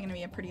 it's probably gonna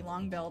be a pretty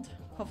long build.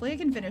 Hopefully I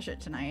can finish it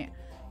tonight,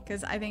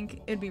 because I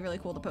think it'd be really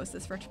cool to post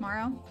this for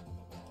tomorrow.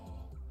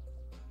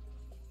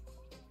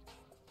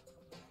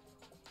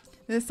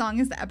 This song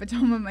is the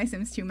epitome of my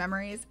Sims 2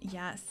 memories.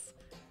 Yes.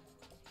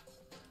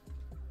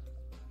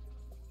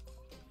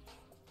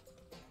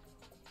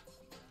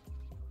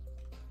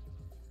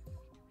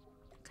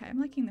 Okay, I'm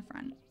liking the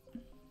front.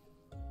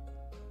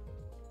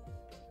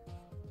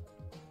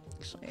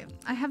 Actually,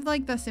 I have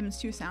like the Sims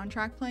 2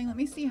 soundtrack playing. Let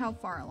me see how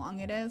far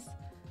along it is.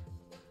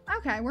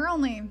 Okay, we're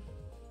only,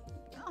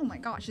 oh my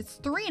gosh, it's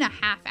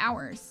 3.5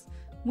 hours.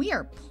 We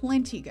are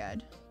plenty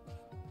good.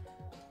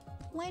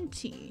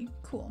 Plenty.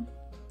 Cool.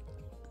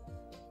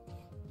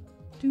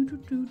 Do, do,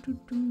 do, do,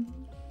 do.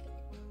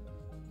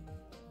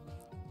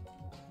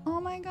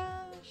 Oh my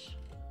gosh.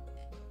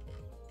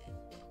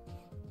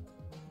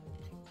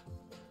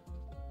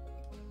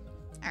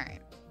 All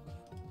right.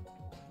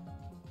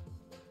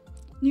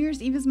 New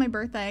Year's Eve is my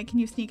birthday. Can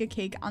you sneak a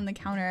cake on the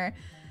counter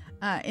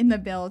in the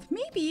build?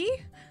 Maybe.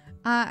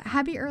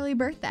 Happy early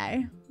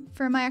birthday.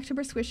 For my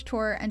October Swish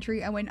tour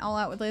entry, I went all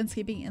out with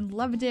landscaping and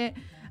loved it,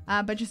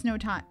 but just no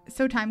time,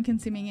 so time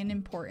consuming and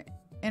important,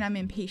 and I'm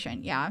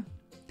impatient. Yeah.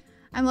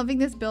 I'm loving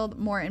this build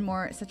more and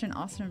more. It's such an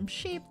awesome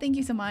shape. Thank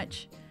you so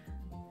much.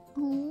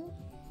 Oh.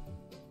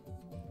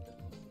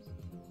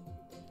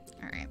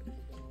 All right.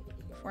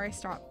 Before I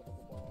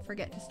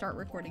forget to start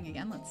recording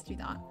again, let's do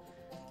that.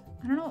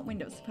 I don't know what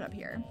windows to put up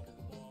here.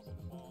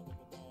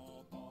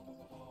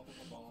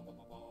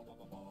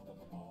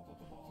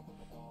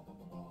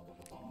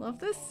 Love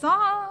this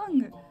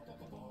song.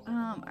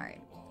 All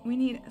right. We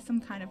need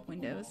some kind of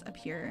windows up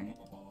here.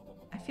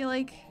 I feel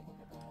like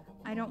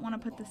I don't want to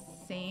put the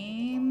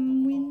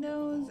same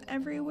windows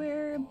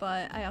everywhere,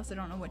 but I also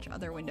don't know which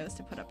other windows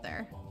to put up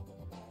there.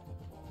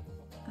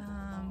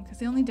 Because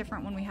the only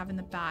different one we have in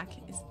the back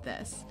is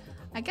this.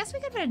 I guess we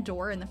could put a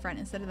door in the front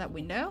instead of that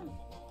window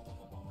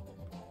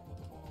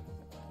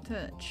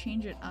to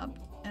change it up,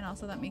 and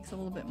also that makes a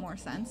little bit more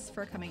sense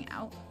for coming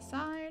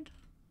outside.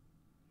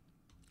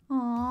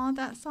 Aw,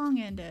 that song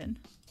ended.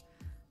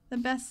 The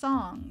best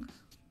song.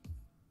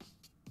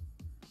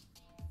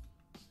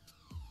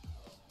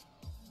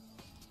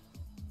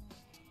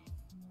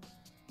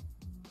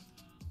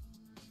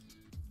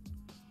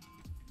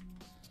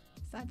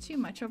 Is that too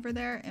much over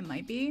there? It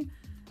might be,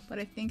 but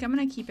I think I'm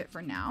gonna keep it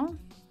for now.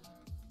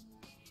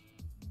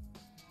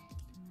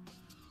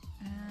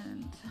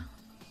 And,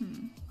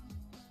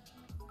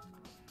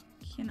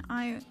 can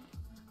I...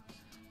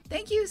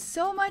 Thank you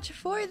so much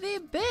for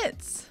the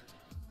bits!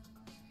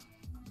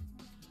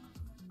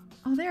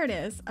 Oh, there it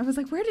is. I was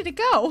like, where did it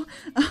go?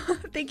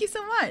 Thank you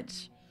so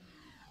much.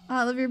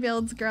 I love your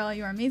builds, girl.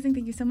 You are amazing.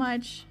 Thank you so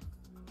much.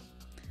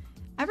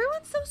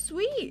 Everyone's so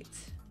sweet.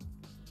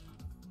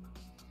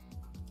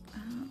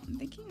 I'm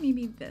thinking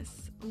maybe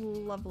this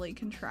lovely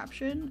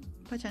contraption,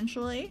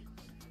 potentially.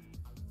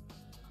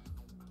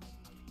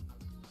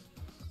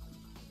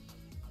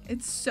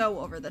 It's so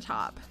over the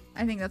top.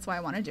 I think that's why I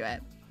want to do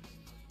it.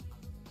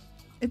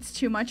 It's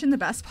too much in the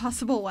best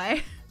possible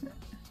way.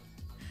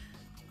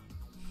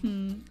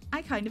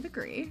 I kind of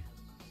agree.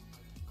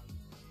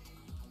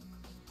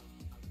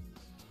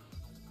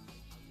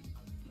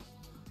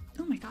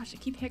 Oh my gosh, I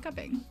keep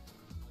hiccuping.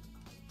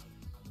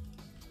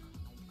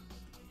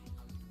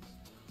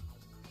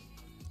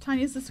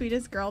 Tanya's the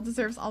sweetest girl,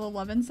 deserves all the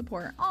love and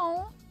support.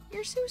 Oh,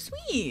 you're so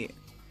sweet.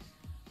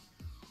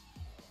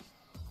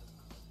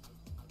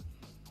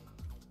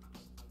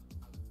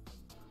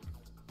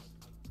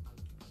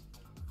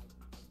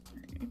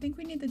 I think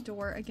we need the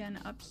door again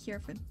up here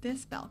for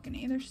this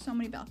balcony. There's so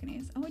many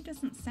balconies. Oh, it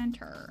doesn't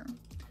center.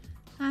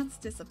 That's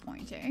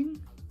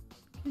disappointing.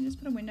 Can I just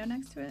put a window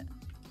next to it?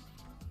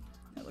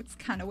 That looks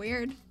kind of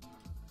weird.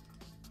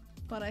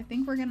 But I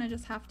think we're gonna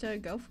just have to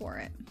go for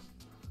it.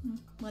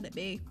 Let it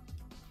be.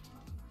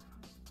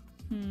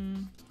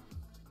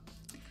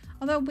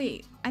 Although,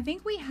 wait, I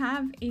think we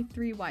have a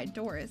 3 wide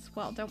door as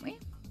well, don't we?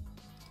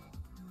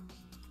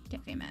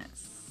 Get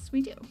famous.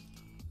 We do.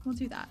 We'll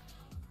do that.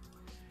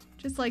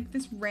 Just like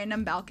this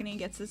random balcony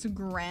gets this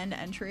grand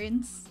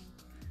entrance.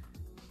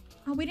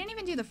 Oh, we didn't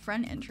even do the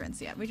front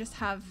entrance yet. We just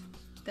have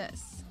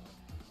this.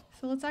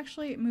 So let's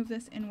actually move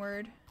this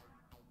inward.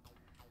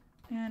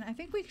 And I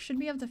think we should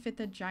be able to fit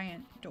the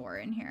giant door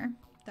in here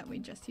that we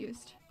just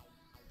used.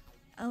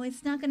 Oh,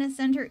 it's not gonna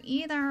center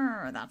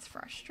either. That's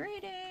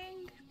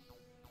frustrating.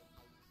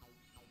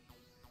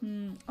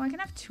 Oh, I can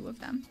have 2 of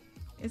them.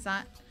 Is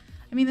that...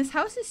 I mean, this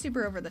house is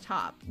super over the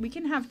top. We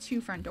can have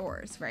 2 front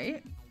doors,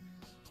 right?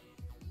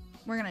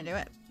 We're gonna do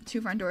it.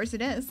 2 front doors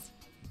it is.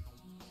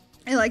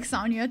 I like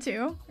Sonia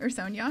too, or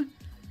Sonia.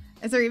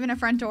 Is there even a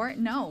front door?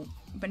 No,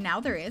 but now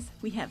there is.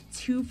 We have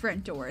 2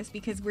 front doors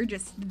because we're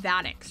just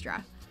that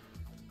extra.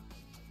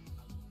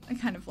 I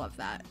kind of love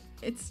that.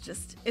 It's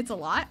just, it's a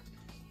lot.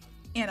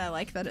 And I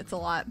like that it's a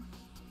lot.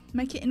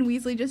 My kitten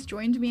Weasley just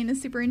joined me and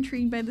is super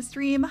intrigued by the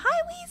stream.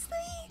 Hi,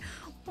 Weasley!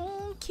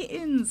 Oh,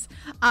 kittens.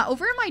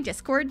 Over in my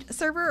Discord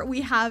server,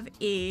 we have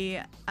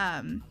a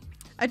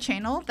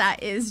channel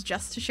that is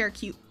just to share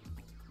cute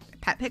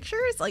pet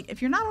pictures. Like, if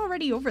you're not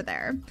already over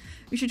there,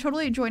 you should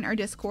totally join our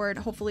Discord.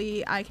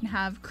 Hopefully I can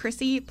have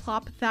Chrissy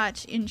plop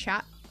that in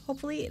chat.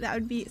 Hopefully that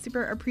would be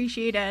super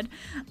appreciated.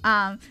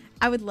 I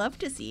would love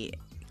to see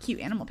cute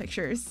animal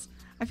pictures.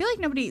 I feel like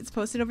nobody's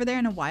posted over there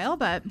in a while,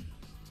 but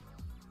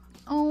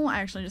oh, I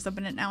actually just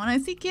opened it now and I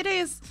see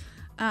kitties.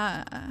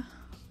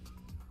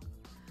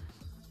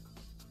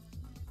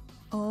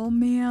 Oh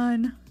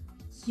man,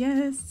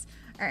 yes.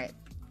 All right,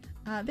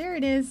 there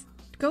it is.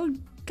 Go,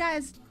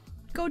 guys.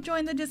 Go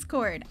join the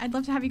Discord. I'd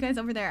love to have you guys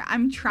over there.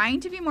 I'm trying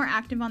to be more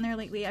active on there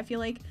lately. I feel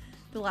like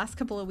the last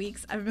couple of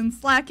weeks I've been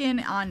slacking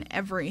on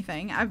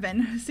everything. I've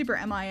been super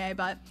MIA,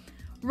 but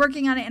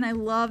working on it, and I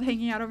love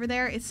hanging out over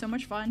there. It's so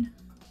much fun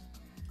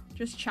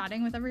just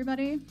chatting with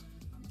everybody.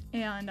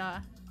 And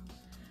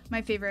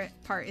my favorite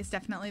part is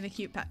definitely the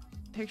cute pet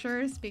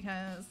pictures,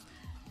 because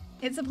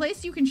it's a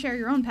place you can share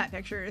your own pet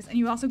pictures and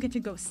you also get to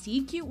go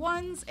see cute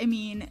ones. I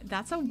mean,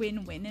 that's a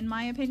win-win in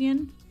my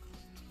opinion.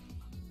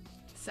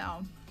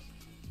 So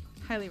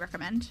highly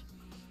recommend.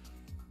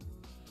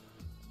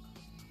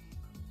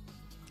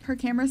 Her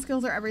camera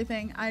skills are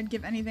everything. I'd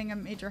give anything a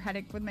major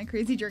headache with my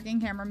crazy jerking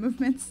camera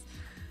movements.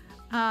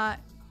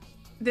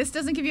 This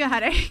doesn't give you a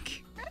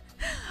headache.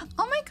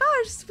 Oh my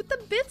gosh, with the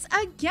bits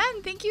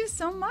again. Thank you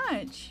so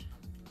much.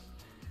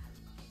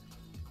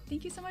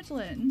 Thank you so much,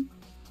 Lynn.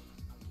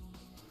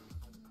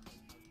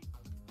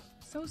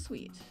 So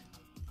sweet.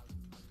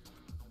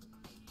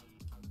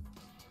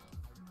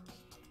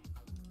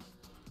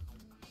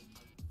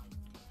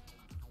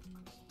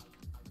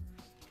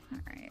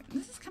 Alright,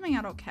 this is coming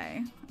out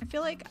okay. I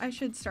feel like I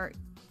should start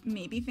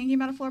maybe thinking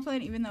about a floor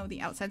plan even though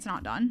the outside's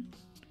not done.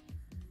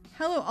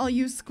 Hello, all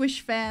you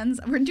Squish fans.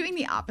 We're doing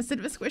the opposite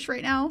of a Squish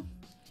right now.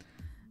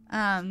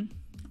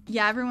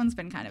 Yeah, everyone's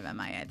been kind of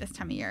MIA at this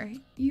time of year.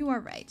 You are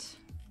right.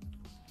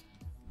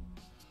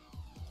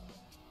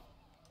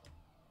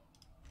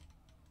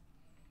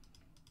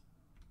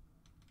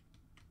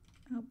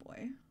 Oh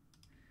boy.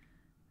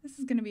 This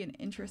is going to be an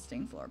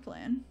interesting floor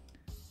plan.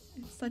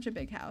 It's such a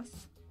big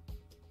house.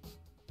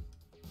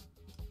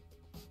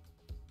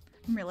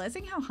 I'm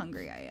realizing how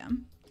hungry I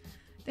am.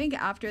 I think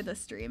after the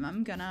stream,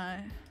 I'm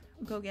gonna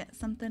go get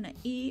something to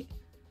eat.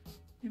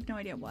 I have no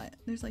idea what.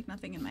 There's like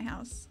nothing in my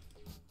house.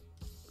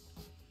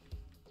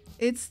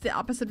 It's the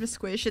opposite of a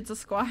squish. It's a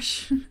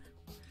squash.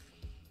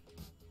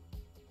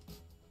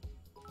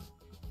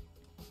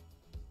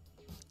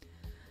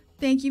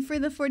 Thank you for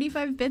the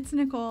 45 bits,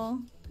 Nicole.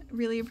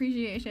 Really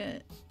appreciate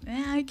it.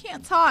 I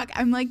can't talk.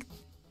 I'm like,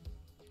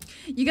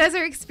 you guys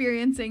are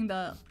experiencing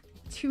the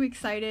too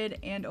excited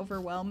and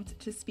overwhelmed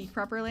to speak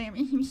properly.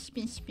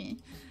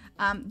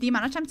 The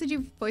amount of times I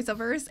do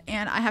voiceovers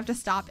and I have to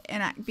stop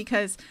and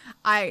because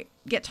I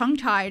get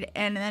tongue-tied,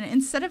 and then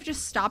instead of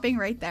just stopping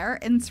right there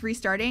and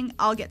restarting,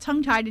 I'll get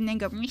tongue-tied and then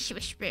go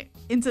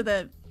into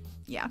the,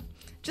 yeah,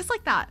 just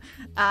like that.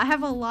 I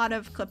have a lot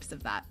of clips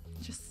of that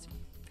just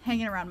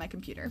hanging around my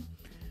computer.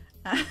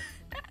 I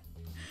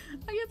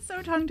get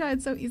so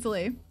tongue-tied so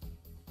easily.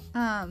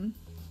 I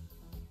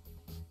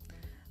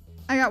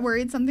got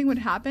worried something would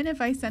happen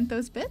if I sent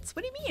those bits.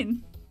 What do you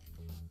mean?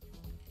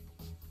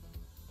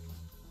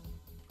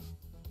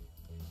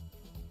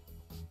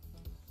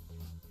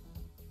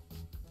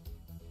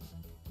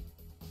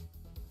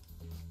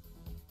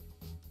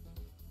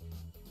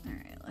 All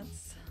right,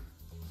 let's...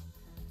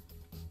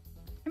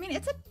 I mean,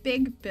 it's a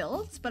big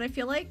build, but I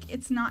feel like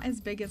it's not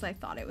as big as I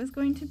thought it was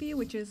going to be,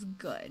 which is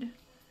good.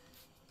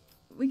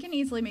 We can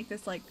easily make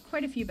this like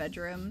quite a few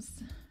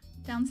bedrooms.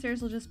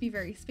 Downstairs will just be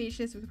very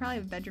spacious. We could probably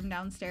have a bedroom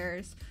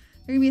downstairs.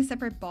 There's gonna be a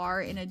separate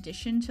bar in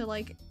addition to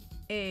like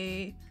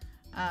a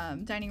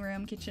dining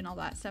room, kitchen, all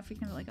that stuff. We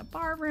can have like a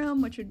bar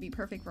room, which would be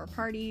perfect for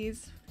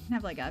parties. We can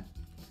have like a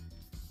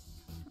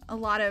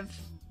lot of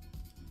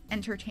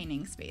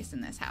entertaining space in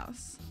this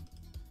house.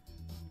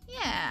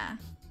 Yeah,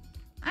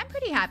 I'm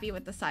pretty happy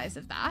with the size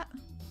of that.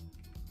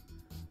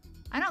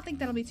 I don't think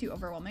that'll be too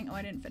overwhelming. Oh,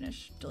 I didn't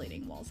finish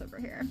deleting walls over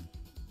here.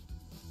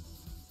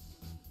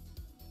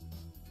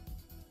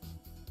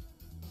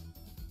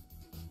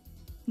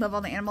 Love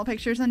all the animal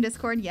pictures on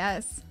Discord.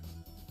 Yes.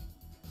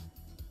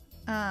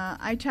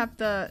 I tapped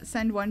the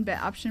send one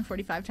bit option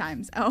 45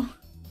 times. Oh,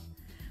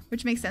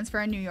 which makes sense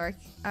for a New York,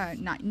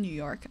 not New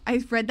York.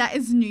 I read that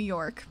as New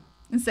York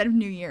instead of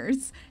New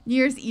Year's. New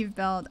Year's Eve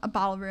build, a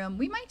ballroom.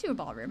 We might do a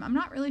ballroom. I'm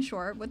not really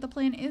sure what the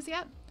plan is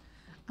yet.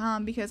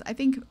 Because I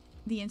think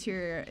the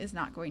interior is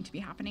not going to be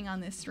happening on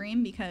this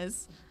stream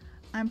because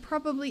I'm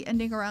probably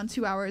ending around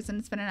 2 hours and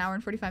it's been an hour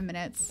and 45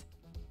 minutes.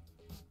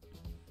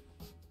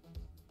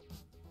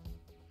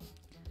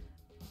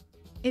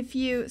 If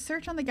you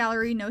search on the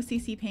gallery, no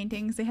CC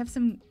paintings, they have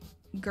some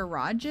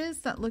garages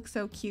that look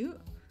so cute.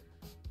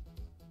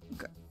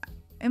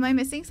 Am I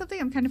missing something?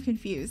 I'm kind of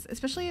confused,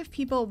 especially if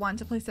people want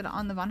to place it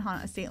on the Von Hahn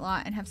estate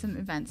lot and have some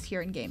events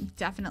here in game.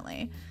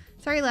 Definitely.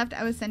 Sorry, left.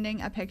 I was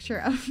sending a picture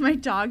of my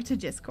dog to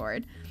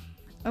Discord.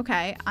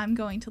 Okay, I'm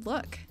going to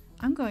look.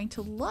 I'm going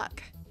to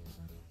look.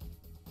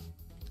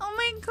 Oh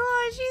my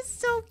gosh, he's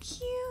so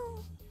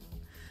cute.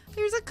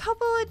 There's a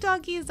couple of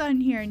doggies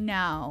on here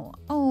now.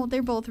 Oh,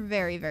 they're both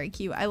very, very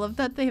cute. I love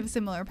that they have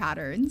similar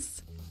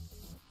patterns.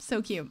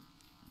 So cute.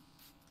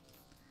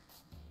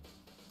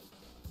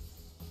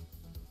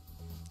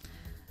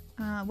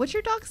 What's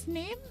your dog's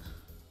name?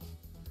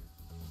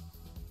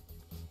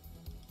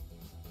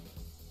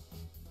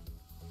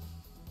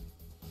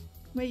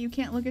 Wait, you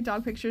can't look at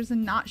dog pictures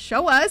and not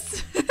show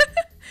us.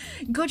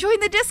 Go join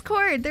the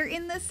Discord. They're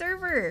in the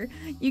server.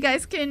 You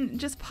guys can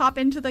just pop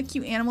into the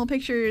cute animal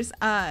pictures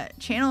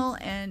channel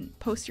and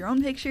post your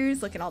own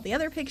pictures. Look at all the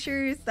other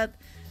pictures.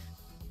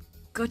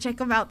 Go check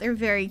them out. They're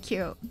very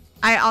cute.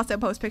 I also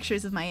post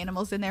pictures of my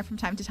animals in there from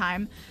time to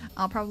time.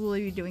 I'll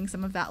probably be doing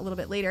some of that a little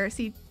bit later.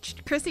 See,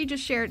 Chrissy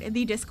just shared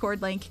the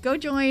Discord link. Go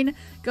join.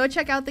 Go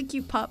check out the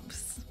cute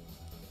pups.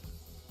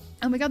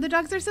 Oh my god, the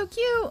dogs are so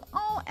cute.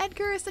 Oh,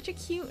 Edgar is such a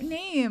cute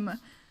name.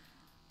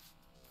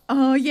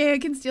 Oh, yeah, I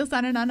can steal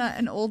Sananana,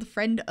 an old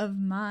friend of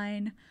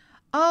mine.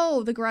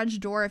 Oh, the garage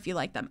door if you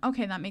like them.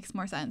 Okay, that makes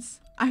more sense.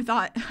 I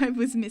thought I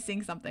was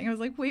missing something. I was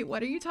like, wait,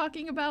 what are you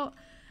talking about?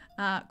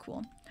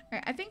 Cool. All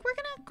right, I think we're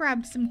gonna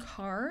grab some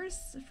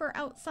cars for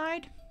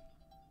outside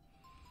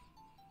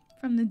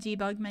from the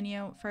debug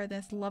menu for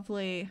this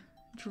lovely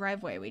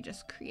driveway we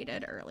just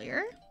created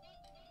earlier.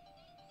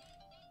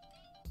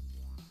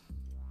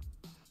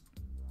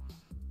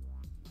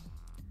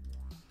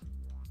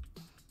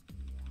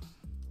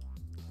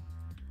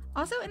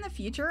 Also, in the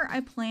future,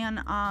 I plan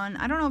on,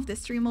 I don't know if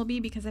this stream will be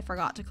because I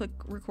forgot to click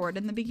record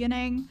in the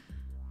beginning.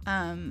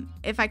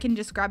 If I can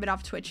just grab it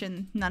off Twitch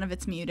and none of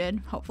it's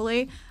muted,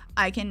 hopefully,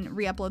 I can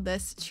re-upload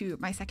this to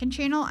my second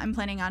channel. I'm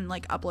planning on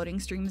like uploading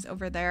streams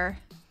over there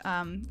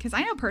because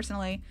I know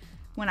personally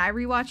when I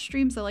rewatch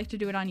streams, I like to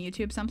do it on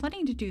YouTube, so I'm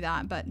planning to do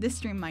that, but this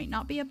stream might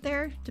not be up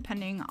there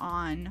depending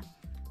on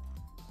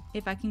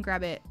if I can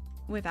grab it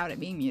without it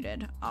being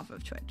muted off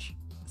of Twitch.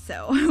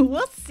 So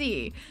we'll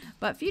see,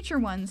 but future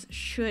ones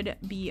should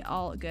be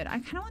all good. I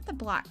kind of want the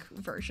black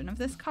version of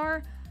this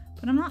car,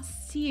 but I'm not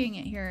seeing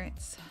it here.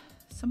 It's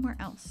somewhere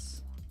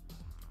else.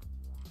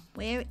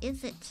 Where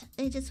is it?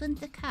 I just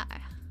want the car.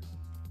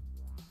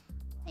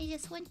 I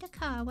just want the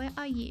car. Where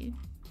are you?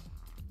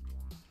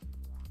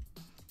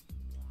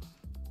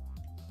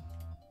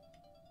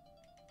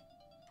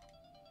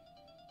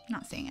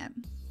 Not seeing it.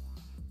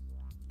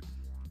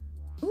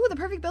 Ooh, the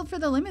perfect build for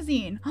the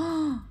limousine.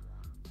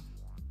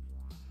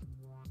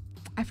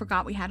 I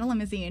forgot we had a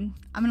limousine.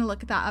 I'm gonna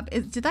look that up.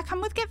 Did that come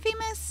with Get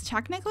Famous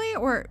technically,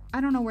 or I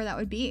don't know where that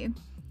would be.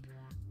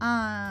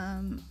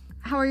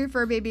 How are your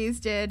fur babies?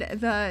 Did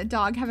the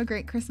dog have a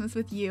great Christmas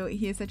with you?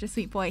 He is such a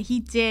sweet boy. He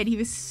did. He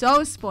was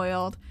so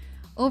spoiled,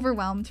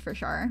 overwhelmed for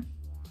sure.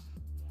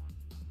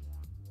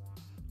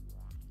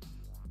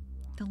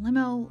 The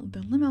limo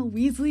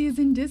Weasley is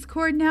in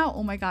Discord now.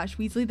 Oh my gosh,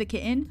 Weasley the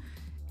kitten,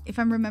 if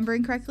I'm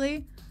remembering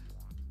correctly.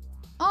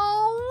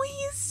 Oh,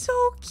 he's so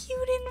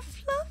cute and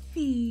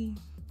fluffy.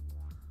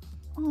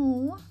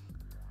 Oh.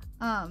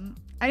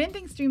 I didn't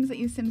think streams that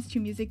use Sims 2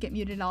 music get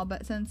muted at all,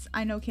 but since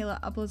I know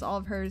Kayla uploads all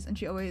of hers and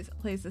she always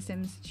plays the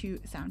Sims 2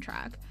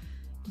 soundtrack.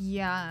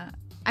 Yeah,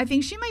 I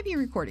think she might be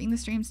recording the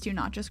streams too,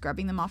 not just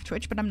grabbing them off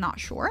Twitch, but I'm not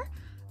sure.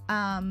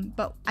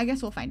 But I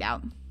guess we'll find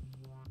out.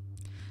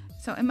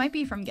 So it might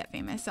be from Get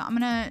Famous. So I'm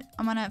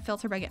gonna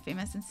filter by Get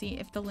Famous and see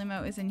if the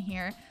limo is in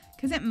here,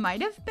 because it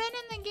might have been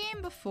in the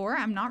game before.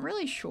 I'm not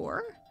really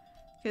sure,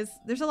 because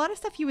there's a lot of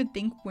stuff you would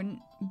think wouldn't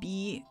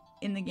be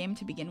in the game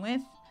to begin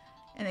with,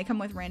 and they come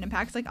with random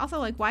packs. Like, also,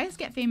 like, why is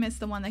Get Famous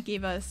the one that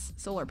gave us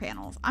solar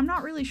panels? I'm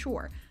not really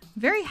sure.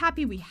 Very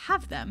happy we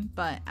have them,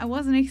 but I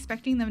wasn't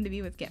expecting them to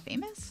be with Get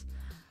Famous.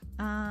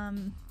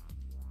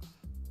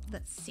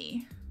 Let's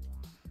see.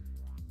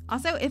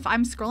 Also, if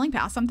I'm scrolling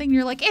past something and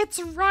you're like,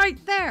 it's right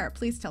there,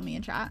 please tell me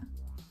in chat.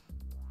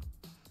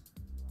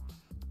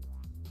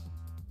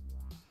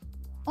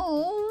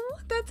 Oh,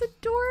 that's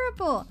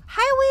adorable.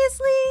 Hi,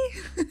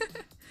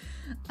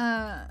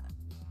 Weasley.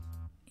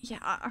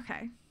 Yeah,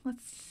 okay.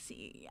 Let's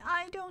see.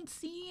 I don't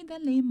see the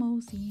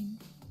limousine.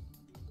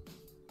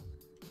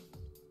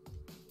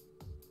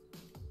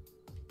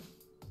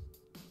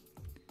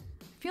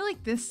 I feel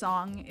like this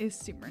song is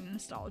super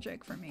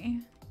nostalgic for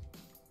me.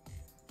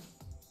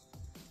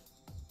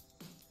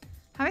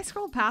 Have I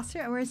scrolled past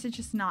it, or is it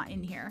just not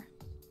in here?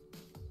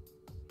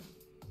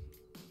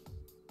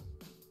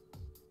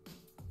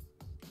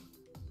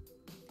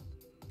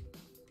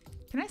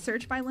 Can I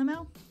search by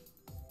limo?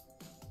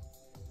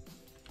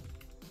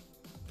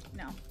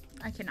 No,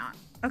 I cannot.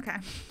 Okay.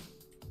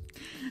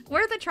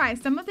 What are the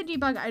tries? Some of the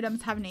debug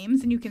items have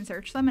names and you can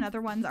search them, and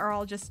other ones are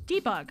all just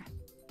debug.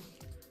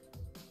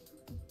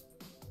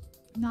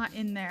 Not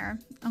in there.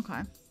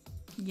 Okay.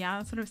 Yeah,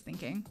 that's what I was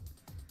thinking.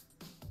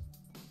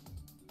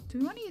 Do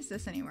we want to use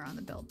this anywhere on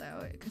the build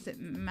though? Because it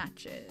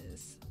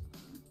matches.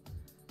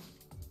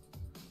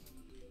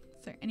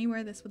 Is there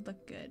anywhere this would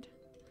look good?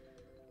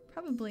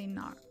 Probably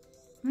not.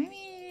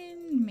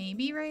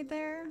 Maybe right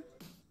there.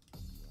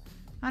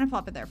 I'm gonna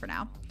plop it there for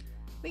now.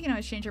 We can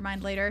always change our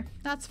mind later.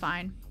 That's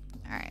fine.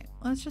 All right,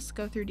 let's just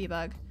go through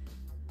debug.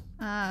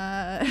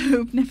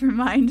 Never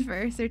mind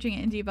for searching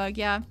it in debug.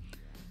 Yeah.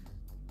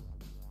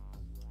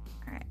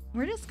 All right,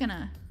 we're just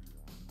gonna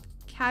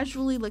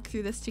casually look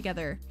through this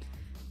together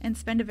and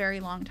spend a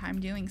very long time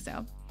doing so.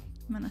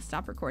 I'm gonna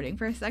stop recording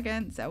for a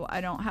second so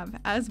I don't have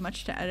as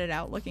much to edit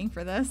out looking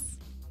for this.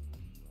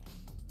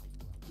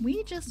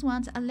 We just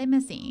want a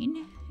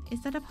limousine.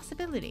 Is that a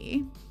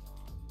possibility?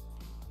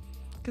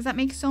 Because that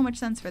makes so much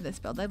sense for this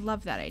build. I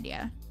love that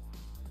idea.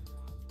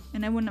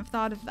 And I wouldn't have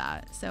thought of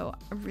that. So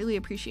I really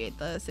appreciate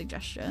the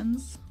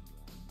suggestions.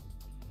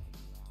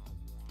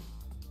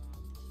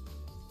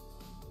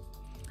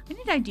 I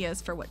need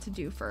ideas for what to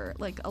do for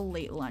like a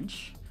late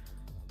lunch.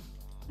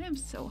 I am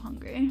so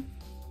hungry.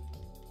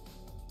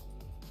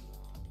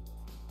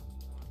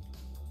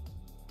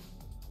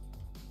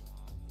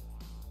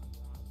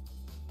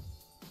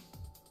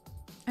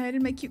 I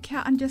added my cute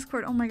cat on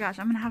Discord. Oh my gosh,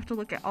 I'm gonna have to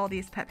look at all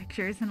these pet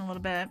pictures in a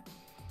little bit.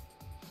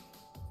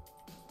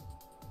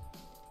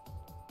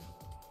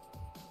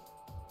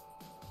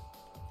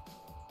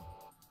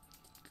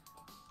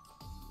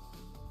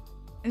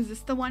 Is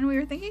this the one we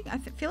were thinking? I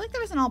feel like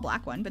there was an all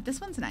black one, but this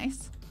one's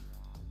nice.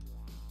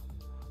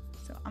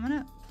 So I'm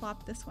gonna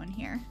plop this one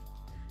here.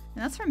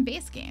 And that's from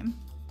base game.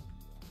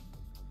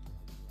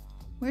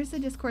 Where's the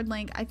Discord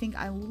link? I think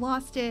I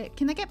lost it.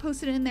 Can that get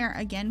posted in there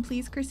again,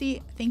 please,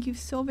 Chrissy? Thank you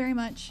so very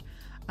much.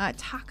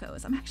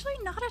 Tacos. I'm actually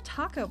not a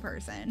taco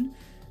person.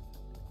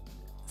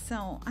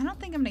 So I don't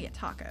think I'm gonna get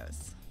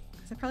tacos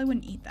because I probably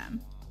wouldn't eat them.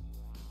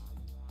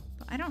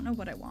 But I don't know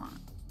what I want.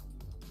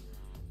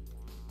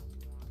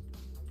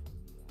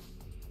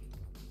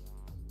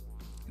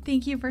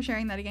 Thank you for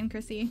sharing that again,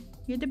 Chrissy.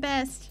 You're the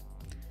best.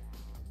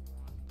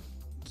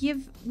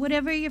 give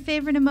whatever your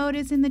favorite emote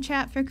is in the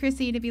chat for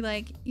Chrissy to be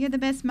like, you're the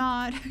best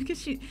mod, because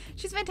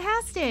she's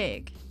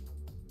fantastic.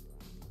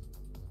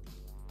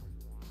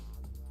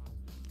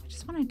 I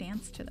just want to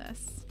dance to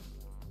this.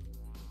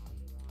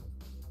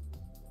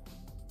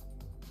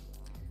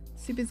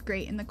 Soup is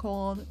great in the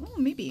cold. Oh,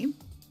 maybe.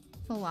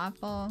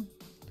 Falafel.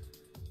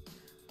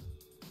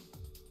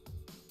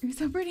 You're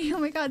so pretty. Oh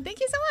my god, thank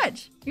you so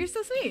much. You're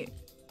so sweet.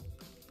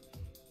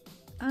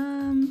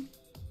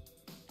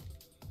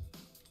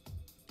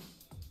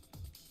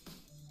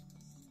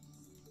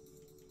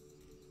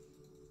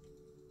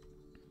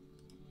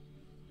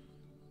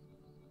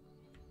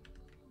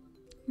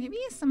 Maybe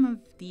some of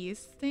these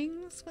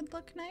things would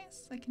look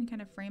nice. I can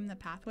kind of frame the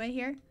pathway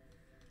here.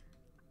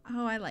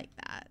 Oh, I like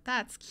that.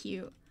 That's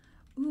cute.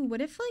 Ooh, what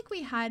if like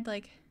we had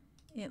like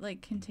it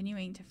like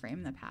continuing to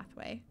frame the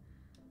pathway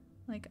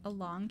like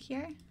along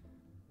here?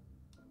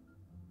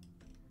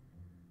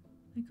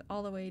 Like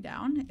all the way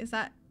down? Is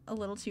that a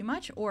little too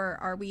much, or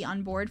are we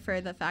on board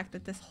for the fact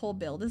that this whole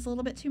build is a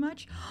little bit too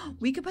much?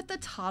 We could put the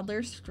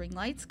toddler string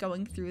lights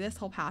going through this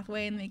whole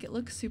pathway and make it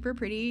look super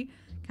pretty,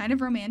 kind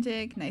of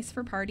romantic, nice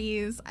for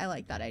parties. I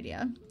like that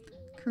idea.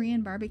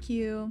 Korean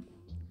barbecue.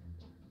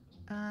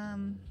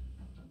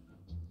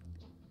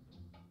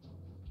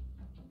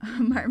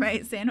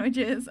 Marmite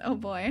sandwiches. Oh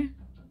boy.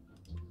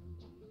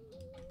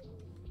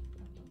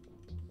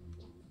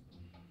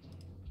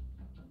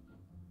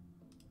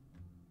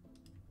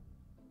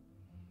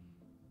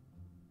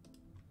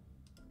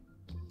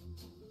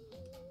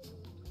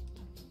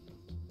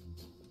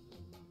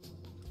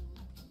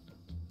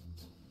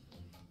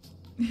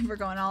 If we're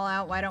going all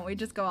out, why don't we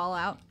just go all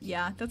out?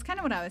 Yeah, that's kind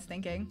of what I was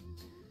thinking.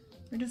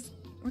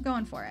 We're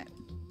going for it.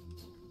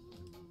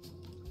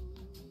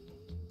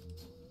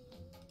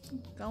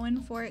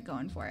 Going for it,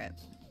 going for it.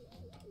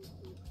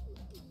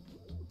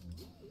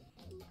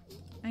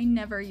 I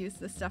never use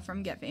this stuff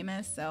from Get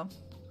Famous, so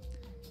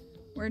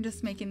we're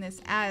just making this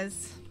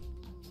as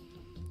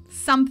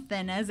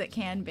something as it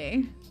can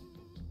be.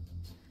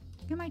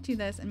 I might do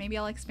this, and maybe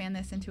I'll expand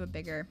this into a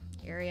bigger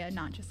area,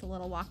 not just a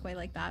little walkway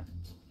like that.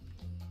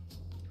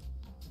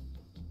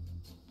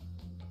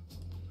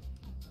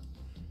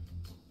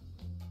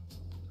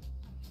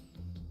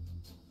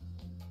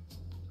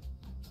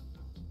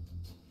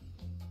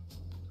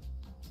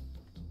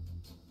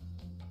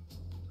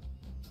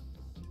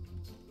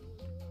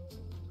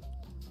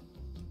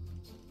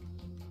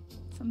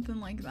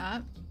 Something like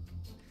that.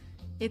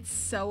 It's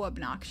so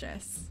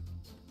obnoxious,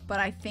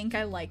 but I think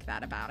I like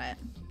that about it.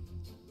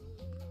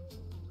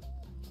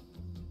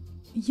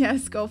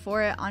 Yes, go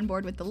for it. On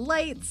board with the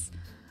lights.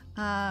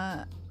 Tanya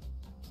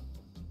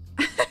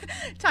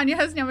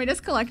has now made us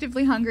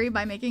collectively hungry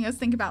by making us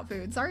think about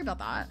food. Sorry about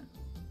that.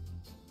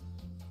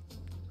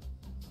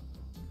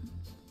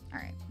 All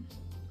right.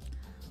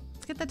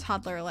 Let's get the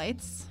toddler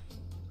lights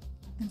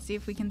and see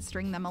if we can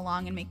string them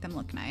along and make them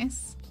look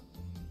nice.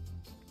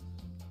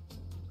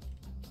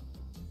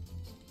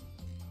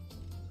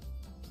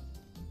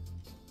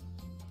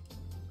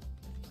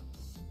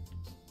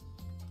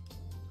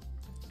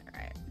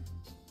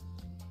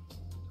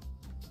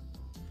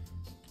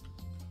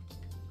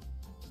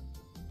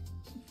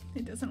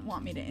 It doesn't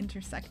want me to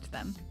intersect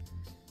them,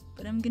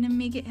 but I'm gonna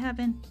make it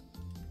happen.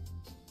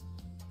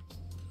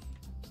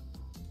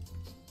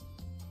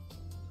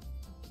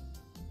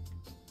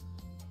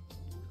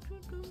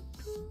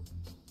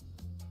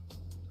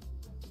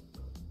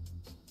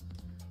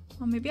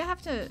 Well, maybe I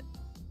have to,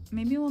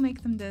 maybe we'll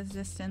make them the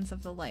distance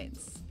of the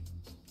lights.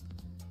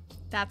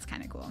 That's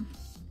kind of cool.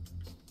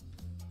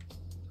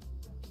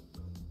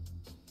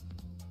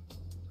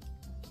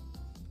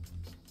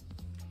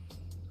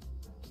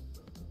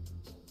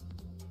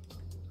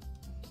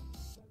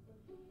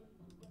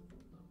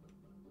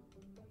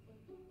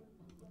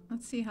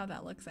 Let's see how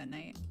that looks at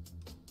night.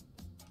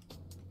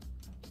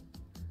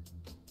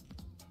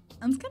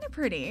 That's kind of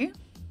pretty.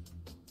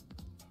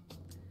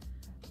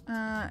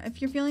 If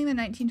you're feeling the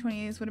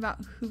 1920s, what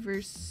about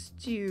Hoover's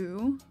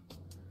stew?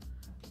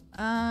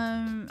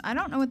 I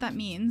don't know what that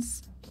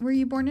means. Were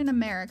you born in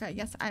America?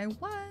 Yes, I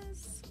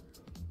was.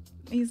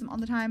 I use them all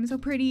the time. So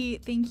pretty.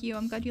 Thank you.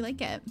 I'm glad you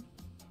like it.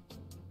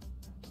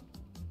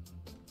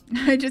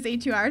 I just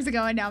ate 2 hours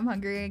ago and now I'm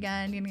hungry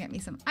again. Gonna get me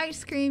some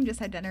ice cream. Just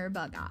had dinner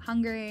but got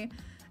hungry.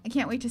 I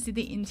can't wait to see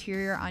the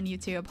interior on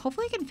YouTube.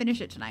 Hopefully I can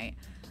finish it tonight.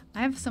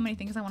 I have so many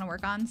things I want to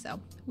work on, so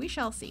we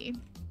shall see.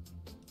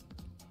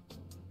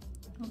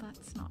 Well,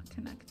 that's not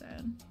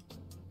connected.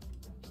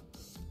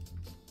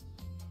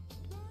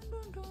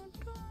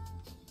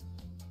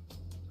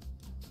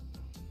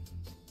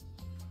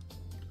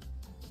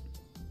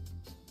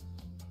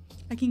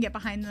 I can get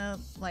behind the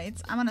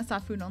lights. I'm on a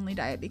soft food only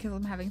diet because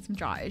I'm having some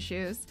jaw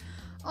issues.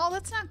 Oh,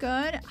 that's not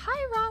good.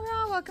 Hi,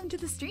 Rara. Welcome to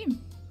the stream.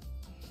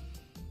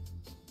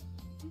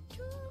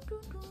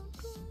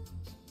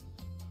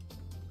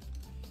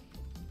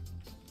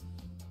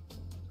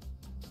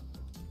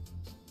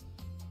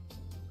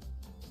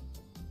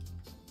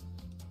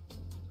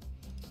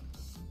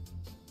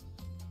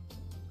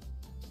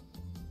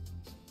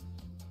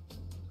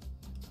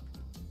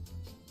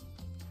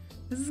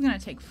 This is gonna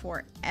take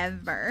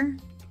forever.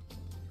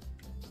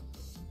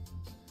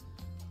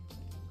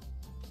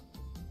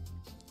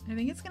 I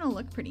think it's gonna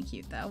look pretty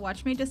cute though.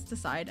 Watch me just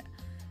decide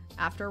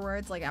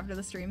afterwards, like after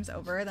the stream's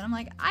over, then I'm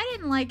like, I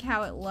didn't like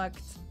how it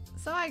looked,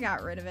 so I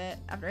got rid of it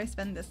after I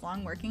spend this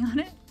long working on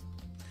it.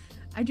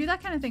 I do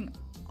that kind of thing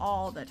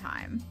all the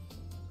time.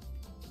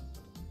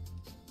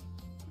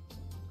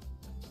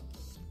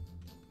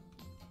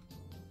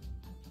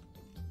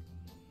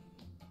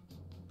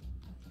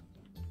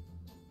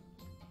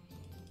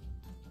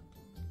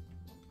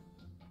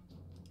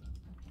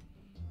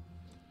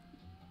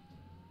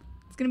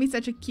 It's gonna be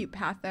such a cute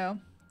path though.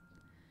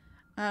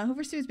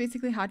 Hoover stew is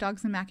basically hot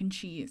dogs and mac and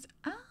cheese.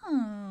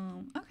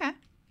 Oh, okay. I'm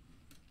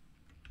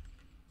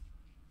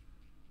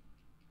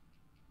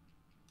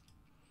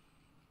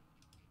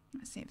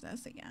gonna save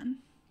this again.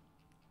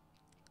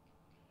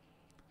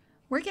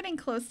 We're getting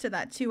close to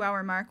that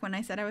 2-hour mark when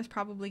I said I was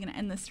probably gonna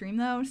end the stream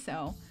though,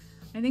 so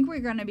I think we're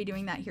gonna be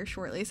doing that here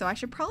shortly. So I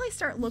should probably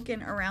start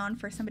looking around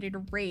for somebody to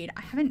raid.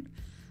 I haven't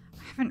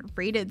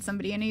raided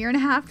somebody in a year and a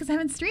half because I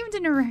haven't streamed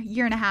in a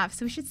year and a half,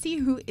 so we should see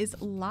who is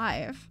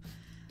live.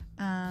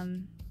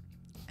 And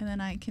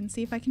then I can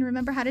see if I can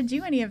remember how to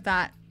do any of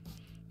that,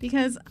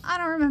 because I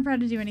don't remember how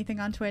to do anything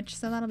on Twitch,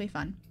 so that'll be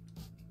fun.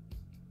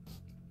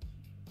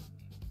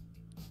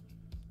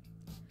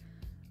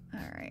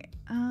 All right.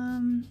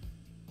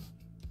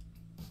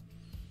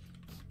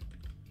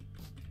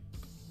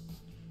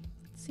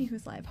 Let's see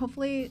who's live.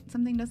 Hopefully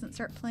something doesn't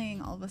start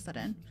playing all of a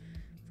sudden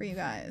for you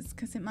guys,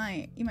 because you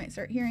might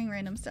start hearing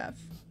random stuff.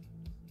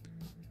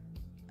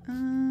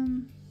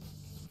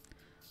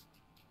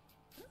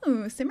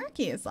 Ooh,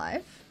 Simurki is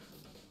live.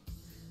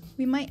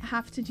 We might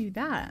have to do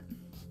that.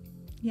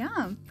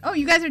 Yeah. Oh,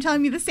 you guys are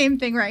telling me the same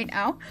thing right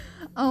now.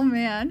 Oh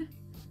man.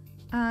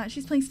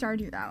 She's playing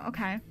Stardew though.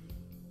 Okay.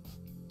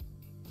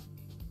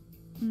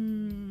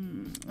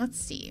 Let's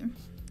see.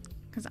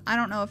 Because I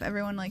don't know if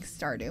everyone likes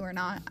Stardew or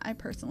not. I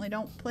personally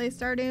don't play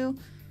Stardew.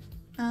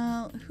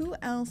 Who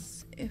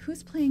else?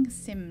 Who's playing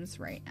Sims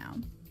right now?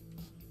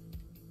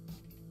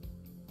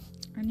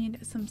 I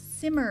need some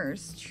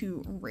Simmers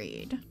to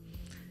raid,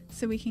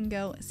 so we can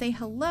go say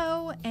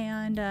hello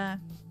and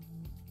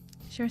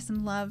share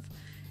some love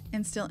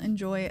and still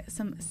enjoy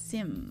some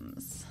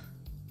Sims.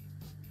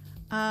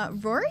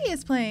 Rory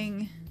is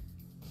playing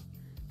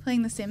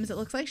The Sims. It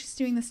looks like she's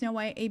doing the Snow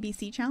White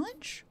ABC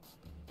challenge,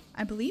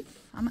 I believe.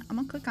 I'm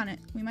gonna click on it.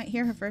 We might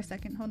hear her for a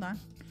second. Hold on.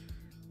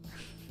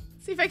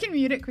 See if I can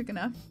mute it quick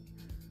enough.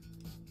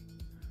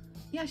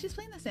 Yeah, she's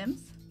playing The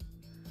Sims.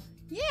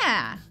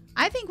 Yeah,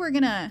 I think we're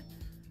gonna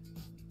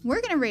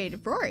raid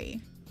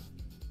Rory.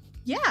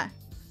 Yeah,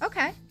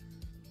 okay.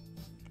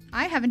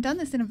 I haven't done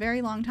this in a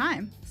very long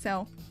time,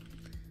 so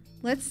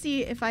let's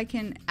see if I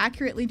can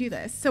accurately do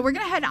this. So we're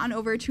gonna head on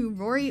over to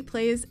Rory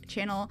Plays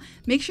channel.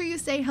 Make sure you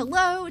say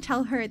hello,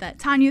 tell her that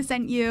Tanya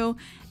sent you,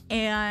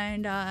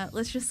 and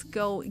let's just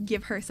go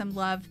give her some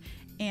love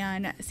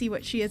and see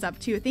what she is up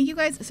to. Thank you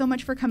guys so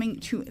much for coming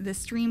to the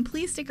stream.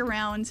 Please stick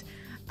around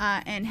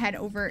and head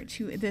over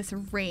to this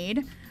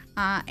raid.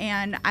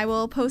 And I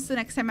will post the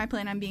next time I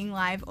plan on being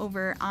live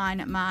over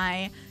on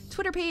my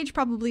Twitter page,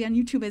 probably on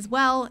YouTube as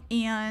well.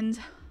 And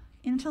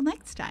until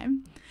next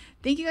time,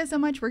 thank you guys so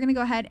much. We're going to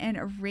go ahead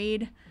and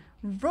raid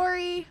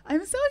Rory.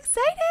 I'm so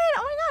excited.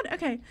 Oh my God.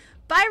 Okay.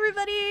 Bye,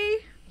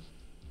 everybody.